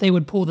post it. They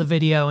would pull the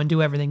video and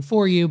do everything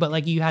for you, but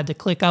like you had to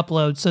click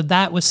upload. So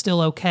that was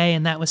still okay.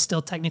 And that was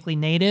still technically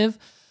native,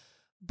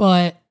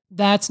 but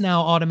that's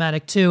now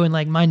automatic too. And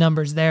like my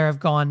numbers there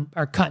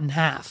are cut in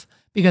half.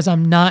 Because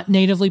I'm not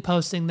natively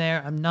posting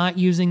there. I'm not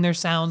using their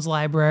sounds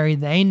library.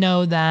 They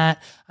know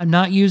that. I'm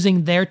not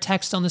using their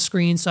text on the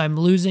screen, so I'm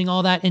losing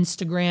all that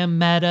Instagram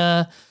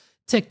meta,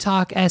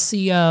 TikTok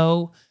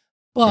SEO.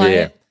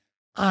 But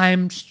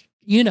I'm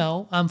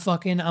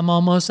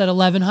almost at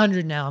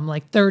 1,100 now. I'm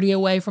like 30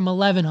 away from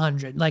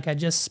 1,100. Like I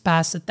just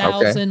passed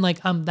 1,000. Like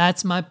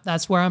that's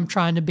where I'm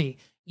trying to be.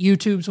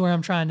 YouTube's where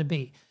I'm trying to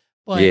be.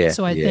 But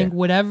I think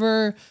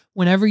whenever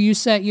you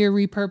set your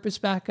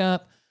Repurpose back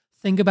up,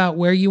 think about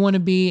where you want to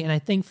be. And I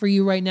think for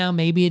you right now,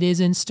 maybe it is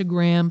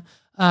Instagram.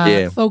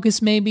 Focus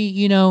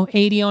maybe,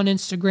 80 on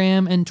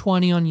Instagram and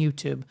 20 on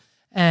YouTube.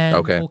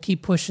 And we'll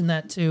keep pushing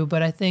that too.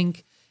 But I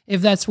think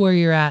if that's where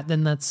you're at,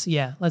 then let's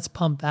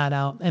pump that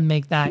out and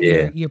make that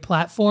your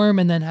platform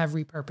and then have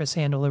Repurpose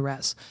handle the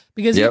rest.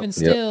 Because things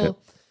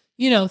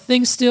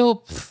still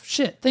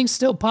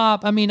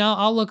pop. I mean,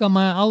 I'll look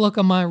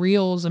on my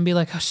reels and be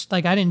like,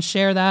 I didn't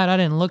share that. I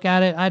didn't look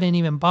at it. I didn't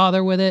even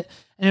bother with it.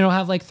 And it'll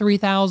have like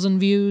 3,000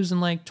 views and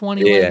like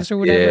 20 likes or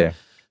whatever. Yeah.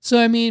 So,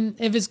 I mean,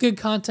 if it's good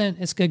content,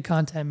 it's good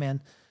content,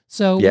 man.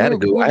 So I had a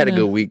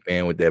good week,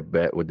 man, with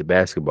the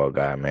basketball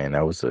guy, man.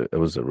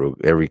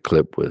 Every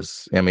clip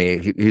was. I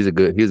mean, he's a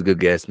good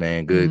guest,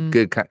 man.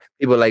 Good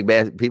people like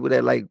people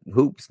that like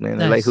hoops, man. Nice.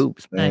 They like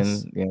hoops, man.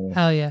 Nice.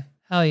 Yeah.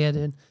 Hell yeah,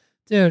 dude.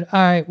 Dude,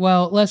 all right.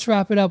 Well, let's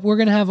wrap it up. We're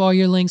going to have all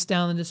your links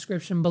down in the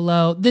description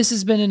below. This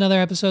has been another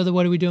episode of the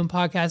What Are We Doing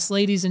podcast.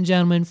 Ladies and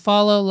gentlemen,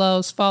 follow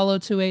Los, follow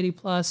 280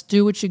 Plus.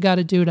 Do what you got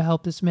to do to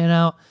help this man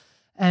out.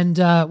 And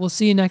we'll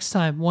see you next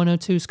time.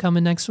 102 is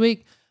coming next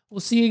week. We'll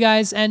see you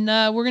guys. And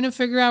we're going to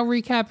figure out,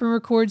 recap, and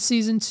record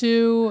season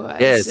 2.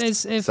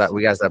 Yes.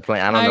 We got to start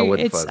playing. I don't know what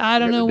the fuck. I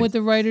don't know what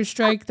the writer's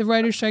strike. The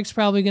writer's strike's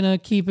probably going to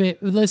keep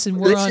it.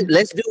 Listen,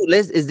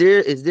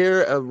 is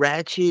there a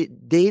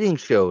ratchet dating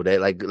show that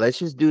let's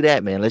just do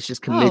that, man. Let's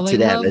just commit to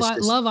that.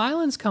 Love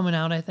Island's coming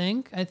out, I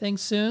think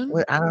soon.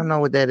 I don't know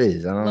what that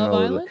is. I don't know.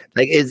 Island?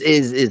 Like is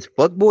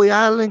Fuckboy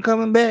Island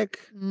coming back?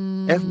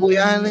 F-Boy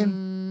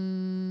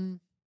Island?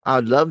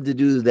 I'd love to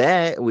do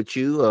that with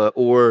you,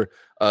 or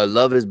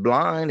Love Is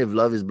Blind. If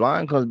Love Is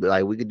Blind comes,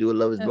 we could do a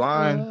Love Is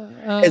Blind.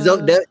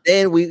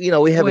 Then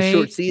we have a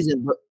short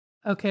season. But,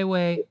 okay,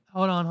 wait,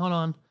 hold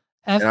on.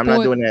 I'm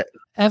not doing that.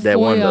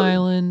 F-Boy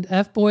Island.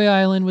 F-Boy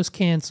Island was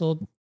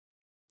canceled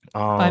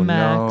by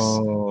Max.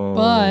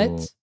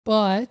 No.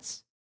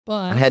 But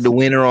I had the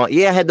winner on.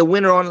 Yeah, I had the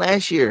winner on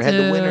last year. I had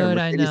the winner.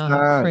 I know.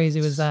 How crazy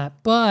was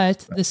that?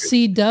 But the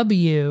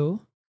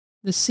CW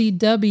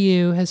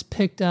has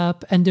picked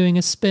up and doing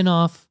a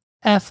spin-off,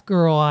 F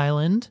Girl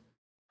Island.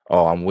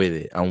 Oh, I'm with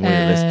it.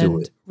 Let's do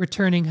it.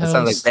 Returning host.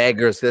 That sounds like Bad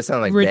Girls.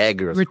 Bad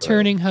Girls.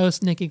 Returning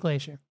host Nikki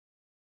Glacier.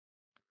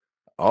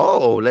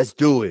 Oh, let's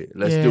do it.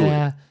 Let's do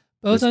it.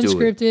 Both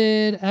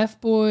unscripted.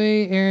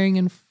 F-Boy airing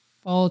in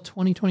fall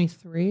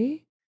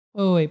 2023.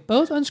 Oh wait,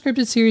 both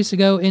unscripted series to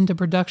go into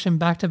production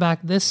back to back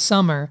this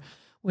summer,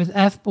 with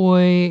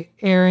F-Boy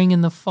airing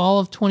in the fall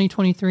of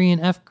 2023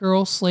 and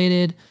F-Girl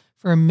slated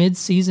for a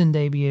mid-season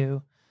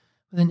debut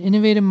with an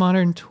innovative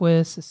modern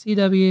twist. The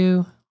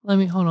CW. Let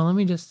me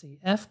just see.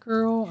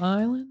 F-Girl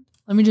Island?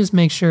 Let me just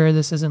make sure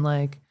this isn't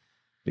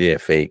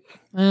fake.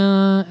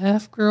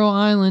 F-Girl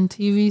Island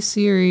TV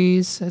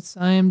series. It's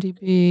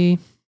IMDb.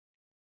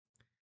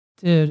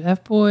 Dude,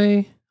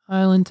 F-Boy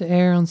Island to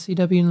air on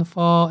CW in the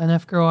fall and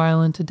F-Girl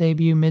Island to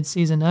debut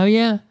mid-season. Oh,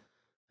 yeah.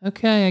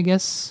 Okay, I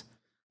guess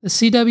the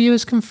CW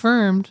is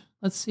confirmed.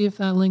 Let's see if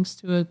that links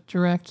to a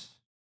direct.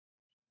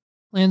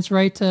 Lands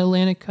right to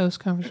Atlantic Coast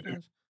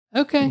Conference.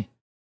 Okay.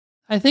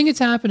 I think it's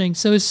happening.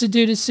 So,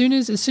 dude, as soon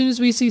as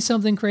we see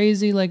something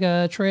crazy like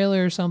a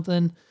trailer or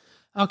something,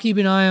 I'll keep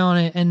an eye on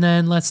it, and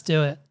then let's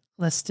do it.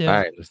 All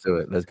right, let's do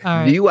it.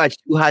 Do you watch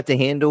Too Hot to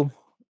Handle?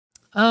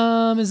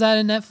 Is that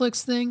a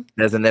Netflix thing?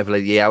 That's a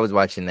Netflix. Yeah, I was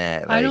watching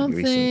that. I don't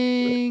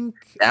think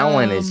that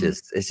one is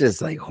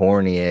just like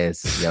horny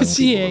ass young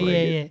people.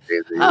 Yeah.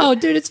 Oh,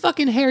 dude, it's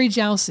fucking Harry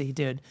Jowsey,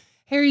 dude.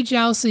 Harry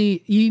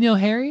Jowsey. You know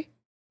Harry?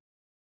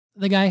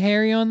 The guy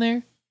Harry on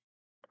there?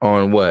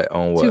 On what?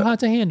 Too Hot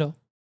to Handle.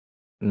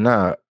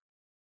 No,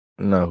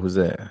 who's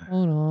that?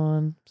 Hold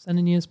on,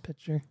 sending you his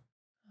picture.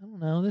 I don't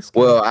know this guy.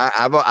 Well,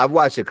 I've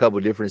watched a couple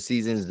different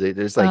seasons. There's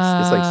it's like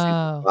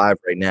season 5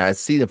 right now. It's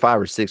season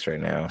 5 or 6 right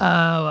now.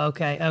 Oh,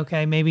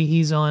 okay. Maybe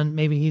he's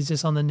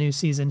just on the new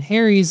season.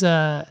 Harry's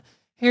a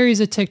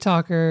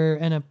TikToker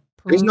and a.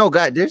 There's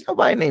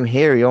nobody named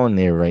Harry on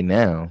there right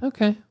now.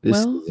 Okay,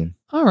 season.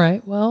 All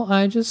right. Well,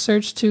 I just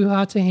searched Too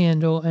Hot to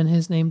Handle and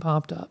his name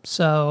popped up.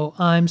 So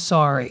I'm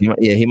sorry.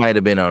 He might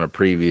have been on a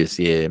previous.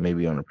 Yeah,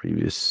 maybe on a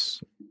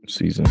previous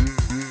season.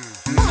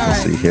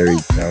 Let's see, Harry.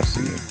 I'll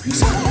see you.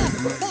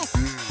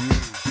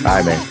 All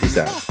right, man. Peace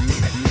out.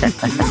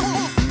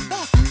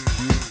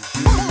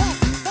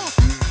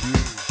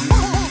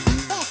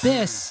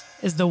 This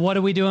is the What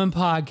Are We Doing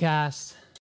podcast.